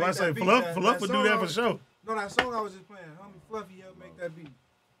 Fluff helped I make was that say beat. Fluff would do song that I for was- sure. No, that song I was just playing. Homie Fluffy helped make that beat.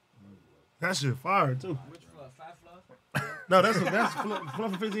 That shit fire too. Which Fluff? Fat Fluff? No, that's Fluff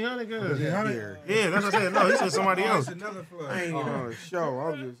and 1500. Good. 1500. Yeah, that's what I said. No, he said somebody Oh, else. it's another Fluff. I ain't even on the show.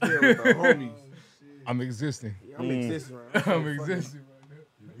 I'm just here with the homies. I'm existing. Yeah, I'm existing right now. I'm existing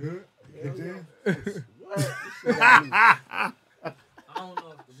Good. Hell Kicked yeah. in. What? This shit got me. I don't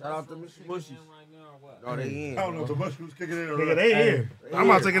know if the Shout out to mushrooms Mr. Bushies. kicking in right now or what. No, they in. I don't know if the mushrooms kicking in or Nigga, not. they here. I'm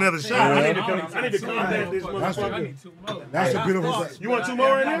about to take another shot. I need to contact this I motherfucker. need 2 more. That's a beautiful. You want 2 more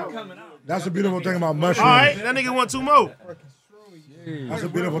right now? That's a beautiful thing about All mushrooms. right, that nigga want 2 more. That's a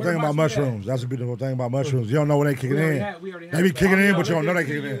beautiful thing about mushrooms. That's a beautiful thing about mushrooms. You don't know when they kicking in. They be kicking in, but you don't know they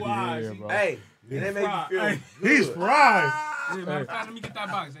kicking in. Yeah, bro. Hey, and they make you feel He's fried. Let me get that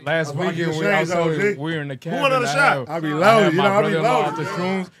box. Last Fucking weekend, we shades, also OG. we were in the cabin. another shot? I be I loaded, had you know, my I be brother-in-law off loaded. the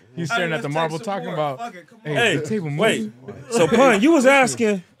shrooms. He's staring at the marble talking about, hey, Hey, the table wait. moving. So, Pun, you was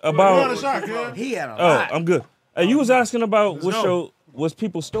asking Another about. shot, kid. he had a Oh, lot. I'm good. Hey, you was asking about go. what's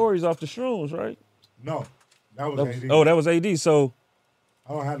people's stories off the shrooms, right? No, that was AD. Oh, that was AD. So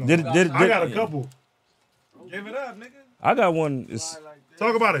I don't have no. did I got a couple. Give it up, nigga. I got one. It's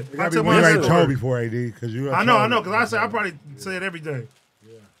Talk about it. You ain't told before, AD, because you. I know, because I probably say it every day.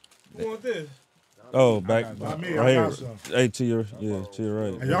 Who want this? Oh, back By me, right I here. got some. Hey, to your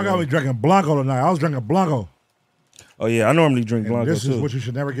right. And y'all got me drinking Blanco tonight. I was drinking Blanco. Oh yeah, I normally drink And Blanco this too. is what you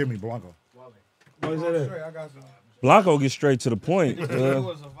should never give me, Blanco. What is that? I got some. Blanco gets straight to the point.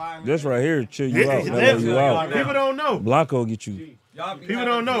 This right here chill you out. Mellow you out. People don't know. Blanco get you. People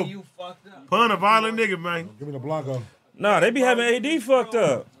don't know. Pun a violent nigga, man. Give me the Blanco. Nah, they be having AD fucked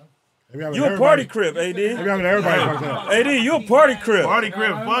up. You a everybody- party crip, AD. They be having everybody fucked up. AD, you a party crip. Party crip,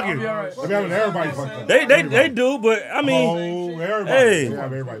 fuck it. They be having everybody fucked up. They do, but I mean, everybody. hey, They have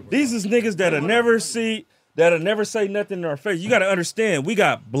everybody fucked these is niggas that'll never say nothing in our face. You got to understand, we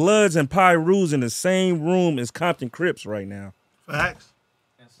got Bloods and Pyrus in the same room as Compton Crips right now. Facts.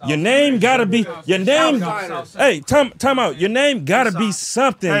 Your name gotta be Hey, time out. Your name gotta be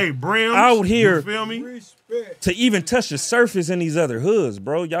something. Hey, Brims, out here you feel me? to even touch the surface in these other hoods,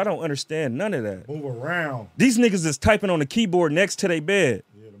 bro. Y'all don't understand none of that. Move around. These niggas is typing on the keyboard next to their bed.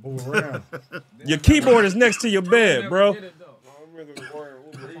 Yeah, to move around. Your keyboard is next to your bed, bro.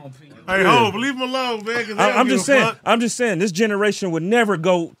 Hey, Hov, leave him alone, man. 'Cause they don't I'm give just a saying. fuck. I'm just saying. This generation would never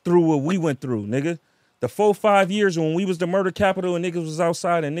go through what we went through, nigga. The 4-5 years when we was the murder capital and niggas was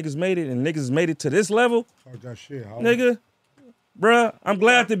outside and niggas made it and niggas made it to this level, Talk that shit, Hov. nigga. Bruh, I'm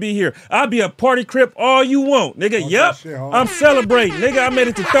glad to be here. I'll be a party crip all you want, nigga. Yup, shit, Hov. I'm celebrating, nigga. I made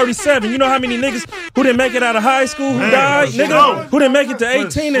it to 37. You know how many niggas who didn't make it out of high school who died, for nigga? sure. Who didn't make it to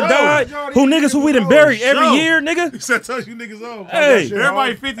 18 and sure. died? Who niggas who we done buried every sure. year, nigga? He said, "Touch you niggas off." Hey,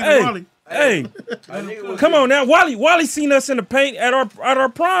 Everybody 50 hey, to Wallie. Hey, come on now, Wallie seen us in the paint at our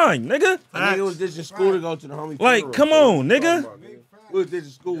prime, nigga. I nigga was ditching school to go to the homie. Like, funeral. come on, nigga. We was ditching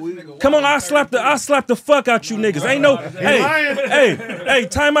school. Come on, I slap the fuck out you niggas. Ain't no, hey,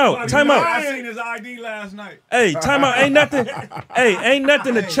 time out. I seen his ID last night. Hey, time out. Ain't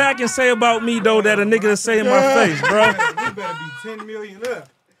nothing to check and say about me though that a nigga say in my face, bro. We better be 10 million up.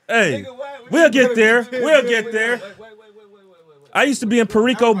 Hey, we'll get there. We'll get there. I used to be in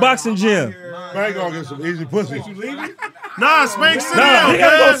Perico boxing gym. Man, gonna get some easy pussy. Nah, Spank, sit Nah, down. he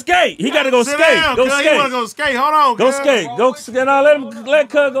gotta go cuz. skate. He gotta go Sit skate. down, Go cuz. He skate. wanna go skate. Hold on, Go cuz. skate. Go skate. Now let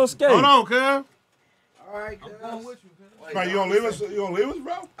Cuz go skate. Hold on, cuz. All right, cuz. Man, you gonna leave us? You gonna leave us,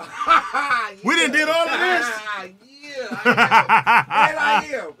 bro? We done did all of this. Yeah, I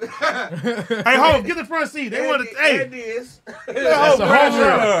am. Hey, Hov, get the front seat. They want to. Hey, That's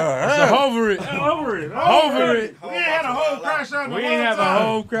a hover it. Hover it. we ain't had a whole crash out in a We long ain't have a time.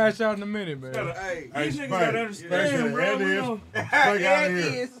 whole crash out in a minute, man. These niggas gotta understand, bro. We don't-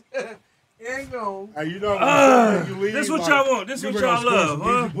 Ain't gone. Hey, you know, you leave, This what like, y'all want. This you what better y'all score love, some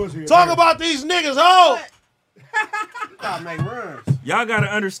huh? easy pussy in Talk there. about these niggas, Hov. Gotta make runs. Y'all gotta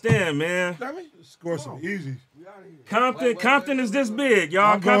understand, man. Score some easy. Compton is this big,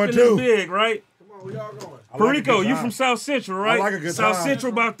 y'all. I'm going Compton too. is big, right? Come on, we all going. I like a Perico, good you time. from South Central, right? like a good South time.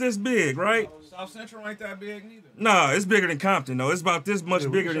 Central about this big, right? South Central ain't that big neither. Nah, it's bigger than Compton, though. It's about this much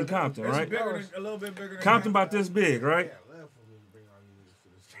bigger than Compton, It's right? bigger than, a little bit bigger than Compton about this big, right?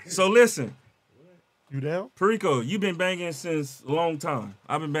 So listen, You down? Perico, you been banging since a long time.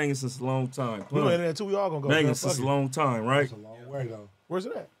 I've been banging since a long time. We went in there too. We all gonna go. Banging man. since Fuck a it. long time, right? That's a long way, though. Where's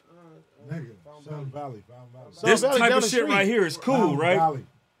it at? Nigga, Sun Valley, Fountain Valley. This Valley type down of the shit street. right here is cool, Fountain right? Valley.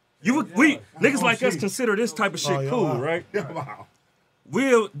 We niggas like us OC. consider this type of shit yeah, cool, wow. right? Yeah, wow.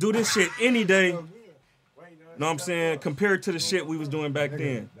 We'll do this shit any day. Know what I'm saying? Compared to the shit we was doing back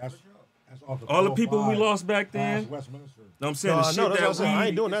then. That's off the All the people we 405 lost back then. past Westminster. Know what I'm saying? No, The I shit know. That's what I'm that saying. I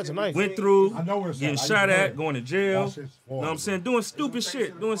ain't we doing that tonight. went through, I know where it's getting at. I shot used to at, do going to That jail. shit's Know horrible. what I'm saying? Doing stupid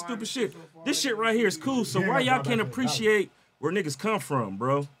shit. Doing stupid shit. This shit right here is cool. So Yeah, why y'all bro, can't that's appreciate where niggas come from,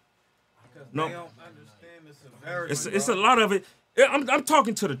 bro? No. They don't understand the severity. It's a lot of it. I'm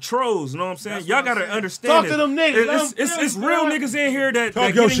talking to the trolls, you know what I'm saying? That's Y'all what I'm gotta saying. understand Talk it. to them niggas. It's real niggas in here that Talk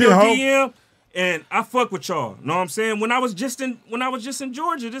get your in shit, your ho. DM, and I fuck with y'all. Know what I'm saying? When I was just in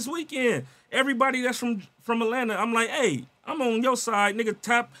Georgia this weekend, everybody that's from Atlanta, I'm like, hey, I'm on your side, nigga.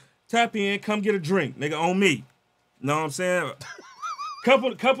 Tap in, come get a drink, nigga, on me. Know what I'm saying?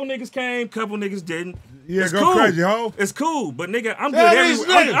 couple niggas came, couple niggas didn't. Yeah, It's go cool. crazy, ho. It's cool, but nigga, I'm Tell good these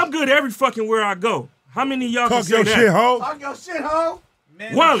every niggas. I'm good every fucking where I go. How many of y'all Talk can say your that? shit, ho. Talk your shit, ho.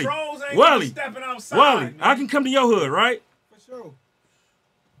 Man, Wallie, the trolls ain't Wallie, even stepping outside. Wallie, man. I can come to your hood, right? For sure.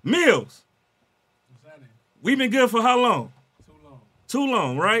 Mills. We been good for how long? Too long. Too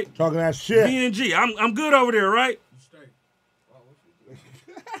long, right? Talking that shit. B&G. I'm good over there, right?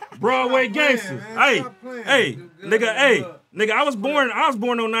 Broadway gangsters. man. Hey, Stop playing. hey, nigga, I was born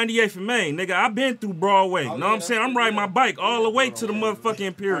on 98th and Main. Nigga, I've been through Broadway. Know what I'm saying? I'm riding my bike all the way to the motherfucking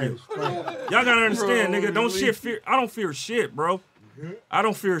Imperial. Y'all gotta understand, nigga. I don't fear shit, bro. I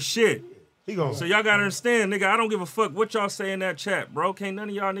don't fear shit. He gonna. So y'all gotta understand, nigga, I don't give a fuck what y'all say in that chat, bro. Can't none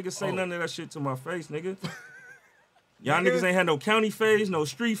of y'all niggas say none of that shit to my face, nigga. Y'all niggas ain't had no county phase, no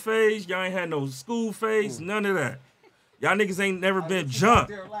street phase. Y'all ain't had no school phase, none of that. Y'all niggas ain't never been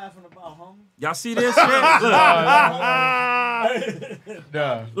jumped. Y'all see this shit?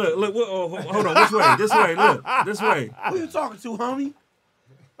 Look. Look, hold on. Which way? This way, look. This way. Who you talking to, homie?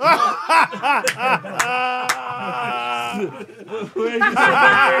 What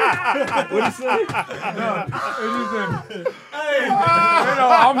he say?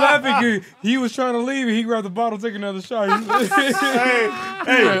 I'm laughing. He was trying to leave. He grabbed the bottle, take another shot.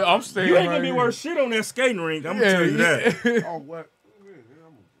 Hey, I'm staying. You ain't right gonna be here. worth shit on that skating rink. I'm gonna tell you that. Oh, what?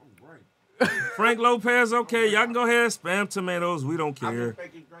 Frank Lopez, okay, y'all can go ahead and spam tomatoes. We don't care.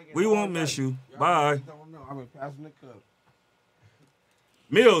 We won't miss you. Bye. I've been passing the cup.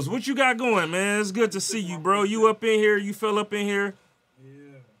 Mills, what you got going, man? It's good to see you, bro. You up in here? You fell up in here? Yeah.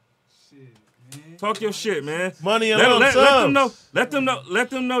 Shit, man. Talk your shit, man. Money and let them know. Let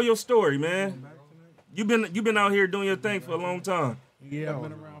them know your story, man. You been out here doing your thing for a long time. Yeah, I've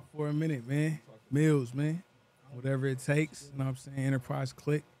been around for a minute, man. Mills, man. Whatever it takes. You know what I'm saying? Enterprise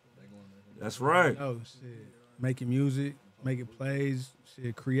Click. That's right. Oh, shit. Making music, making plays,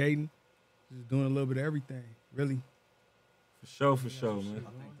 shit, creating. Just doing a little bit of everything, really. For sure, man.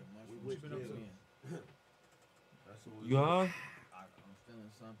 You on?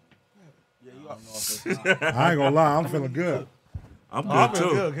 I ain't gonna lie, I'm feeling good. I'm good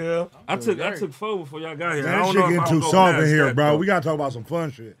too. Good, I took 4 before y'all got here. Man, I that don't shit know if getting I'll too go soft in past here, that, bro. though. We gotta talk about some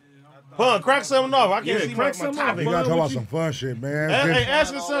fun shit. Fun, crack something off. I can't see crack my something off. topic. We gotta talk about you- some fun shit, man. Hey,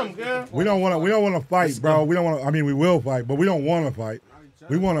 ask us something, girl. We don't want to fight, bro. We don't want to. I mean, we will fight, but we don't want to fight.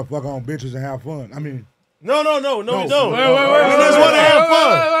 We want to fuck on bitches and have fun. I mean, No, we don't. Wait, We just want to have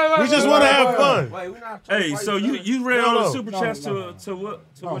fun. We just want to have fun. Hey, so you read all the super chats to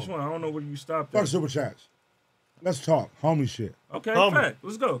what? To No. which one? I don't know where you stopped fuck at. super chats. Let's talk, homie shit. Okay, Homie. fact.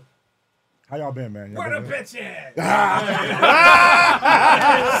 Let's go. How y'all been, man? Y'all Where been the good? bitch at?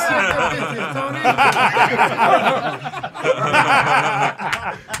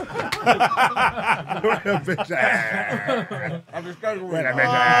 Where the bitch at? I'm just skating Where the rink.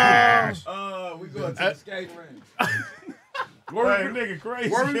 bitch at? We going to the skating rink. Hey, nigga, crazy.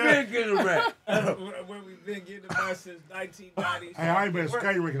 Where we been getting back? Where we been getting about since 1990s. Hey, I ain't been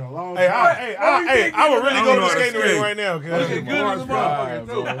skating rink in a long Hey, time. I would really I go don't to know the how to skating ring skate. right now, cuz. Good as a motherfucker,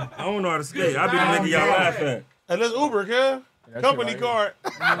 too. I don't know how to skate. I be the nigga y'all laugh at. Hey, let's Uber, cuz. Company right card.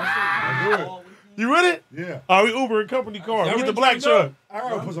 You with it? Yeah. Oh, we Uber and company car. We get the really black turned truck. I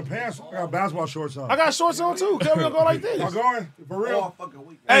gotta put some pants on. I got basketball shorts on. I got shorts on too. Cuz we gonna go like this. Y'all going? For real? All fucking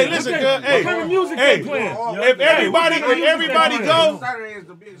week. Hey, listen, cuz. What Hey, kind of music hey, they playing? if everybody go, Saturday is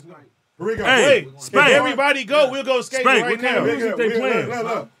the biggest night. Perico. Hey, wait, if Spank. everybody go, we'll go skating Spank, right what kind of now. music they playing?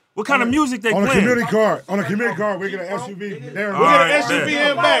 Look. What kind of music they On a playing? community card. On a community card, we get an SUV. There, We All get right, an SUV bet.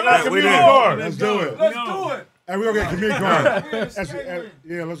 in back on Bet, a we community there. car. Let's do it. Let's do it. Hey, we gonna get a community card.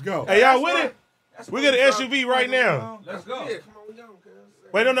 Yeah, let's go. Hey, y'all with it? We get an SUV right now. Let's go.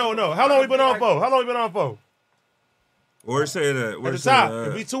 Wait, no. How long we been on for? Where it say that? At the top.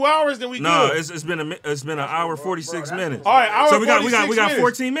 If we 2 hours, then we No, good. it's been an hour 46 minutes. All right, hour So we got 46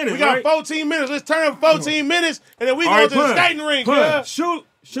 14 minutes. We got right? 14 minutes. Let's turn 14 minutes, and then we All go right, to the Pun. skating rink. Pun. Yeah. Shoot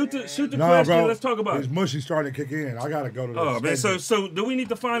the Nah, question. bro. Let's talk about This it. mushy starting to kick in. I gotta go to the Oh man, skating so do we need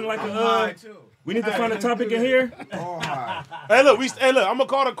to find like a we need to find a topic in here? Hey, look, I'm gonna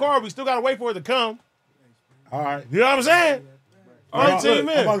call the car. We still gotta wait for it to come. All right. You know what I'm saying? All right, 14 look, I'm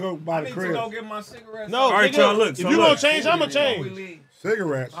minutes. about to go by I the need to crib. go get my cigarettes. No, All right, nigga, y'all, look, if so you look. gonna change, I'm gonna change.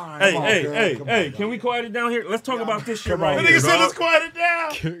 Cigarettes. Hey, can we quiet it down here? Let's talk about this shit right The here. nigga said, dog. let's quiet it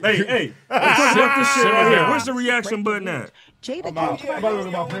down. Hey, let's talk about this shit right here. Where's the reaction button at? Jada I'm about to look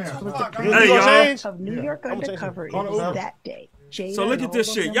at my pants. was the You Hey, president y'all. change? of New York I'm gonna Undercover. It change it. was Hold on. that day. Jada So look and at this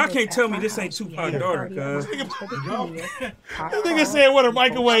all of shit. them Y'all was can't at tell me my this ain't house. Tupac We had a daughter, party cuz. on the union. Nigga said, what a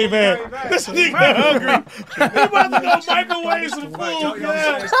microwave at? This nigga hungry. He about to go microwave some food,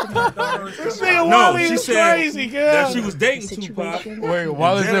 man. This nigga No, Wallie she is said crazy, that girl. she was dating Tupac. Situation. Wait,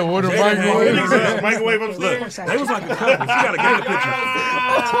 while is that water Jada microwave? had- Microwave Look, upstairs. they was like a couple. She got a gang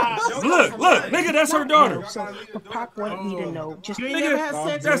picture. Look, nigga, that's her daughter. So, but Pac wanted me to know. Just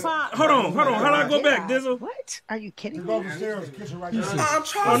Nigga, that's, hold on. How do I go back, Dizzle? What? Are you kidding Go me? upstairs, kitchen right there. I'm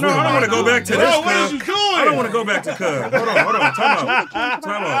trying. Oh no, I don't want to go back to this. What is you doing? I don't want to go back to Cub. Hold on.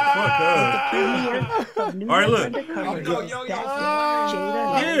 Time out. Fuck Cub. All right, look.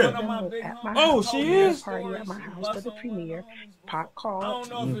 Yeah. Oh, she is. Party at my house for the premiere. Pop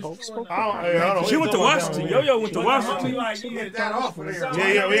called. We both spoke. She went to Washington. Yo went to Washington. Get that off of there.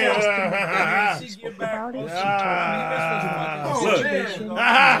 Yeah. She spoke about it. She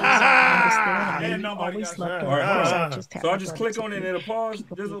told me always loved All right, so I just click on it and it'll pause.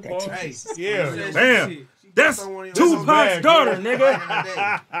 Just a pause. Yeah. Bam. That's Tupac's daughter,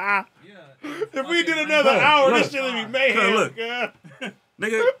 nigga. If we did another hour, this shit would be mayhem. Look,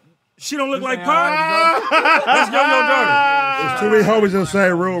 nigga, she don't look like Pop. That's Yo daughter. There's too many homies in the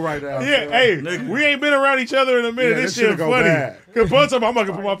same room right now. Yeah, hey, we ain't been around each other in a minute. Yeah, this shit funny. bad. Cause one time I'm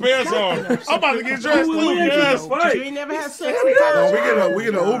gonna put my pants on. I'm about to get dressed too. Yes. You ain't never had sex. No, we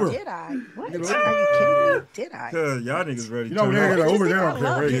get an Uber. Did I? What? Are you kidding me? Did I? Cause y'all niggas ready. You know, when they get an Uber, they don't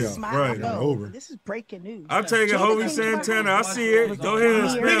care radio. Right. Uber. This is breaking news. I'm taking Hovey Santana. I see it. Go ahead and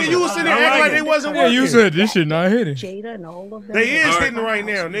spam Nigga, it. you was sitting there acting like they wasn't working. You said this shit not hitting. Jada and all of them. They is hitting right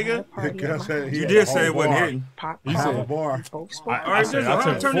now, nigga. You did say it wasn't hitting. You said a bar. All right,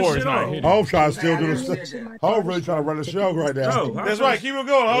 I turn this shit on. Hope trying to still do the Hope really trying to run the show right now. That's right. Keep it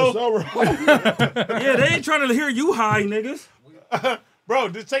going, Ho. Yeah, they ain't trying to hear you high, niggas. Bro,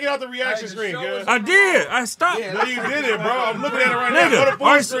 just take it out the reaction screen, cuz. I did. I stopped. No, you did it, bro. I'm looking at it right now. Go to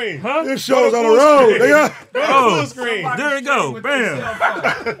full screen. Huh? This show's on the road, nigga. Go to full screen. There we go. Bam.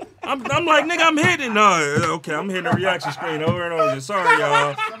 I'm like, nigga, I'm hitting. No, okay, I'm hitting the reaction screen over and over. Sorry,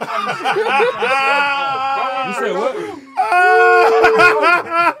 y'all. You said what?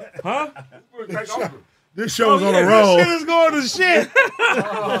 Huh? This show's on the road. This shit is going to shit.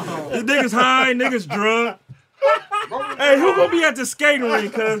 These niggas high, niggas drunk. Hey, who gonna be at the skating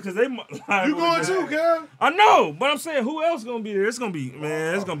rink, cuz they You going too, cuz? I know, but I'm saying who else gonna be there? It's gonna be,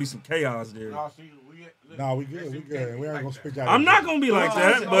 man, it's gonna be some chaos there. Nah, we good. We ain't gonna speak that. I'm not gonna be like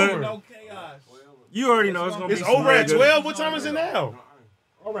that, but you already know it's gonna be. It's over at 12. What time is it now?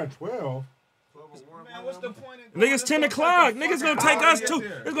 Over at 12. Man, what's the point of Niggas 10 o'clock. Niggas gonna take us two.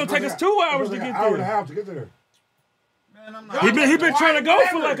 It's gonna take us 2 hours to get An hour and a there. half to get there. Man, I'm not. He been trying to go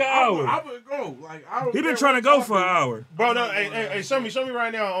for like an hour. I would go. Like, I don't He been care trying to what go for an hour. Bro, no, hey, show me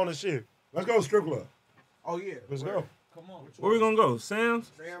right now on the shit. Let's go to strip club. Oh yeah. Let's go. Come on. Where we gonna go?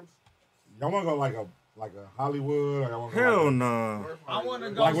 Sam's? Y'all wanna go like a Hollywood? Or y'all wanna go Hell like nah. I want to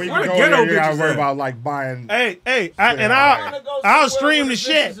go. Like when you Where the go ghetto there, you gotta bitches worry at? about like buying. Hey, I'll stream the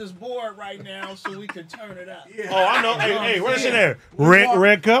shit. This is bored right now, so we can turn it up. Oh, I know. Hey, where's the shit at?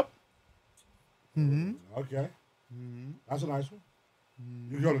 Red cup. Okay. That's a nice one.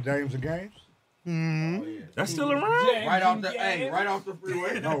 You go to Dames and Games? That's still around? Right off the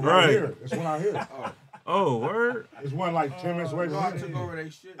freeway. No, Right. right here. It's one out here. Oh, word. It's one like 10 minutes away I from took here. over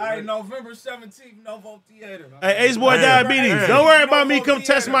that shit. All right, November 17th, Novo Theater. Hey, Ace Boy Diabetes. Hey. Don't worry about me. Come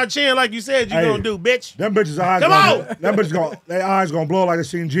test my chin like you said you Hey. gonna do, bitch. Them bitches' eyes. Come on! Them bitches their eyes gonna blow like they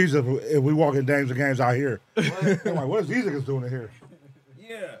seen Jesus if we walk in Dames and Games out here. They're like, what is these niggas doing in here?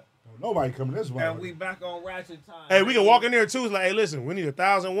 Yeah. Nobody coming this way. And we back on Ratchet Time. Hey, we can walk in there too. It's like, hey, listen, we need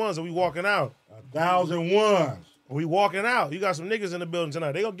 1,001s and we walking out. 1,001. We walking out. You got some niggas in the building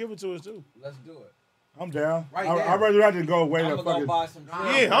tonight. They gonna give it to us too. Let's do it. I'm down. Right I'd there. rather I didn't go away I'm than gonna go fucking. buy some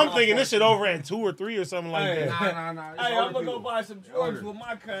drugs. Yeah, I'm thinking this shit over at 2 or 3 or something like Hey. that. Nah. Hey, I'm gonna go buy some drugs with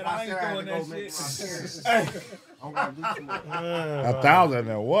my cut. I ain't doing that shit. Hey. I'm gonna do some more.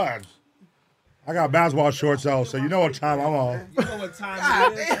 1,001. I got basketball shorts though, so you know what time I'm on. You know what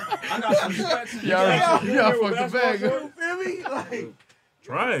time it is? I got some sweats. Y'all fucked the bag up. You feel me? Like,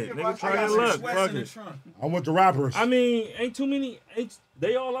 Try it. Nigga, I try got your some luck. sweats Fuck in the it. trunk. I'm with the rappers. I mean, ain't too many.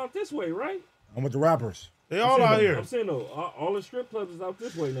 They all out this way, right? I'm with the rappers. They all out here. I'm saying though, all the strip clubs is out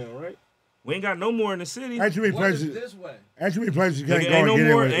this way now, right? We ain't got no more in the city. Ain't too many What is places. this way? Ain't too many places you can't Nigga, go and get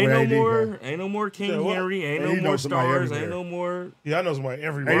in with ain't AD, bro. no more King Yeah, what? Henry, ain't And no he more knows somebody stars, everywhere. ain't no more. Yeah, I know somebody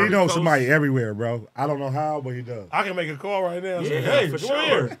everywhere. Hey, he knows Coast. somebody everywhere, bro. I don't know how, but he does. I can make a call right now. and say, Yeah, hey, for come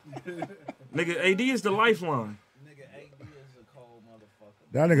sure. here. Nigga, AD is the lifeline. Nigga, AD is a cold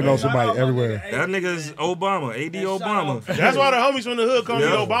motherfucker. That nigga knows somebody everywhere. That nigga's Obama, AD Obama. That's why the homies from the hood call me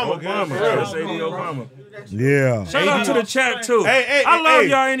Yeah, Obama. Obama. cuz. That's AD Obama. Yeah. Shout out to the chat too. Hey, I love hey,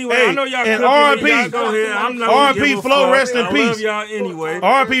 y'all anyway. hey, I know y'all and cooking. R.I.P. Y'all go ahead. I'm not R.I.P. gonna give a Flo, fuck. rest in I peace. love y'all anyway.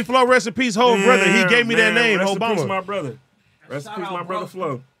 R.I.P. Flo, rest in peace, whole brother. He gave me that Man, name, rest in Obama. peace, my brother. Rest in Shout peace, out, my brother bro. Flo.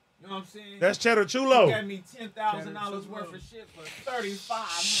 You know what I'm saying? That's Cheddar He Chulo. gave me $10,000 worth of shit for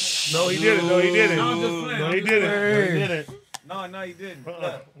 $3,500. No, he didn't. No, he didn't. No, I'm just playing. No, he didn't. No, he didn't. No, he didn't.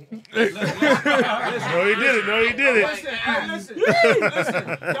 Look. No, he didn't. No, he didn't. Listen, hey, listen. Y'all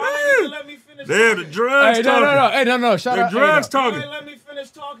ain't even let me finish There, the drugs Hey, talking. no. Hey, no. Shout The out. drugs Hey, talking. Wait, let me finish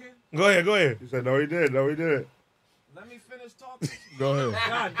talking. Go ahead. He said, no, he did. Let me finish talking. Go ahead.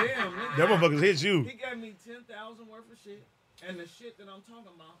 God damn, nigga. That motherfuckers hit you. He gave me 10,000 worth of shit, and the shit that I'm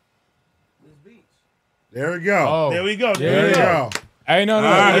talking about is beats. There we go. Oh. There we go. There we go. Hey, no.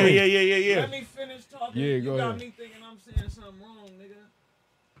 Yeah. Let me finish talking. Yeah, you go got ahead. me thinking I'm saying something wrong, nigga.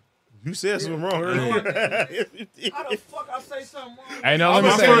 You said something wrong earlier. How the fuck I say something wrong? Hey, no, I'm let me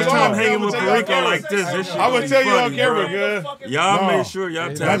my say first it. time hanging with I'm gonna Perico like this. This shit I'm gonna tell you on funny, camera, bro. good. Y'all No. make sure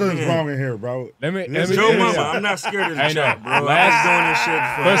y'all tap Nothing's in. wrong in here, bro. Let me Joe Mama, I'm not scared of the Hey, no. chat, bro. Last- I've been doing this shit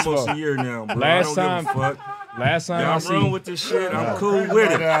for First of almost all, a year now, bro. last I time- don't give a fuck. Last time I Y'all seen. run with this shit. I'm cool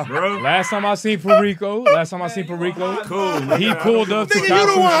with it, bro. Last time I seen Perico. Cool. He pulled up to Nigga, you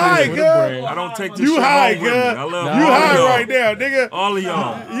the one high, with a girl. brand. I don't take this You shit high, home with me. girl. I love Nah, all You of high y'all. right now, nigga. All of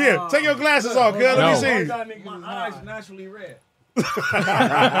y'all. Yeah, take your glasses off, cuz. Let me No. see. My eyes naturally red. All of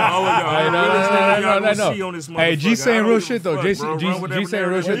y'all. Hey, no. Y'all gonna see on this Hey, G motherfucker. I saying don't real give a shit though. fuck, G bro. Run whatever saying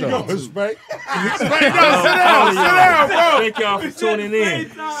real shit There you though. go, Spank. Sit down, bro. Thank y'all for tuning in.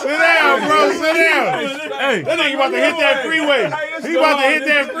 Sit down, bro. Sit down. Hey, That nigga about to hit that freeway. He about to hit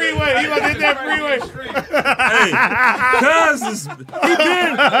that freeway. hey, cuz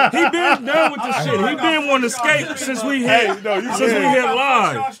he been done with this shit. He been wanting to escape since we hit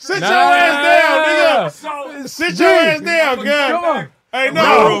live. Sit your ass down, nigga. Sit your ass down, cuz. Hey, no.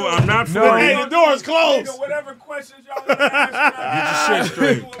 Bro, I'm not for Hey, it. the door's closed. Whatever questions y'all want to ask, Get your shit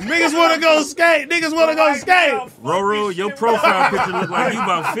straight. Niggas want to go skate. Roro, your profile picture look like you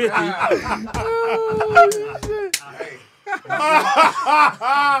about 50.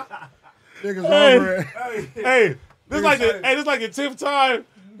 Niggas over it. Hey, this like the 10th time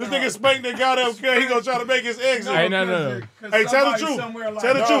this nigga Spank that got up, cuz he gonna try to make his exit. Hey, no. Hey, tell the truth.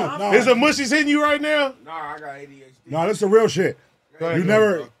 Tell the truth. Is the mushies hitting you right now? Nah, I got ADHD. No, this is the real shit.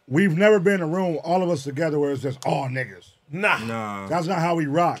 We've never been in a room, all of us together, where it's just all niggas. Nah. That's not how we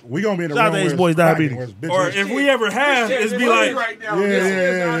rock. We gonna be in a Shout out room to where Ace it's Boys cracking, Diabetes. where it's bitches. Or if we ever have, it's be like,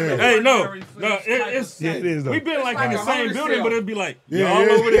 Yeah. hey, no, it's Yeah, it is though. we been like in the same building, but it'd be like, Yeah, y'all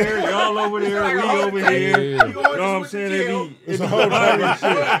yeah. over there, y'all over there, we over here. You know what I'm saying? It'd be a whole vibe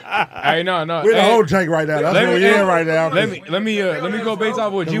shit. Hey, no. We're in the whole tank right now. That's what we in right now. Let me go based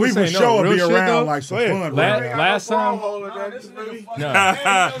off what you we was for saying. sure No, be real shit around though. like some fun. right now. Last time.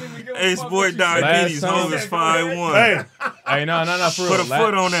 Ace Boy Diabetes, Last time- home is 5'1". Hey, no, for real. Put a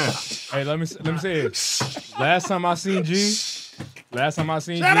foot on that. Hey, let me say it. Last time I seen G. Shut up,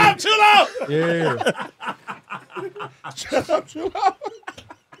 Chulo! Yeah. Shut up, Chulo.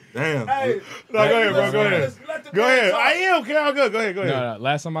 Damn. Hey, no, go ahead, bro. Go ahead. Go ahead. I am, Cal. Go ahead. No.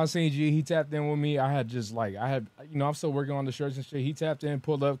 Last time I seen G, he tapped in with me. I had I'm still working on the shirts and shit. He tapped in,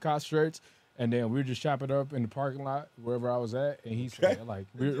 pulled up, caught shirts. And then we were just chopping it up in the parking lot, wherever I was at. And he said, I played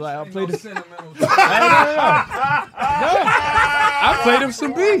this. I played him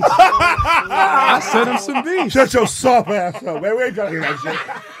some beats. I sent him some beats. Shut your soft ass up, man. We ain't trying to hear that shit.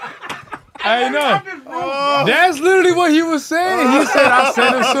 I know. That's literally what he was saying. He said, I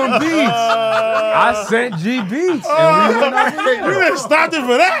sent him some beats. I sent G beats. And we went over there. You done stopped it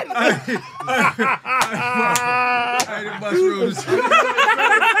for that?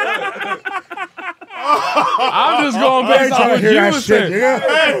 I'm just going based on what you was saying.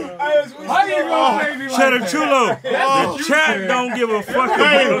 How you gonna make me like Cheddar that? Chulo. The chat don't give a fuck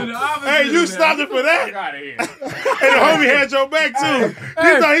about Hey, you stopped it for that? And the homie had your back too. You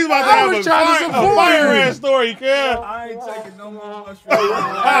thought he was about to I have was trying to a support fire you. ass story, cuz. I ain't taking no more mushrooms. Hey,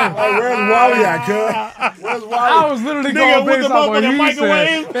 where's Wallie at, cuz? Where's Wallie? I was literally Nigga going with based the on what motherfucking he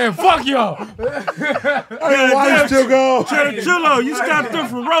microwave. said. Man, fuck y'all. Hey, Wallie still go. Cheddar Chulo, you stopped them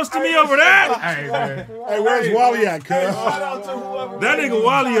from roasting me over that? Hey, man. Hey, where's Wallie at, cuz? That nigga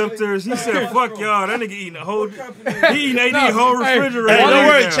Wallie upstairs, he said, fuck y'all. That nigga eating a whole, he eating AD whole refrigerator. Hey, don't right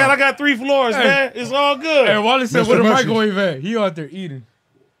worry, now. Chad. I got 3 floors, man. It's all good. Hey, Wally said, Mr. where the Mushy. microwave at? He out there eating.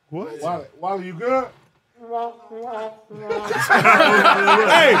 Wallie, you good? Hey,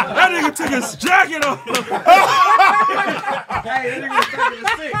 that nigga took his jacket off. Hey, that nigga taking the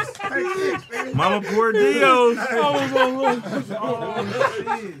 6. Mama poor Dios. I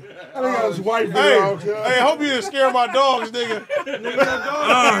think that's white Hey, hey, hope you didn't scare my dogs, nigga.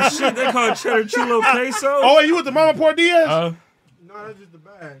 Oh, shit, they call Cheddar Chulo queso? Oh, wait, you with the Mama Portillas? No, that's just the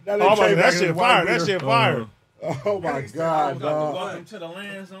bag. That shit fire. That shit fire. Oh, my God, dog. Welcome to the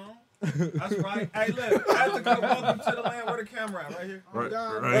land zone. That's right. Hey, look, I have to go welcome to the land. Where the camera at? Right here.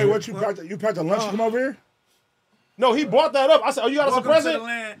 Right. Hey, what you packed a lunch to come over here? No, he brought that up. I said, oh, you got us a Welcome to the present?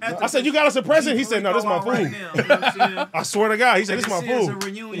 land. I said, you got us a present? He said, no, this is my Right food. now, you know what I'm saying? I swear to God. He said, this is my This is a food.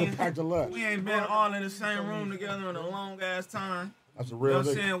 reunion. Packed a lunch. We ain't been all in the same room together in a long ass time. That's a You know real what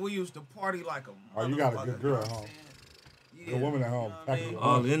I'm nigga. saying? We used to party like a Oh, you got a motherfucker, good you girl know at what I'm home. saying? Good woman at home. You know what I Packing mean? the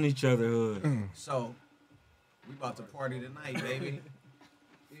All lunch. in each other hood. So, we about to party tonight, baby.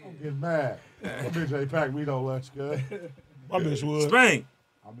 Don't get mad. My bitch ain't packed me no lunch, good. My bitch would. Spank.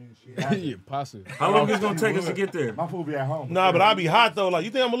 I mean, she Yeah, possibly. How long is it gonna take us to get there? My food be at home. Nah, but I be hot though. Like you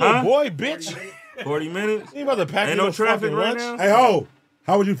think I'm a little Huh? boy, bitch? 40 minutes? You ain't about to pack Ain't me no traffic fucking right lunch? now? Hey, ho,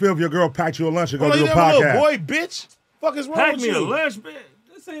 how would you feel if your girl packed you a lunch and I'm go like, do you a think I'm a little podcast? boy, bitch. Fuck is wrong Pack with me you? a lunch, bitch.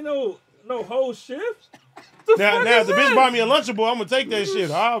 This ain't no whole shift. Now if the bitch buy me a Lunchable, I'm gonna take that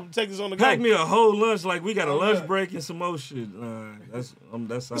shit. I'll take this on the go. Pack me a whole lunch like we got a lunch break and some more shit. That's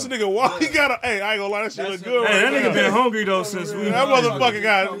This nigga Wallie got a. Hey, I ain't gonna lie, that shit look good. Hey, right that nigga now. been hungry though since we. That motherfucker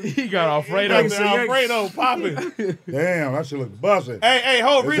got. He got Alfredo. Alfredo popping. Damn, that shit look buzzing. Hey,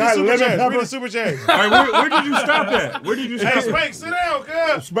 hold. Read the super chat. Read the super chat. All right, where did you stop at? Where did you stop? Hey, Spank, sit down,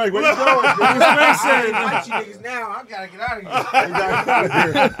 cuz. Spank, where you going? Spank said. Fight you niggas now. I gotta get out of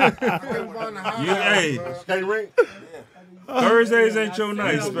here. Hey, Skate rink? Thursdays ain't your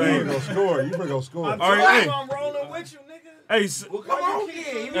night, You Spank. go score. You go score. All right, hey. I'm rolling with you, nigga. Hey, Well, come on,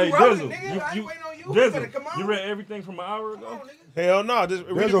 kid. You hey, be rolling, Dizzle, nigga. I ain't waiting on you. You Dizzle, better come on. you read everything from an hour ago? Hell no. Just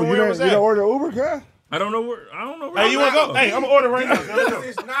read it Rizzo, from you where it was didn't at. order Uber, cuz? I don't know where. Hey, you wanna go? Hey, I'm gonna order right now. Because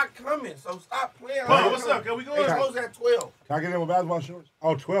it's not coming, so stop playing. Paul, what's up? Can we go It in? close at 12. Can I get in with basketball shorts?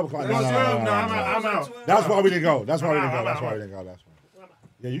 Oh, 12 o'clock. No, I'm out. That's why we didn't go. That's why we didn't go. I'm That's out. why we didn't go. That's why.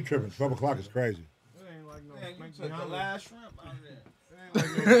 Yeah, you tripping. 12 o'clock is crazy. Man, you took the last shrimp out of there.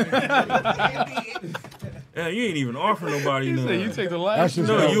 Yeah, you ain't even offer nobody none. You take the That last shit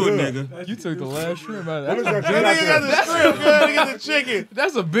No, smell you a good. nigga. You took the last shrimp out of What is that. that shit That out nigga got there? the shrimp, cuz. He got the chicken.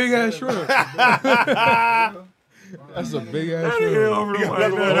 That's a big ass shrimp. That's a big ass That nigga shrimp. over You got nobody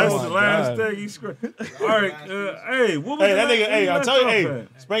another none. one? That's Oh the my last God. thing he scratched. All right, hey, what was Hey, that nigga, hey, I left tell you, off hey,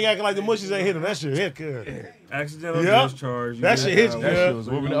 at? Spank acting like the mushies ain't hit him. That shit hit, cuz. Accidental Yep. discharge. That shit hit you, That cuz. shit was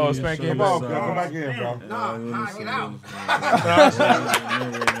whooping. Oh, Spank came Come on, back. cuz. Come back in, bro. Nah, get out.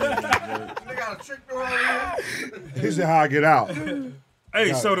 They got a trick door on here. He said how I get out.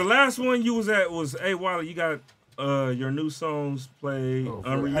 Hey, so the last one you was at was, hey, Wallie, you got your new songs played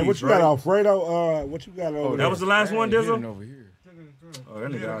unreleased, Hey, what you right? got, Alfredo? What you got over there? That was the last one, Dizzle? Over here. Oh,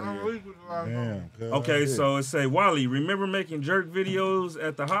 that nigga out here. Damn, cuz. Okay, so it say, Wallie, remember making jerk videos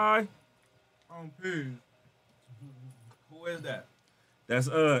at the high? On page. Who is that? That's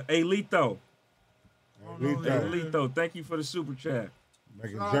Elito. Lito. Elito, thank you for the super chat.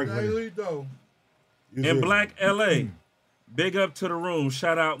 Making Shout jerk out to videos. Elito. You In see- Black LA, big up to the room.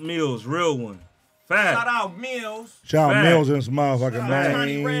 Shout out Mills, real one. Fact. Shout out Mills. Shout out Fact. Mills and this motherfucker, Shout out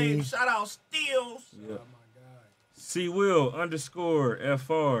Tiny Ray. man. Shout out Steels. C Will _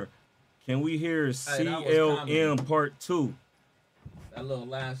 FR. Can we hear Hey, that was CLM comedy. Part 2? That little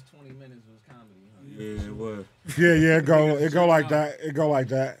last 20 minutes was comedy. Huh? Yeah, it was. Yeah, it go like that. It go like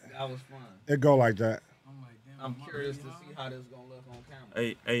that. That was fun. It go like that. I'm curious to see how this gonna look on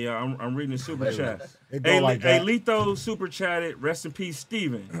camera. Hey, I'm reading the super chat. It go like that. Lito super chatted. Rest in peace,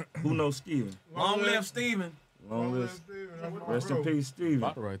 Steven. Who knows Steven? Long live Steven. Long live. Rest in peace, Steven.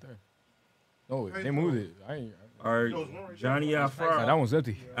 Bottle right there. No, they moved it. I ain't. All right, Johnny Nah, Alfaro. that one's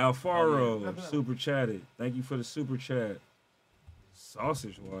empty. Alfaro super chatted. Thank you for the super chat.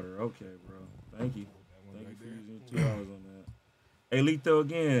 Sausage water. Okay, bro. Thank you. Thank you for using 2 hours on that. Hey, Lito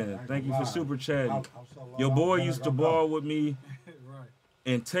again. Thank you for super chatting. Your boy used to ball with me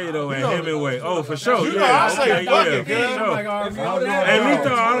and Tato and Hemingway. Oh, for sure. You know, I say fuck it, for cuz. sure. Hey,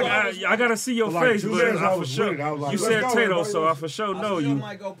 Lito, I gotta see your For like face, 2 but minutes, I I for was sure. with it. I was like, You let's said go, Tato, everybody. so I for sure know Still you.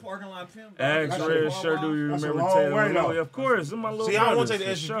 might go parking lot pimp. Ask Red, sure do you That's a remember long Tato? way, though. Of course, it's my little See, I don't want to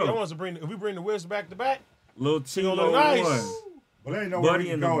brothers, take the for SUV. I sure. want us to bring, if we bring the whips back to back, Little T gonna Lo look nice. one. But ain't nowhere we Buddy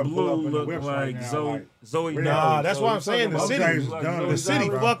can in go the and pull up blue in the look whips right like now, Zoe. like, Zoe. Nah, Dowd. that's what I'm saying. The Those city, days is done. the city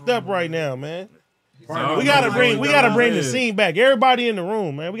Bro. fucked up right now, man. Oh, We gotta no, bring the yeah. scene back. Everybody in the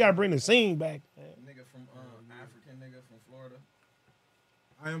room, man. We gotta bring the scene back. Man. Nigga from African nigga from Florida.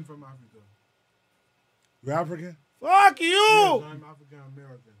 I am from Africa. You African? Fuck you. Yes, I'm African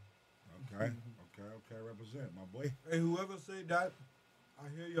American. Okay, represent, my boy. Hey, whoever said that, I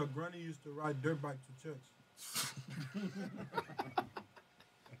hear your granny used to ride dirt bike to church.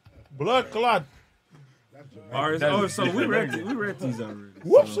 Blood clot. All right, oh, so we read these already.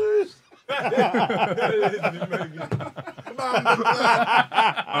 Whoopsies. All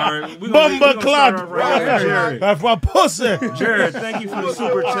right, we Bumba gonna start clot. off right now. Jared. That's my pussy. Jared, thank you for the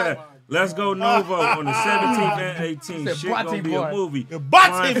super chat. Let's go Novo on the 17th and 18th. Shit gonna be a movie.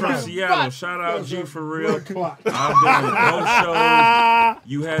 Flying from Seattle. Shout out G for real. I've been to both shows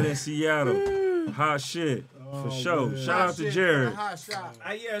you had in Seattle. Hot shit. For sure. Shout out to Jared.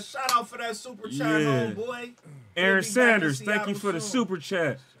 Yeah, shout out for that super chat, homeboy. Aaron Sanders, thank you for the super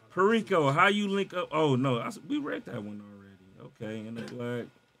chat. Perico, how you link up? Oh, no, we read that one already. Okay, and the black.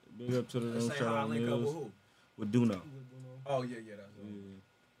 Big up to the room. Shout out Mills. With Duno. Oh, yeah, that's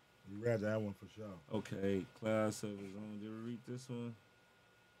You read that one for sure. Okay, class of his own. Did we read this one?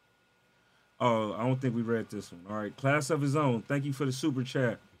 Oh, I don't think we read this one. All right, class of his own. Thank you for the super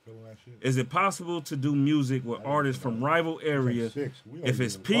chat. Is it possible to do music with artists from rival areas if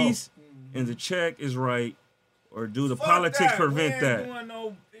it's peace and the check is right, or do the politics prevent that? We ain't doing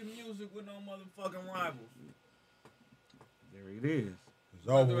no music with no motherfucking rivals. There it is. It's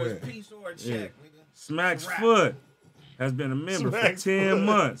over Whether with. it's peace or a check, nigga. Smack's Foot has been a member for 10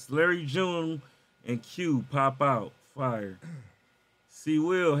 months. Larry June and Q pop out. Fire. C.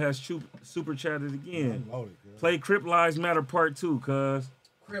 Will has super chatted again. Play Crip Lives Matter Part 2, cuz.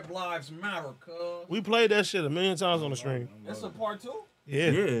 Crip Lives Matter, cuz. We played that shit a million times on the stream. That's a part 2?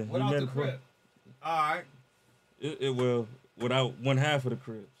 Yeah. Without the Crip. All right. It will, without one half of the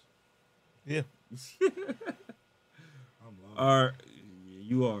Crips. Yeah. All right.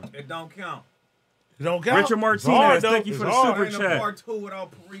 You are. It don't count. It don't count. Richard Martinez, thank you for the super Ain't chat. a part 2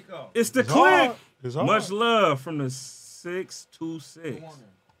 without Perico. It's the click. Much love from the 626.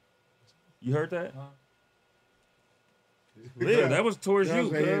 You heard that? Yeah, that was towards you.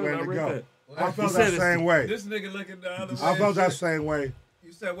 He ain't ready I to read go. that. I felt that same way. This nigga looking the other way. I felt that same way.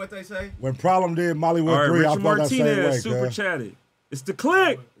 You said what they say? When Problem did Mollywood All right, 3, I Richard felt that same way. Martinez, super chatted. It's the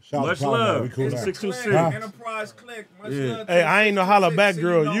click. Shout out Much to Problem, love. man. We cool It's now. 626. Enterprise click. Much Yeah. love. Hey, I ain't know holla back,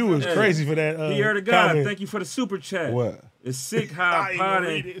 girl. You was Hey. crazy for that. Pierre the God, comment. thank you for the super chat. What? It's sick I how ain't pot gonna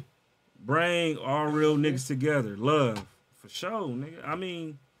read and it. bring all real niggas together. Love. For sure, nigga. I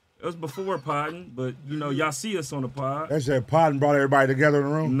mean, it was before potting, but, you know, y'all see us on the pod. They said Pod brought everybody together in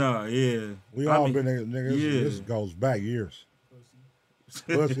the room. Nah, yeah. We I all mean, been niggas. yeah. This goes back years.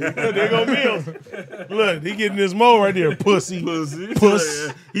 Pussy. Look, there go Mills. Look, he getting this mo right there. Pussy. Pussy.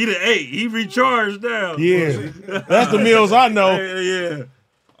 Puss. He the 8. He recharged now. Yeah. That's the Mills I know. Yeah.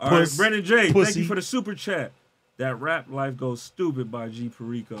 All Puss. right, Brendan J, thank Pussy. you for the super chat. That Rap Life Goes Stupid by G.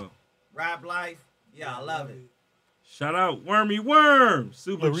 Perico. Rap life. Yeah, I love it. Shout out Wormy Worm.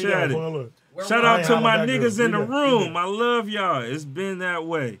 Super Look, read that chatted. one, look. Shout out to my Holla back, niggas girl. in the Read that. room. I love y'all. It's been that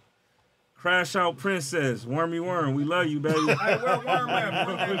way. Crash Out Princess. Wormy Worm. We love you, baby. Hey, where Worm at?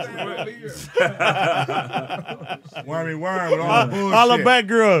 Bring that thing over here. Wormy Worm with all the bullshit. Holla back,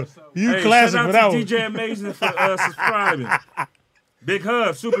 girl. You Hey, classic shout for out that to one. DJ Amazing for subscribing. Big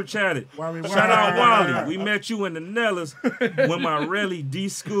Hub, super chatted. Wormy Shout out Worm. Wally. We met you in the Nellas when my rally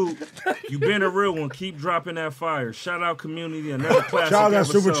D-Scoop. You been a real one. Keep dropping that fire. Shout out Cuhmunity. Another classic Shout out that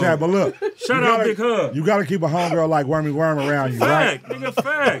episode. super chat, but look. Shout you out gotta- Big Hub. You got to keep a homegirl like Wormy Worm around you, right? Fact, nigga,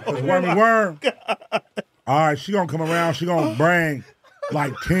 fact. Because Wormy Worm, all right, she going to come around. She going to bring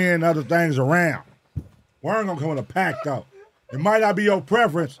like 10 other things around. Worm going to come with a pack, though. It might not be your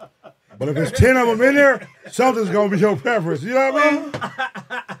preference, but if it's 10 of them in there, something's going to be your preference. You know what I mean?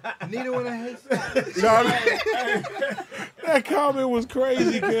 Neither one I hate. You know what I mean? That comment was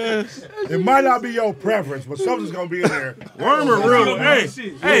crazy, cuz. It might not be your preference, but something's going to be in there. Worm a real one.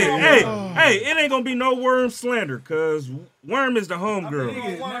 Hey, it ain't gonna be no Worm slander, cause Worm is the homegirl.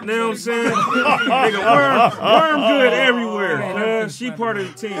 You know what I'm saying? Nigga, Worm good everywhere, cuz she part of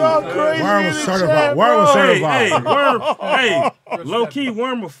the team. Worm was certified. Worm was certified. Hey, Worm, hey, low key,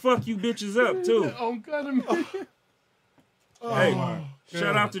 Worm will fuck you bitches up too. Hey,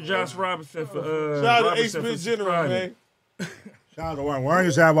 shout out to Josh Robinson for Shout out to Robinson Ace for General, subscribing. man. Shout out to Worm. Worm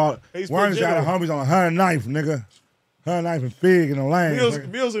used to have all. Ace Worm used to have the General. homies on 109th, nigga. 109th and Fig in the lane.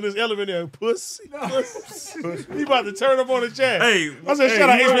 Mills in his elevator, pussy. He about to turn up on the chat. Hey, I said, shout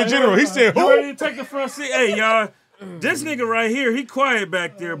out you Ace ready- General. He said, you who? ready to take the front seat? Hey, y'all. This nigga right here, he quiet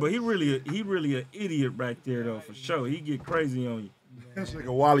back there, but he really an idiot back there though, for sure. He get crazy on you. This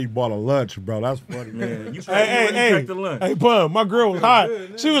nigga Wallie bought a lunch, bro. That's funny, Man, man. you Hey, packed the lunch. hey, Bum, my girl was hot.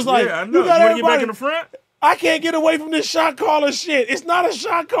 She was like, Yeah, I know. you got You wanna get back everybody. in the front? I can't get away from this shot caller shit. It's not a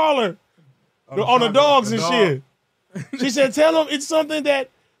shot caller. On the dogs and shit. She said, tell them it's something that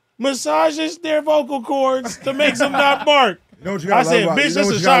massages their vocal cords to make them not bark. You know what you I gotta said, love about, bitch, you know that's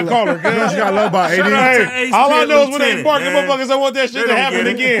what a you shot gotta caller. love- You know what you gotta love about Shout out AD? to Ace All I Pit know is when they Lieutenant, bark, them man. motherfuckers, I want that shit They to don't happen get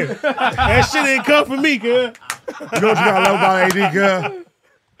it. again. That shit ain't come for me, cuz. You know what you gotta love about AD, girl?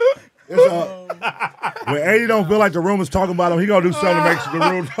 When AD don't feel like the room is talking about him, he gonna do something to make the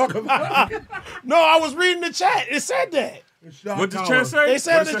room talk about him. No, I was reading the chat. It said that. What did the chat say? They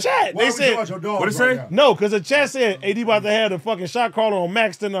said in the chat. They said, What it say? no, because the chat said AD about to have the fucking shot caller on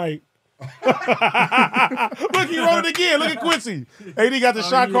Max tonight. Look, he wrote it again. Look at Quincy. AD got the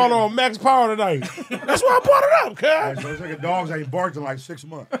shot caller on max power tonight. That's why I brought it up, Hey, cuz. so it's like dogs ain't barked in like 6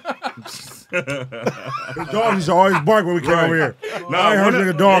 months. His dogs used to always bark when we came over here. No, I ain't heard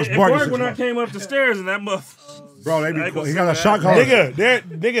nigga dogs it bark in barked 6 when I months. came up the stairs and that mother. Bro, I ain't gonna he say got a that. shot caller. They're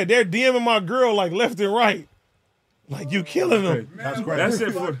DMing my girl like left and right. Like you killing them. That's Man, crazy. That's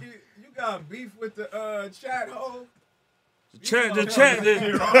it for you got beef with the chat hole. the chat.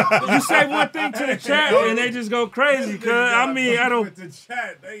 You say one thing to the chat and they just go crazy. Cause I mean, I don't. With the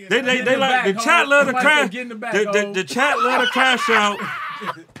chat, They like the chat love to crash. The chat love to crash out.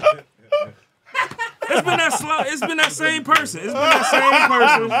 It's been that slow. It's been that same person. It's been that same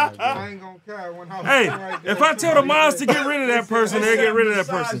person. I ain't gonna care. When Hey, if I tell the moms to get rid of that person, they get rid of that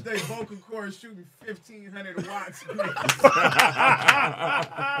person. They vocal cord shooting 1,500 watts.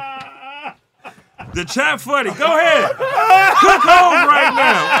 The chat funny. Go ahead. Cook home right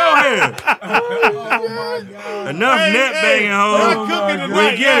now. Go ahead. Oh my God. Enough net banging Y'all home. cooking We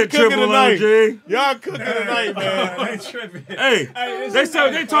tonight. get it, Triple OG. Y'all cooking tonight, man. They tripping. Hey, they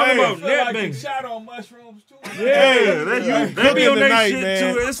talking about net like banging. shot on mushrooms too. Yeah, they be on cooking that tonight, shit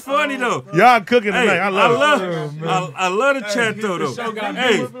man. too. It's funny though. Y'all cooking Hey, tonight. I love it. I love the chat though.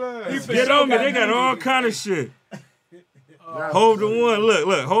 Hey, get on me. They got all kind of shit. Hold the one.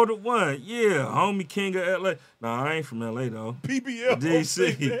 Look, hold the one. Yeah, homie king of LA. Nah, I ain't from LA though. PBL.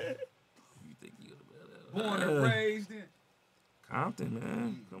 DC. Born and raised in. Compton,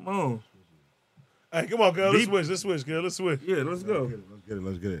 man. Come on. Hey, come on, girl. Let's switch, girl. Let's switch. Yeah, let's go.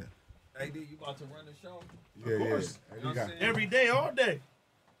 Let's get it. AD, you about to run the show? Yeah, Of course. yeah. You know what I'm saying? Every day, all day.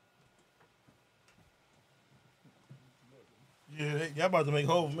 Yeah, y'all about to make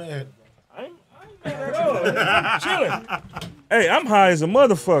Hov mad. I ain't mad at all. I'm chilling. Hey, I'm high as a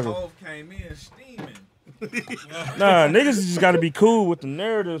motherfucker. Hov came in steaming. Nah, niggas just gotta be cool with the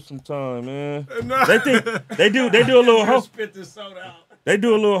narrative sometime, man. They think they do a little Spit the soda out. they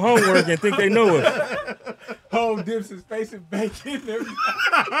do a little homework and think they know us. Hov dips his face in bacon.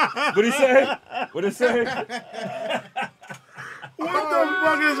 What he say? What he say? What the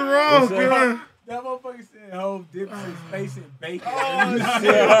fuck is wrong, What's up? man? That motherfucker said Hov dips his face in bacon.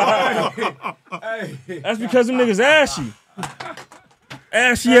 Hey. That's because them niggas ashy.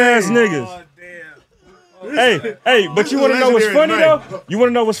 Ashy ass niggas. Hey, but you want to know what's funny though? You want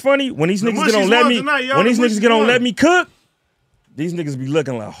to know what's funny? When these niggas get on let me cook, these niggas be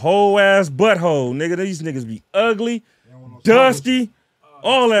looking like whole ass butthole, nigga. These niggas be ugly, dusty,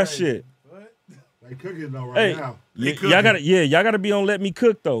 all that shit. They cooking though right now. Y'all gotta be on let me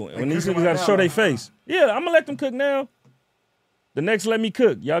cook though. When these niggas gotta show their face. Yeah, I'm gonna let them cook now. The next let me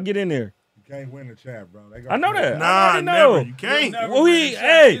cook. Y'all get in there. You can't win the chat, bro. I know that. Nah, I already know. never. You can't.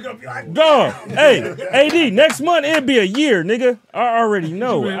 Dog. Hey, AD, next month it'll be a year, nigga. I already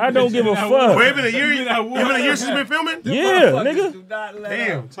know. I don't give a fuck. Wait, been a year since been filming? Yeah, nigga.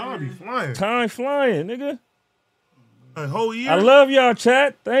 Damn, time be flying. Time flying, nigga. A whole year? I love y'all,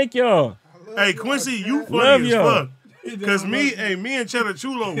 chat. Thank y'all. Hey, Quincy, you Love funny as y'all. fuck. Because me and Cheddar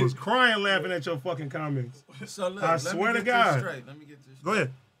Chulo was crying laughing at your fucking comments. So look, I let swear me to get God. this straight. Let me get this straight. Go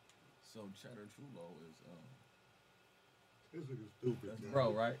ahead. So Cheddar Chulo is This nigga's stupid. that's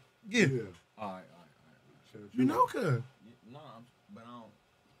bro, right? Yeah. All right. You know, cuz. No, but I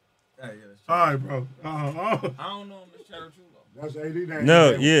don't. Hey, yeah, that's All right, bro. I don't know him as Cheddar Chulo. That's AD name.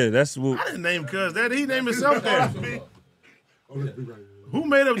 No, yeah, that's what. I didn't name cuz that. He named himself that. Oh, let's be right here. Who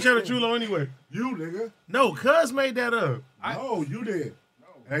made up Cheddar Chulo anyway? You, nigga. No, cuz made that up. No, you did.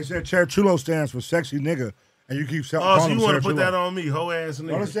 And they said Chair Chulo stands for sexy nigga, and you keep Oh, calling so him you want Chair to put Chulo. that on me, hoe ass Don't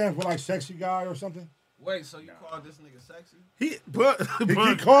it nigga? stand for like sexy guy or something? Wait, so you called this nigga sexy? He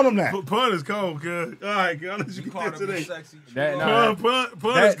He called him that. Pun is cold, cuz. All right, cuz. I'll let you You get called that him today. sexy. That- Chulo? nah,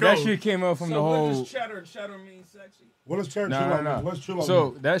 Pun is That cold. shit came up from So the what whole. does cheddar mean sexy? What does Chair Chulo mean? What's Chulo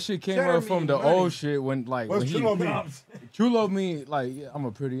So mean? that shit came Cheddar up from mean the money. old shit when like What's when he Chulo mean? Chulo mean like yeah, I'm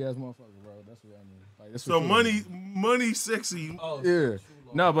a pretty ass motherfucker, bro. That's what I mean. Like that's what So Chulo money, sexy. Oh, Yeah.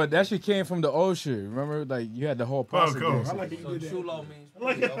 No, but that shit came from the old shit. Remember, like you had the whole pasta cool. dance. I like So Chulo means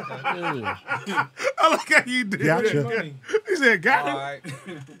like pretty, it. okay. Yeah. I like how you did Gotcha. that. He said, got him. All right.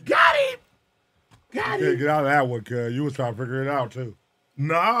 Got him. Got Yeah, him. get out of that one, cuz. You was trying to figure it out, too.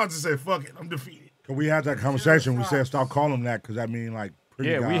 No, I'll just say, fuck it. I'm defeated. Because we had that conversation. We said stop calling him that because that mean like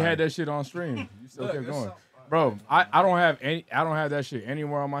pretty Yeah, guy. we had that shit on stream. You still Look, kept it's going. so- Bro, I don't have that shit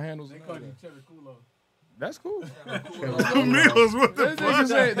anywhere on my handles. They call you Cheddar Chulo. That's cool. Meals, what the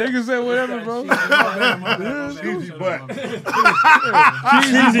fuck? They can say whatever, bro. Cheesy butt.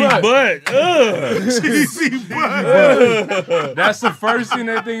 Cheesy butt. Cheesy butt. That's the first thing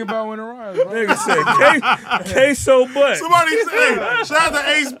they think about when it arrives, bro. Nigga said queso butt. Somebody said, shout out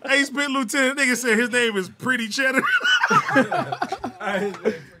to Ace Pit Lieutenant. Nigga said his name is Pretty Cheddar.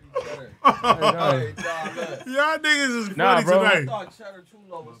 Y'all niggas is funny bro. tonight. I thought Cheddar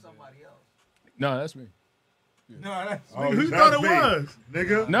Chulo was somebody else. No, that's me. No, that's Who thought it was?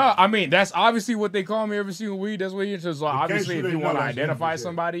 Nigga. No, I mean, that's obviously what they call me every single week. That's what you're just. So obviously, you if you didn't want to know that's identify him,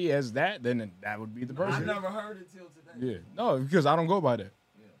 somebody as that, then that would be the I person. never heard it till today. Yeah. No, because I don't go by that.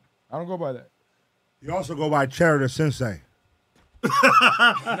 I don't go by that. You also go by Cheddar the Sensei. Now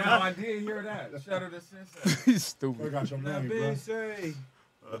I did hear that. Cheddar the Sensei. He's stupid. I got your name, bro.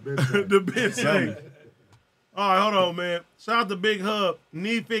 The bitch say. All right, hold on, man. Shout out to Big Hub.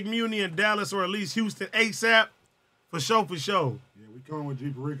 Need Cuhmunity in Dallas or at least Houston ASAP. For sure. Yeah, we coming with G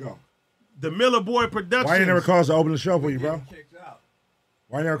Perico. The Miller Boy Productions. Why you never call us to open the show for you, bro?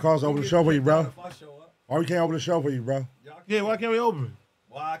 Why you never call us to open the show for you, bro? If I show up, Why we can't open the show for you, bro? Yeah, why can't we open?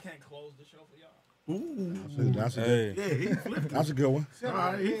 why I can't close the show for y'all? Ooh. That's a Hey. good. Yeah, he flipped it. That's a good one. All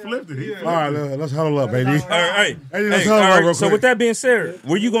right, he flipped it. All right, let's huddle up, baby. All right, Hey, let's hey, huddle all up right. real So quick. with that being said,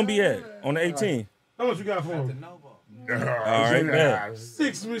 where you gonna be at on the 18th? How much you got for him? All right, man.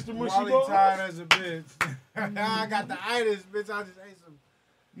 6, Mr. Mushy Wallie Boy. tired as a bitch. I got the itis, bitch. I just ate some.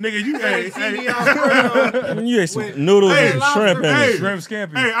 Nigga, you You ate some noodles and shrimp in it. Shrimp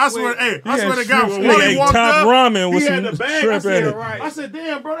scampi. Hey, I swear to God, shrimp when Nigga Wallie ate walked top up, ramen with he had some the bag. shrimp in it. I said,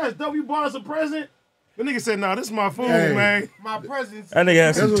 damn, bro, that's dope. You bought us a present? The nigga said, nah, this is my food, Hey. man. My presents. That nigga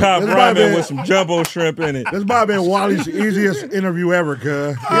had some This top might ramen be- with some jumbo shrimp in it. This might have been Wally's easiest interview ever,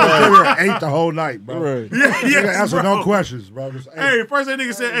 cuz. He was ate the whole night, bro. Right. Yeah, Nigga yes, answer bro. no questions, bro. Just ate. Hey, first that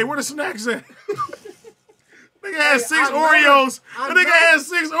nigga said, hey, where the snacks at? Nigga had 6 Oreos. The nigga had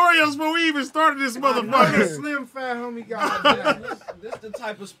 6 Oreos before we even started this Fucking motherfucker. slim fat homie got This the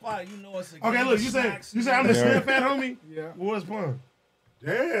type of spot you know it's a Okay, game look, of you say snacks. I'm the slim fat homie? Yeah. What's fun?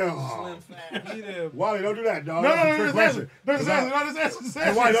 Damn. Slim fat. He the Wally, don't do that, dog. No, That's a no, trick no, question. that's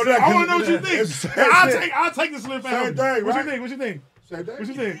Hey, Wally, don't do that. I want to know what you It's think. the same I'll take the slim fat Same homie. thing, What you right? think? What you think? Same thing. What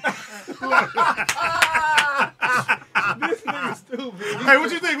you think? this nigga stupid. Hey,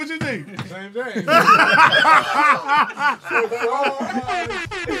 what you think? What you think? Same thing.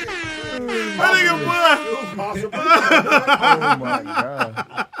 That nigga, boy. Oh my god.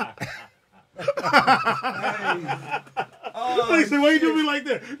 He said, why you do me like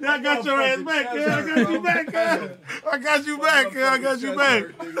that? Yeah, I got your ass back, kid. I got you back, kid. I got you back, kid. I got you back.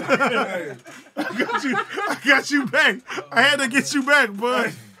 I got you back. I had to get you back, bud.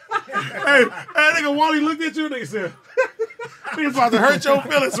 Hey, that nigga Wally looked at you and they said, he's about to hurt your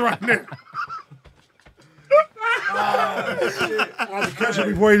feelings right now. I had to catch him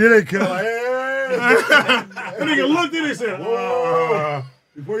before he did it, kid. Like, hey. That nigga looked at it and said,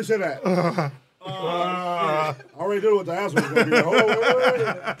 Before you said that. I already knew what the answer was going to be.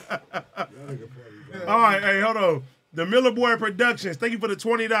 all right, hey, hold on. The Miller Boy Productions, thank you for the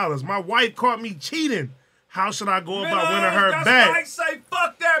 $20. My wife caught me cheating. How should I go about winning her That's back? why I say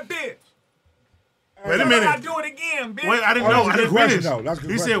fuck that bitch. Wait a Why minute. I do it again, bitch. Wait, I didn't Oh, know. that's a I good didn't question, finish. though. That's a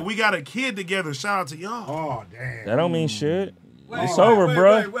good He question. said we got a kid together. Shout out to y'all. Oh, damn. That don't mean shit. Wait, It's wait, over, wait,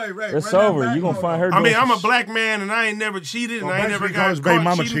 bro. wait, It's run that over. back. You gonna Hold find on. her. I mean, doing I'm a some black man and I ain't never cheated and So I ain't never basically, call got his baby caught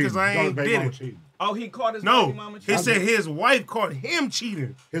mama cheating because I Call his ain't baby did mama it. cheating. Oh, he caught his No, baby mama he cheating. said his wife caught him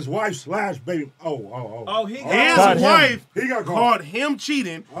cheating. His wife / baby. Oh, he His Caught him. wife He got caught. caught him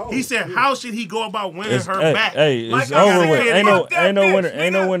cheating. Oh, He said, shit. how should he go about winning It's, her hey, back? hey, Like it's I over said, with. fuck Ain't no that bitch, winner.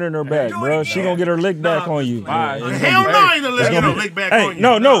 Ain't no nigga. winner in her back, Do it bro. She again. gonna get her lick back Nah, on you. Bye. Yeah, Hell no, I ain't gonna let It's you gonna no be- lick back hey, on you.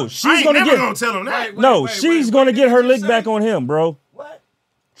 no, I she's ain't gonna never get. gonna tell him that. No, she's gonna get her lick back on him, bro. What?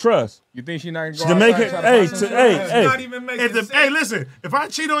 Trust. You think she not gonna go To make outside it, and try hey, find to, some hey, shit? hey. Not even making If the, sense. hey, listen, if I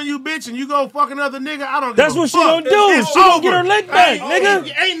cheat on you, bitch, and you go fuck another nigga, I don't That's give a what she fuck. gonna do. It's She gonna get over. her lick back,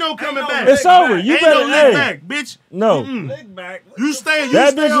 nigga. Ain't no coming no back. It's over. You Ain't better, no lick hey, back, bitch. no. Lick back. You stay. You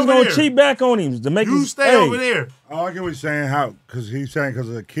That stay bitch is over gonna there. cheat back on him to make You his. stay hey, over there. Oh, I get what he's saying. How? Because he's saying because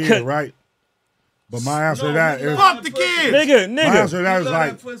of the kid, right? But my answer to that is Fuck the kids. Nigga, my answer to nigga. that is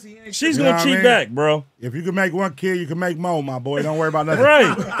like, She's You know gonna what I cheat mean? back, bro. if you can make one kid, you can make more, my boy. Don't worry about nothing.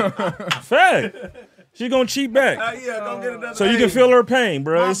 Right. Fact. She's gonna cheat back. Yeah, go get another. So you can feel her pain,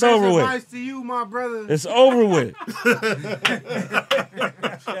 bro. My It's best over with. advice to you, my brother. It's over with.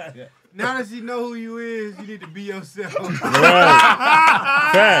 Now that you know who you is, you need to be yourself.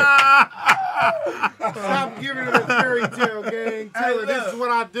 Right. Fact. Stop giving her the fairy tale, gang. Tell her this is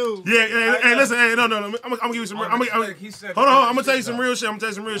what I do. Yeah, hey, listen, hey, no. I'm gonna give you some. Hold on. I'm gonna tell you some real shit. I'm gonna tell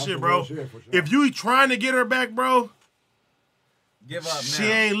you some real shit, bro. If you trying to get her back, bro, give up now. She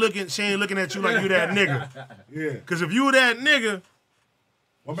ain't looking at you like you that nigga. Yeah. Because if you were that nigga,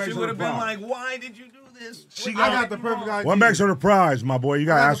 she would have been like, "Why did you do this?" I got the perfect idea. What makes her the prize, my boy? You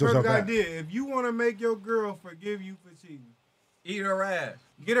gotta ask yourself that. Idea. If you want to make your girl forgive you for cheating, eat her ass.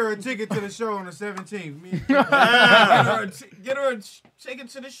 Get her a ticket to the show on the 17th. Get her a ticket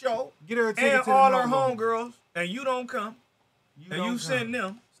to the show. Get her a ticket and to the all her homegirls, and you don't come. You send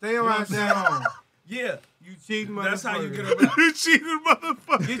them. Stay around, stay home. Yeah. You cheating motherfucker. That's how you get her back. You cheating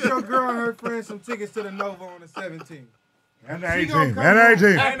motherfucker. Get your girl and her friends some tickets to the Nova on the 17th. And the 18th.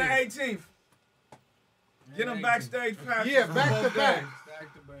 And the 18th. Get them backstage passes. Yeah, back to back.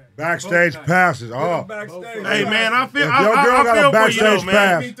 Backstage passes. Oh. Hey man, I feel if your girl got a backstage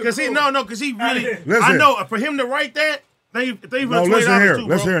pass. Because he really. Listen. I know for him to write that. They no, listen here.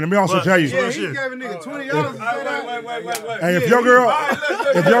 Listen here. Let me also tell you. Yeah, he gave a nigga $20. Wait. Hey, if your girl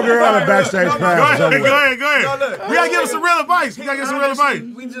got a backstage pass, go ahead. We gotta give him some real advice.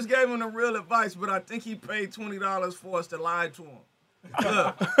 We We just gave him the real advice, but I think he paid $20 for us to lie to him.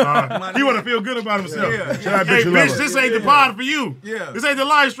 Look, he want to feel good about himself. Yeah. Hey, bitch, this ain't the pod for you. Yeah. This ain't the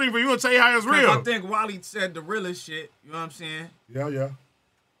live stream for you. I'm gonna tell you how it's real. I think Wallie said the realest shit. You know what I'm saying? Yeah.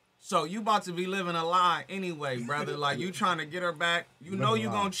 So you about to be living a lie anyway, brother. Like you trying to get her back. You know you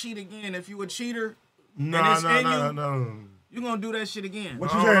gonna cheat again. If you a cheater, no. You gonna do that shit again.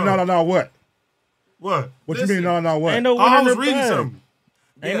 What you saying? No, what? What? What you mean, no, what? Ain't no winner in her bag.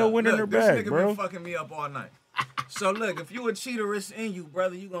 Ain't no winner in her this bag, nigga bro. been fucking me up all night. So look, if you a cheater, it's in you,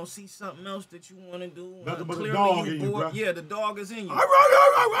 brother. You gonna see something else that you want to do. Nothing but the Clearly dog you in you, bored. bro. Yeah, the dog is in you.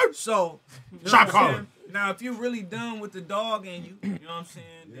 So, you know Shot what I'm caller. saying? Now, if you really done with the dog in you, you know what I'm saying?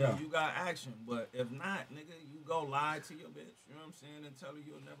 Yeah. Then you got action. But if not, nigga, you go lie to your bitch. You know what I'm saying? And tell her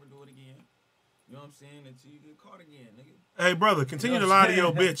you'll never do it again. You know what I'm saying? Until you get caught again, nigga. Hey, brother, continue to lie to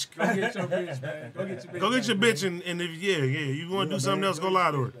your bitch. Go get your bitch, man. Go get your bitch, and if you want to do something else, go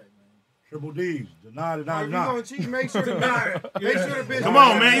lie to her. Triple D's. Deny. If you gonna cheat, make sure the bitch. Come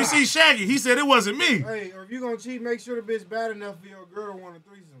on, man. You see Shaggy. He said it wasn't me. Hey, or if you gonna cheat, make sure the bitch bad enough for your girl to want a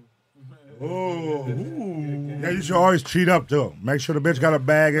threesome. Oh. Yeah, you should always cheat up, too. Make sure the bitch got a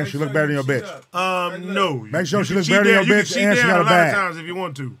bag and she look better than your bitch. No. Make sure she looks better than your bitch and she got a lot bag. of times if you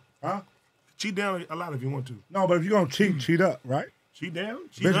want to. Huh? Cheat down a lot if you want to. No, but if you're going to cheat up, right? Cheat down.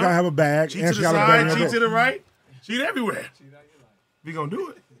 Cheat Bitch up. got to have a bag Cheat and to she the got a bag. side. Cheat to the right. Cheat everywhere. We gonna do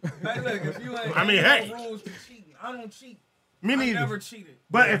it. Hey, look, if you ain't no rules to cheating, I don't cheat. Me neither. I never cheated.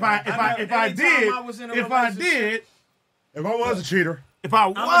 But if I did, if I was a cheater, if I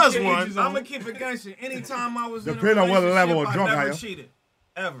was one, I'm gonna keep it gangster. Anytime I was in a depending on what level of relationship, drunk I I never am. cheated.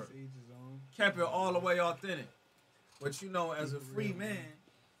 Ever. Kept it all the way authentic. But you know, as a free man,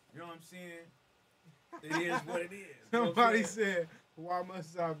 you know what I'm saying? It is what it is. Somebody said, "Why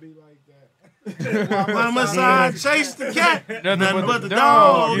must I be like that? Why must I chase the cat? Nothing but the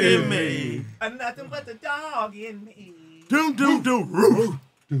dog in me. Nothing but the dog in me." Doom.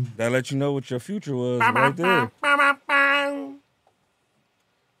 That let you know what your future was right there.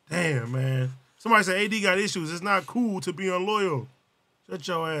 Damn, man. Somebody said AD got issues. It's not cool to be unloyal. Shut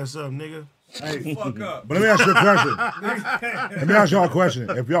your ass up, nigga. Hey, fuck up. But let me ask you a question. Let me ask y'all a question.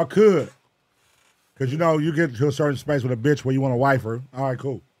 If y'all could, because you know you get to a certain space with a bitch where you want to wife her. All right,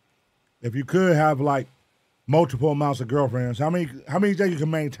 cool. If you could have like multiple amounts of girlfriends, how many do you think you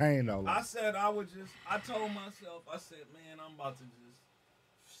can maintain though? Like? I said I told myself, man, I'm about to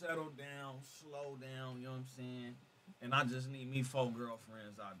just settle down, slow down, you know what I'm saying? And I just need me 4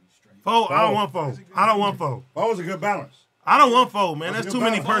 girlfriends, I'll be straight. 4? I don't want 4. I don't want 4. 4 is a good balance. I don't want 4, man. That's too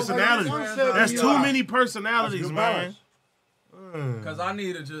many balance. personalities. That's too many personalities, man. Because I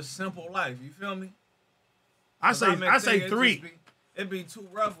need a just simple life, you feel me? I say 3. It'd be too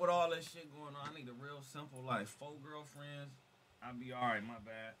rough with all that shit going on. I need a real simple life. 4 girlfriends, I'll be all right, my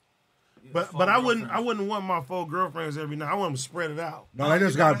bad. Yeah, but I wouldn't want my 4 girlfriends every night. I want them to spread it out. No, they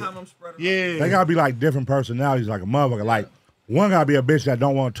just got yeah. They gotta be like different personalities, like a motherfucker. Like one gotta be a bitch that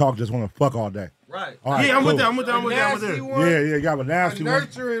don't want to talk, just want to fuck all day. Right. All right, yeah, I'm cool. with that. Yeah, you got a nasty a one.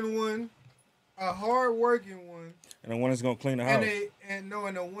 nurturing one, a hard-working one, and the one that's gonna clean the house. And the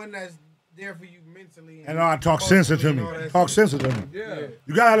one that's there for you mentally. And I talk sensitive to me. Talk sensitive to me. Yeah.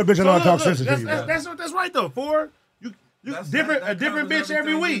 You gotta have a bitch that know how to talk sensitive to you. That's right though. 4. You a different bitch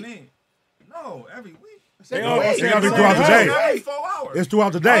every week. No, every week. They all gonna gotta be throughout the day. 4 hours. It's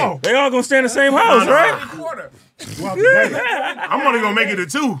throughout the day. They all gonna stay in the same house, right? Every quarter. Throughout the day. I'm only gonna make it to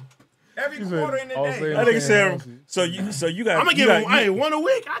 2. Every quarter in the day. That nigga said, so you got. I'm gonna give him one a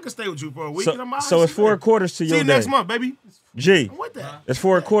week. I can stay with you for a week. So it's 4 quarters to your day. See you next month, baby. G. I'm with that. It's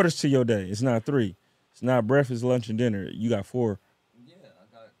 4 quarters to your day. It's not 3. It's not breakfast, lunch, and dinner. You got 4. Yeah,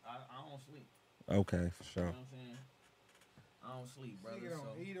 I don't sleep. Okay, for sure. You know what I'm saying? I don't sleep, brother. Nigga don't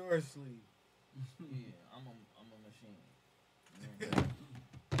so. eat or sleep. Yeah, I'm a machine. You know what I'm saying?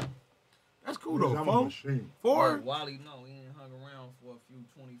 That's cool though. I'm a Folks. machine. 4. Wally, no, he ain't hung around for a few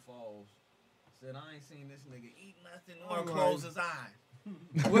 20 falls. Said, I ain't seen this nigga eat nothing or close his eyes.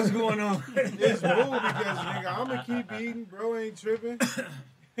 What's going on? It's cool because, nigga, I'm going to keep eating. Bro ain't tripping.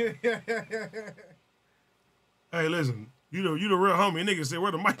 Hey, listen. You the real homie. Nigga said,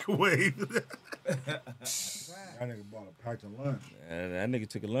 where the microwave? That nigga bought a pack of lunch. That nigga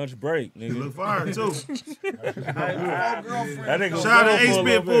took a lunch break. Nigga. He look fire, too. That nigga Shout out to Ace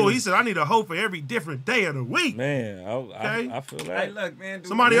Pitbull. He said, I need a hoe for every different day of the week. Man, I feel that. Hey, look, man.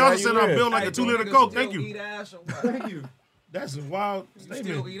 Somebody else said I'm built like a 2-liter Coke. Thank you. Thank you. That's a wild You statement.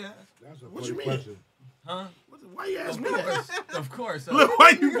 still eat ass? That's a What you funny mean? question. Huh? Why you ask me that? Of course. Look,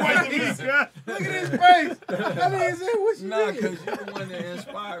 why you pointing at me, God? Look at his face. That nigga said, what you Nah, mean? because you the one that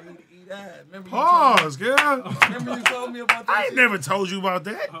inspired me to eat ass. Remember you Pause, girl. Remember you told me about that I ain't shit? never told you about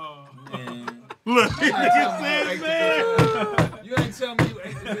that. Man. Look, You nigga ain't said, man. You ain't tell me you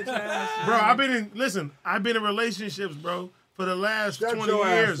ate the bitch ass. Bro, I've been in relationships, bro, for the last Shut 20 your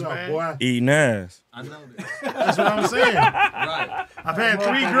years, ass up, man. boy. Eating ass. I know this. That's what I'm saying. Right. I've had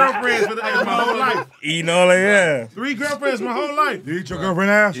 3 girlfriends for my whole life. Eating all their ass. 3 girlfriends my whole life. You eat your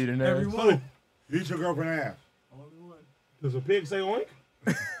girlfriend ass? Eating Every ass. one. You eat your girlfriend ass? Does a pig say oink?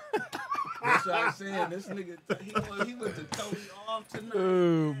 That's what I'm saying. This nigga, he went to Toby off tonight.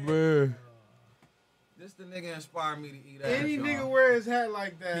 Oh, man. This the nigga inspired me to eat ass. Any y'all. nigga wear his hat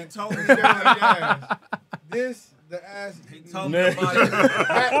like that. He told me he's got like ass. This, the ass. He told me about it.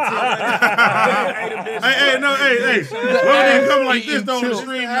 Hey, women didn't come like this though on the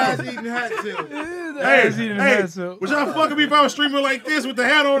stream. Ass eating hat tilt. Hey, would y'all fucking me if I was streaming like this with the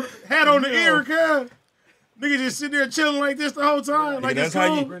hat on the ear, cuz? Nigga just sitting there chilling like this the whole time. Like That's it's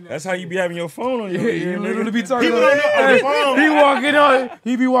cool. that's how you be having your phone on your ear. You literally nigga. be talking People about don't know on the phone. He walking on.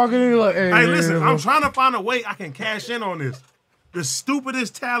 He be walking in like, Hey, listen, I'm trying to find a way I can cash in on this. The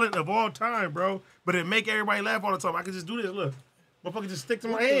stupidest talent of all time, bro. But it make everybody laugh all the time. I can just do this. Look. Motherfucker just stick to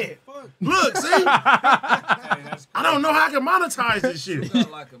my head. Look, see? I don't know how I can monetize this shit.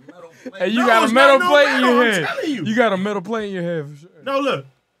 Hey, you No, got a it's metal not no plate in metal, your I'm head. telling you. You got a metal plate in your head for sure. No, look.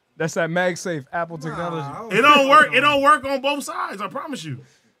 That's that MagSafe Apple technology. It don't work. It don't work on both sides. I promise you.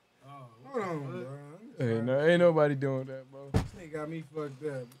 Hold on, bro. Ain't nobody doing that, bro. This nigga got me fucked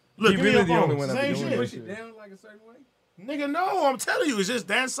up. Look, He give me really your the phone. only one that Same be doing shit. that Push shit. it down like a certain way. Nigga, no. I'm telling you, it's just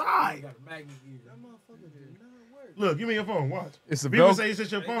that side. Got a magnet ear. That motherfucker did not work. Look, give me your phone. Watch. It's the People say it's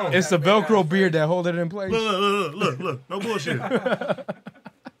just your phone. It's the Velcro beard that hold it in place. Look. No bullshit.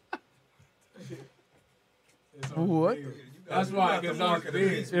 What? That's why it gets on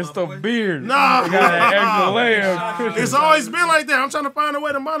It's the beard. Nah. It got an extra layer. It's always been like that. I'm trying to find a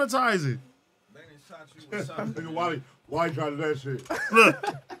way to monetize it. Nigga, why you trying to do that shit? Look.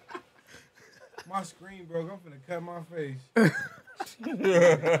 My screen broke. I'm finna cut my face.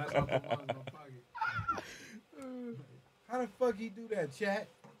 How the fuck he do that, chat?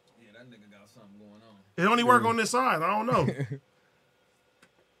 Yeah, that nigga got something going on. It only work on this side. I don't know.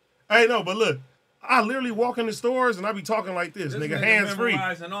 Hey, no, but look. I literally walk in the stores and I be talking like this nigga, hands free.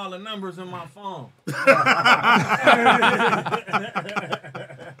 Memorizing all the numbers in my phone.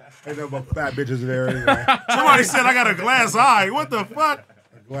 Ain't no but fat bitches in there anyway. Somebody said I got a glass eye. What the fuck?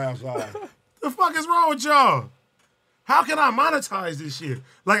 A glass eye. The fuck is wrong with y'all? How can I monetize this shit?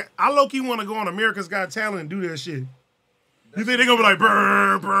 Like, I low-key want to go on America's Got Talent and do that shit. You think they gonna be like,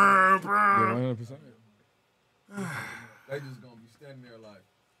 brr, brr, brr? 100%. They just gonna be standing there like,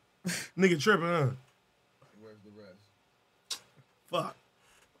 Nigga tripping, huh? where's the rest? Fuck.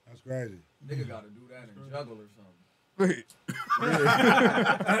 That's crazy. Nigga gotta do that and juggle or something.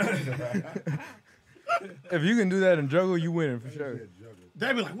 If you can do that in juggle, you winning for sure.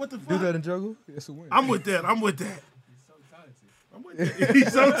 They be like, what the fuck? Do that in juggle, it's a win. I'm with that.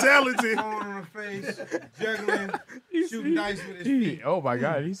 He's so talented. Phone on the face, juggling, shooting dice with his feet. Oh my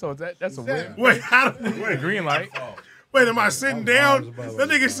God, he saw that. That's a win. Wait, how do wait? Green light. Wait, am I sitting down? That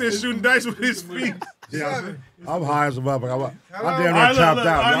nigga said shooting dice with his feet. Yeah, I'm high as a motherfucker. I'm All damn right, near chopped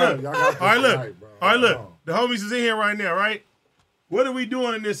out. All Y'all got right, this look. right, bro. All right, look. The homies is in here right now, right? What are we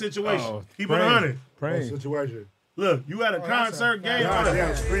doing in this situation? Oh, Keep it 100. What Praying. situation? Look, you at a concert game.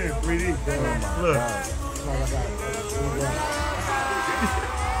 Yeah, screen in 3D. Look.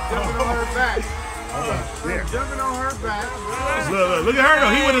 Jumping on her back. Jumping on her back. Look at her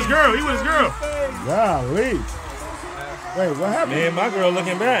though. He with his girl. Golly. Wait, what happened? Man, my girl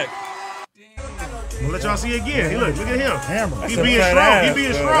looking back. I'm gonna let y'all see again. Hey, look at him. Hammer. He being strong. He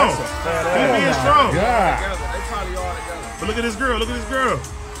being strong. God. But look at this girl.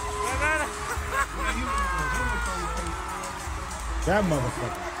 That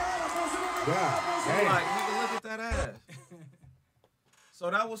motherfucker. God. Like, nigga, look at that ass. So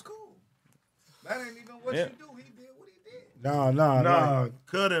that was cool. That ain't even what you do. He did what he did. Nah.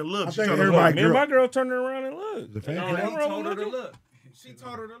 Cut and look. I She think trying to everybody Me and my girl turned around and looked. The fan No, came he out? told her to look. She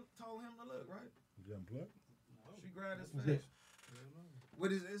told him to look, right? She grabbed his face.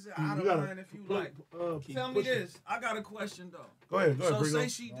 What is it out of line if you like? Tell me this. I got a question though. Go ahead. So say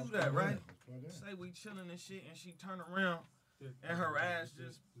she do that, right? Say we chilling and shit, and she turn around, and her ass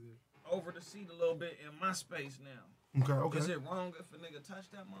just over the seat a little bit in my space now. Okay. Is it wrong if a nigga touch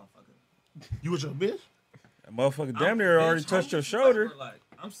that motherfucker? You with your bitch? That motherfucker damn near already touched your shoulder. Like,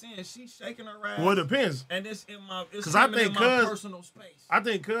 I'm saying she's shaking her ass. Well, it depends. And it's in my personal space. I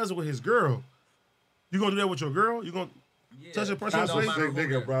think cuz with his girl. You gonna do that with your girl? You gonna touch her personal space? Big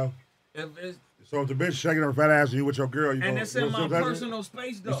nigga, bro. If it's, So if the bitch shaking her fat ass and you with your girl, you and gonna, it's in my personal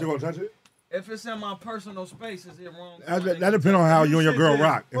space You though. still gonna touch it? If it's in my personal space, is it wrong? That depends on how you and your girl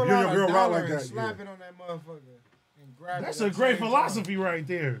rock. If you and your girl rock like that, slap it on that motherfucker and grab That's it. a great philosophy right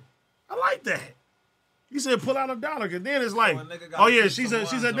there. I like that. You said pull out $1, cause then it's like, oh yeah, she's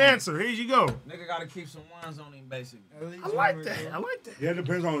a dancer. Here you go. Nigga gotta keep some wines on him, basically. I like that. Yeah, it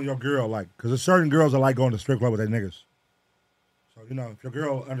depends on your girl, like, cause there's certain girls that like going to strip club with their niggas. So if your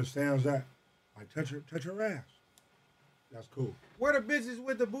girl understands that, like touch her ass. That's cool. Where the bitches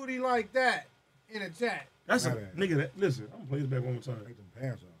with the booty like that in a chat? That's a nigga. Listen, I'm gonna play this back one more time. Take them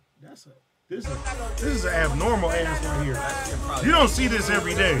pants off. This is an abnormal ass right here. You don't see this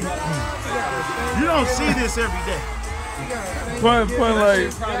every day. You don't see this every day. Put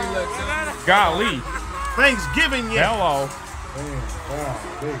like, golly. Thanksgiving yet. Hello.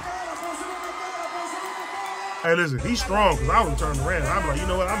 Hey, listen, he's strong because I was turning around. I'm like, you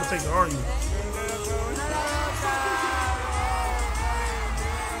know what? I'm gonna take the argument.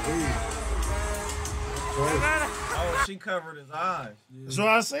 Oh, she covered his eyes. So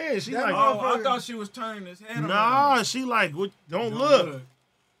I said, she like, I thought she was turning his head around. Nah, she like, don't look.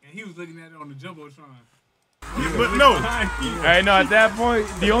 And he was looking at it on the jumbotron. But no. Hey, no, at that point,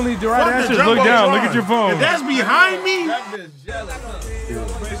 the only right answer is look down. Look at your phone. If that's behind me. That bitch jealous,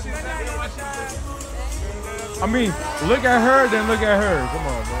 I mean, look at her, then look at her. Come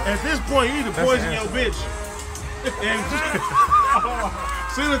on, bro. At this point, you need to poison your bitch. And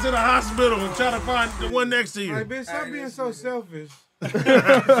send her to the hospital and try to find the one next to you. Like, bitch, stop being so selfish.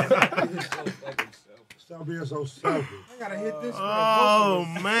 Stop being so selfish. I gotta hit this. Oh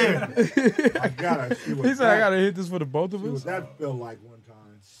man! I gotta see what He said, I gotta hit this for the both of see us. what that felt like one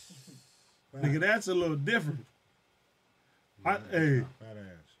time. Nigga, that's a little different. Hey. Fat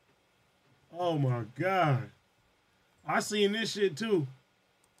ass. Oh my God. I seen this shit too.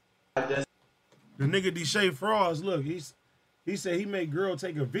 The nigga Deshae Frost, look, he said he made girl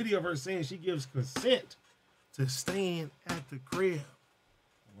take a video of her saying she gives consent to staying at the crib.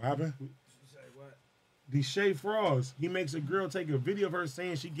 What happened? Deshae Frost, he makes a girl take a video of her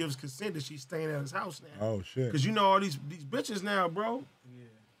saying she gives consent that she's staying at his house now. Oh shit. Cause you know all these bitches now, bro. Yeah.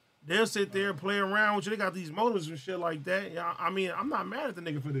 They'll sit there and play around with you. They got these motives and shit like that. I mean, I'm not mad at the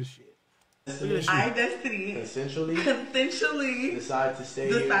nigga for this shit. I, Destiny, consensually decide to stay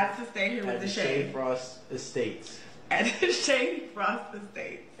here with the Shade Frost Estates. At the Shade Frost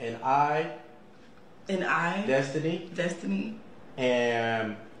Estates. And I, Destiny,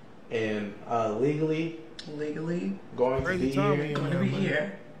 am legally going to be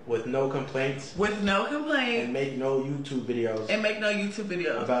here with no complaints. And make no YouTube videos.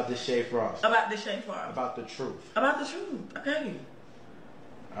 About the Shade Frost. About the truth. Okay.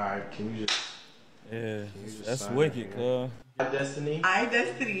 Alright, can you just... Yeah, that's wicked, cuz. I, Destiny.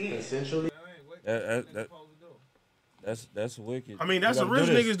 Essentially. That's wicked. I mean, that's what rich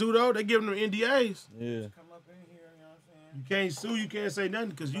niggas do, though. They give them NDAs. Yeah. Come up in here, you know what I'm saying? You can't sue, you can't say nothing,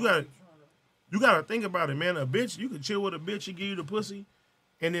 because you gotta think about it, man. A bitch, you can chill with a bitch, she give you the pussy,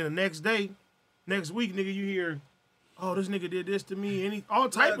 and then the next week, nigga, you hear, oh, this nigga did this to me, all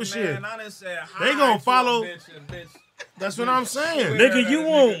type of shit. I done said hi They gonna to a follow. bitch. That's what I'm saying. Nigga, you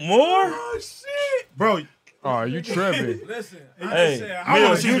want more? Oh, shit. Bro. Oh, you tripping. Listen, Hey, I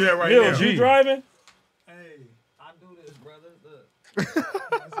want to see that right now. You driving? Hey, I do this, brother. Look.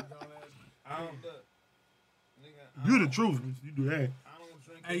 I don't look. Nigga, You the truth. You do that. I don't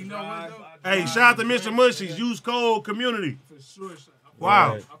drink. Hey, you know what, though? Hey, shout out to Mr. Mushies. Use code Cuhmunity. For sure.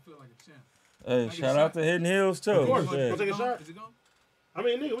 Wow. I feel like a champ. Hey, shout out to Hidden Hills too. Of course. Yeah. Want to take a shot? I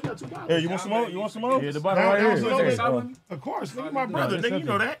mean, nigga, we got 2 bottles. Hey, you want some more? You want some more? Yeah, the bottle right here. Of course, nigga, my brother. Nigga, you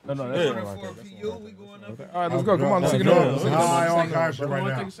know that. No, that's Yeah. not like that. All right, let's go. Come on, let's take it over. High on Kaiser right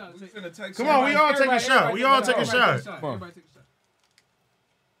now. Come on, we all take a shot. We all take a shot. Everybody take a shot.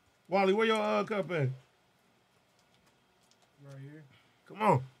 Wally, where your cup at? Right here. Come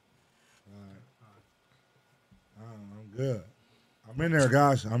on. I'm good. I'm in there,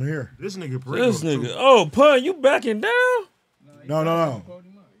 guys. I'm here. This nigga Perico. This nigga. Oh, Pun, you backing down? No.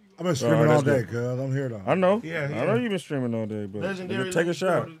 I've been streaming all day, cuz. I'm here, though. I know. Yeah. I know you've been streaming all day, but Legendary. take a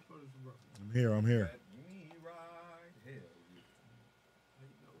shot. I'm here.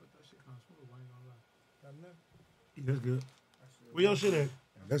 That's good. Where your shit at?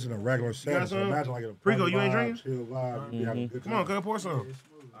 This is a regular set. So imagine like a Perico, you ain't drinking? chill vibe. You be having a good Come on, time. cuz, pour some.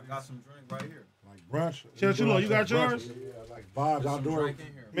 I got some drink right here. Like brunch. Chill, chill, you got yours? Yeah, like vibes outdoor.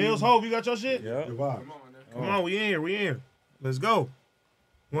 Mills Hope, you got your shit? Yeah. Good vibes. Come on, we in here. We in. Let's go.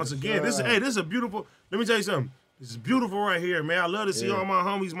 Once again, this is a beautiful. Let me tell you something. This is beautiful right here, man. I love to see all my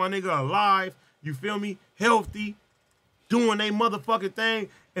homies, my nigga, alive. You feel me? Healthy, doing they motherfucking thing.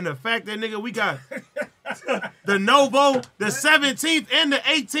 And the fact that, nigga, we got the Novo, the 17th and the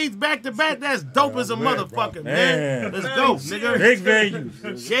 18th back to back. That's dope as a motherfucker, man. Let's go, nigga. Big value.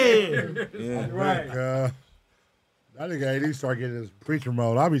 Yeah. Right. That nigga AD start getting his preacher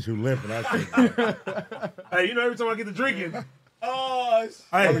mode. I'll be too lit for that shit. Hey, you know, every time I get to drinking, Oh,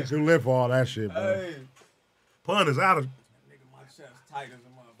 I'll be too lit for all that shit, bro. hey. Pun is out of. My chest tight as a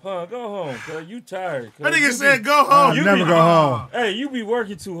motherfucker. Pun, go home, cuz. You tired. That nigga said go home. I never go home. Hey, you be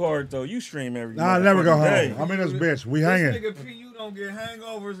working too hard, though. You stream every Nah, I never go day. home. I'm in this bitch. We This hanging. nigga P, you don't get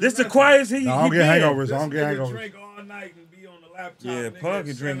hangovers. This the quietest he No, I don't he get been. hangovers. I This don't get nigga hangovers. drink all night and be on the laptop. Yeah, nigga, Pun can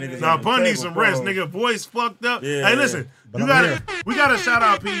at drink 7 niggas. Nah, on the Pun needs table, some rest, bro. nigga. Voice fucked up. Yeah, Hey, listen, But we I'm gotta shout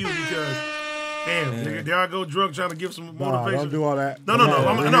out PU because, damn, nigga, there I go drunk trying to give some Nah, motivation. don't do all that. No,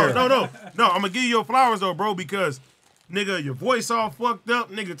 I'm gonna give you your flowers though, bro, because nigga, your voice all fucked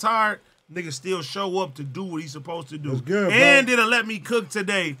up, nigga tired, nigga still show up to do what he's supposed to do. That's good, bro. And didn't let me cook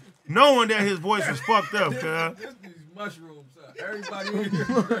today, knowing that his voice was fucked up, cuz. This these mushrooms. Everybody in here.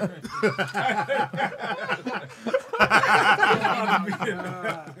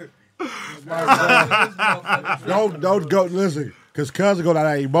 Don't go. Listen, because cuz will go down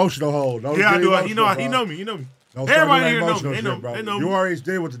that emotional hole. Don't Yeah, I get do. emotional, He bro. know me. Don't start Everybody doing here that know emotional me. shit, bro. They know You me. already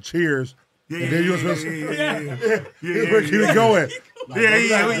did with the cheers. Yeah, and then you was supposed yeah. to keep it going.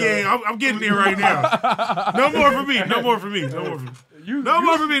 Yeah. I'm getting there right now. No more for me. No more for me. No more for me. No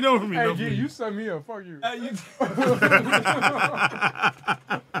more for me. No more for me. Hey, No G, for me. you set me up. Fuck you.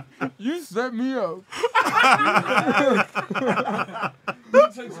 You set me up.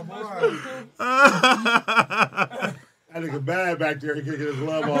 That nigga bad back there. He can't get his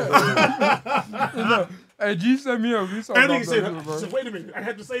glove off. Hey, G set me up. You saw That about nigga that, bro. said, wait a minute. I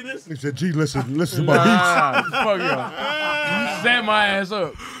have to say this. He said, "Gee, listen to my Nah, beats." fuck you. You set my ass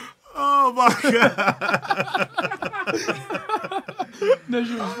up. Oh my god. That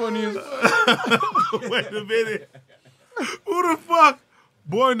shit was funny as fuck. Wait a minute. Who the fuck?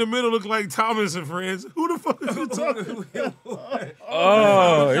 Boy in the middle look like Thomas and Friends. Who the fuck is you talking about?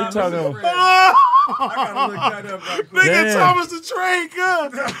 Oh, he talking about. I gotta look that up right quick. Nigga, Thomas the Train,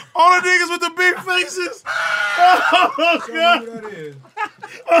 cuz. All the niggas with the big faces. Oh, Show God. me who that is.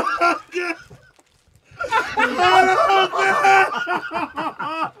 Oh, God.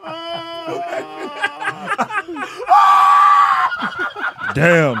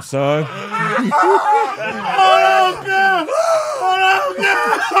 Damn, son. Oh, God. Oh,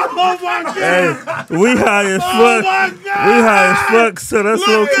 God. Oh, my God. Hey, we high as fuck. Oh, my God. We high as fuck, so that's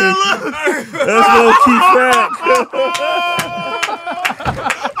low key. That's low key fact.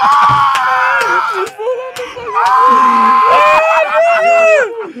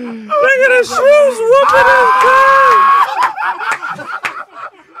 Look at the shoes whooping him,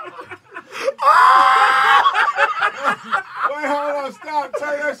 Wait, hold on, stop.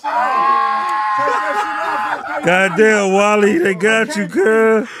 Turn that shit off. Turn that shit off. Goddamn, Wallie, they got you,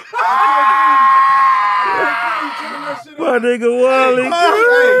 cuz. My nigga Wallie,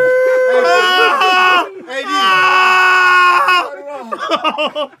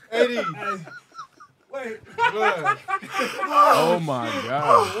 AD. Wait. Oh my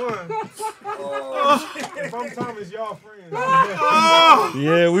god. If I'm Thomas, y'all friends.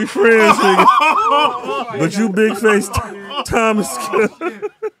 Yeah, we friends, nigga. But you big face Thomas.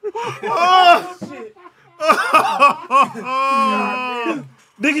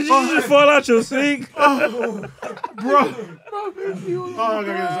 Nigga, you just fall out your seat. Bro. Oh, I gotta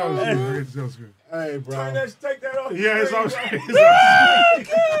get this on screen. Hey, bro. Take that off. Yeah, it's on screen.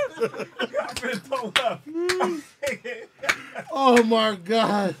 Oh my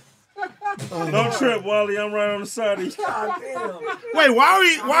God. Don't trip, Wally. I'm right on the side of you. Wait, why are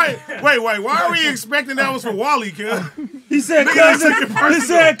we expecting that was for Wally, kid? He said cousin. He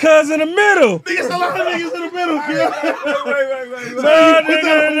said cousin in the middle. Niggas, a lot of niggas in the middle, kid.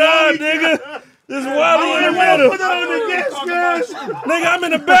 Wait. Nah, nigga. This Wally in the middle. Put that on the guest, guys. Nigga, I'm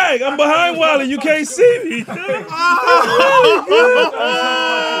in the back. I'm behind Wally. You can't see me. No,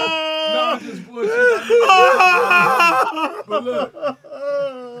 I'm just bullshit. But look.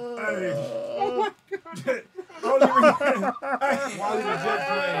 Hey. Only reason. Wally was just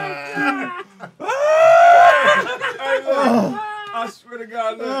playing. Hey, look. I swear to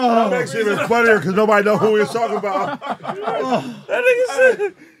God, look. That makes it even funnier because nobody know who we're talking about. That nigga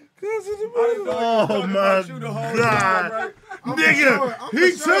said. Oh my God, nigga,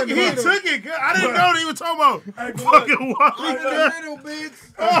 he took it. I didn't know they were talking about fucking Wally.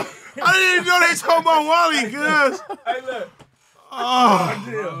 I didn't even know they talking about Wally, cuz. Hey, look.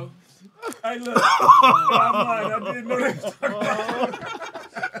 Oh, hey, look. I'm lying. I didn't know they was talking about.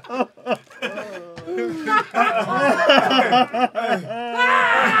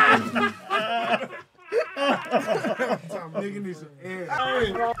 Nigga needs some air.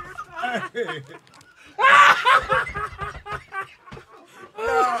 Hey,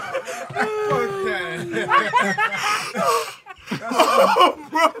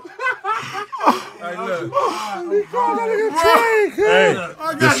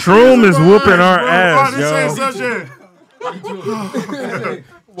 the shroom is whooping our ass, yo.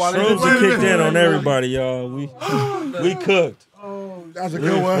 Shrooms are kicked in on everybody, y'all. We cooked. That was a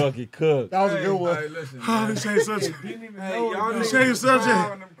good one. Fucking cooked. That was a good one. Hey, listen, oh, this ain't such a change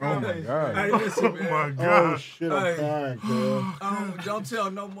subject. Oh my God. Hey, listen, man. Oh my God. Oh shit, I'm crying, girl. Don't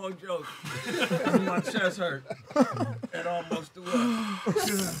tell no more jokes. My chest hurt. It almost threw up.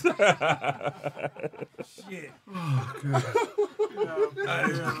 Shit.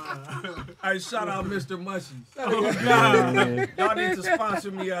 Hey, shout out Mr. Mushy. Oh, God. Y'all need to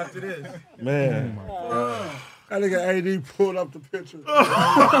sponsor me after this. Man. Oh my God. That nigga AD pulled up the picture. 80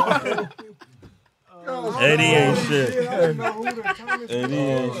 ain't shit. 80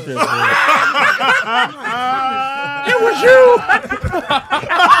 ain't shit. It was you.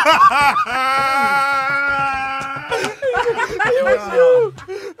 It was you.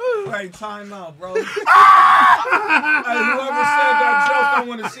 Wait, time out, bro. Hey, whoever said that joke, I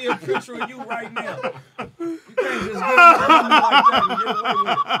want to see a picture of you right now. You can't just get on me like that and get away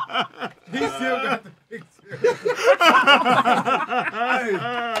with it. He still got the picture.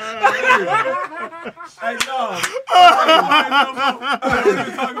 Hey, no.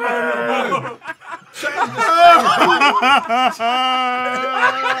 Change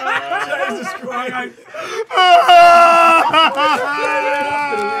the script.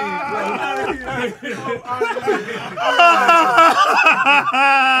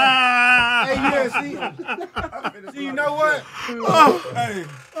 Hey, yeah, see, you know what? Hey,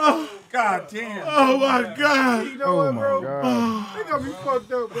 God damn. Oh my God. You know what, bro? They gonna be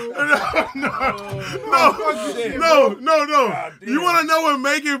fucked up, bro. No. You want to know what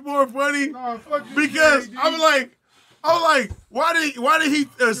make it more funny? Nah, fuck you, because JD. I'm like, why did he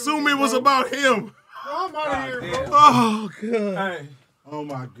assume it was about him? I'm out of here, bro. Oh God. Hey. Oh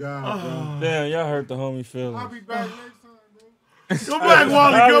my God, bro. Damn, y'all hurt the homie I'll feelings. be back next time, bro. Come back,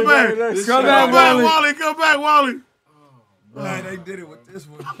 Wally. Come back. Come back, Wally. Man, they did it with this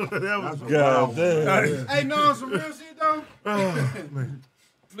one. That was God damn. Hey, no, some real shit, though.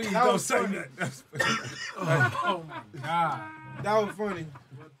 Please don't say that. Oh, my God. That was funny.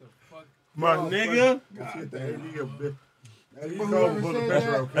 What the fuck? My nigga.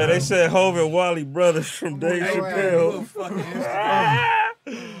 Hey, they said Hov and Wally brothers from Dave Chappelle.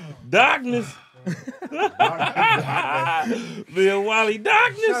 Darkness. Me and Wally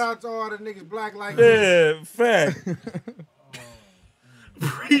Darkness. Shout out to all the niggas black like Yeah, fact.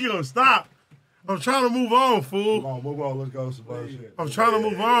 Perico, stop. I'm trying to move on, fool. Move on. Let's go some bullshit. I'm trying to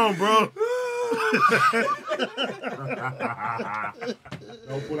move on, bro.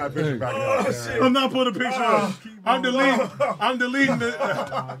 Don't pull that picture back up. I'm not putting a picture up. I'm deleting the.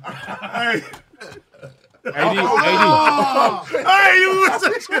 Hey. AD. Hey, you was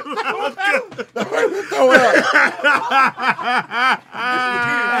such a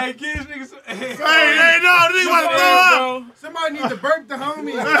Hey, kids, niggas. Hey, no, nigga want to throw up. Somebody need to burp the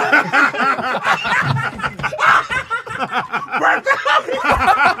homie. Burp the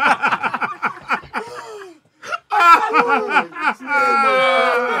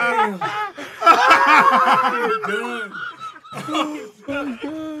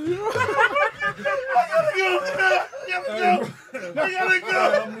We gotta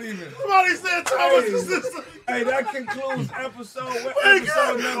go. I'm leaving. Somebody said Thomas the Sensei. Hey, that concludes episode. What Hey, episode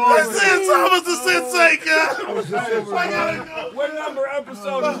God. number? They said Thomas the Sensei, God. What number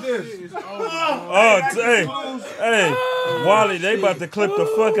episode is this? Hey, Wallie, they about to clip the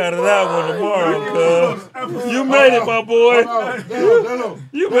fuck out of that one tomorrow, cuz. You made it, my boy.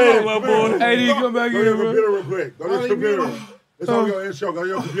 You made it, my boy. Hey, you come back Go to here, your bro. computer real quick. Go to your computer. It's on your end show. Go to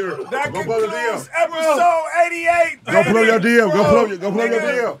your computer. That Go pull the concludes DM. episode 88. Go pull up your DM. Go pull up your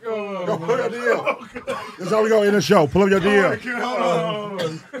DM. Go pull up your DM. That's how we go in the show. Pull up your DM. Hold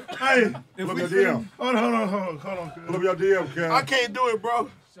on. Hey, pull up your DM. Hold on. Pull up your DM, Ken. I can't do it, bro.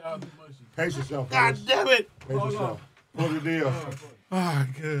 Pace yourself. God damn it. Pace yourself. Pull up your DM. Oh,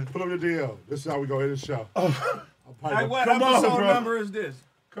 good. Pull up your DM. This is how we go in the show. Hey, what Come on, episode bro. number is this?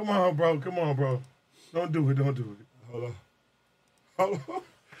 Come on, bro. Don't do it. Hold on.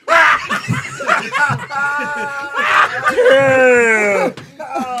 Yeah.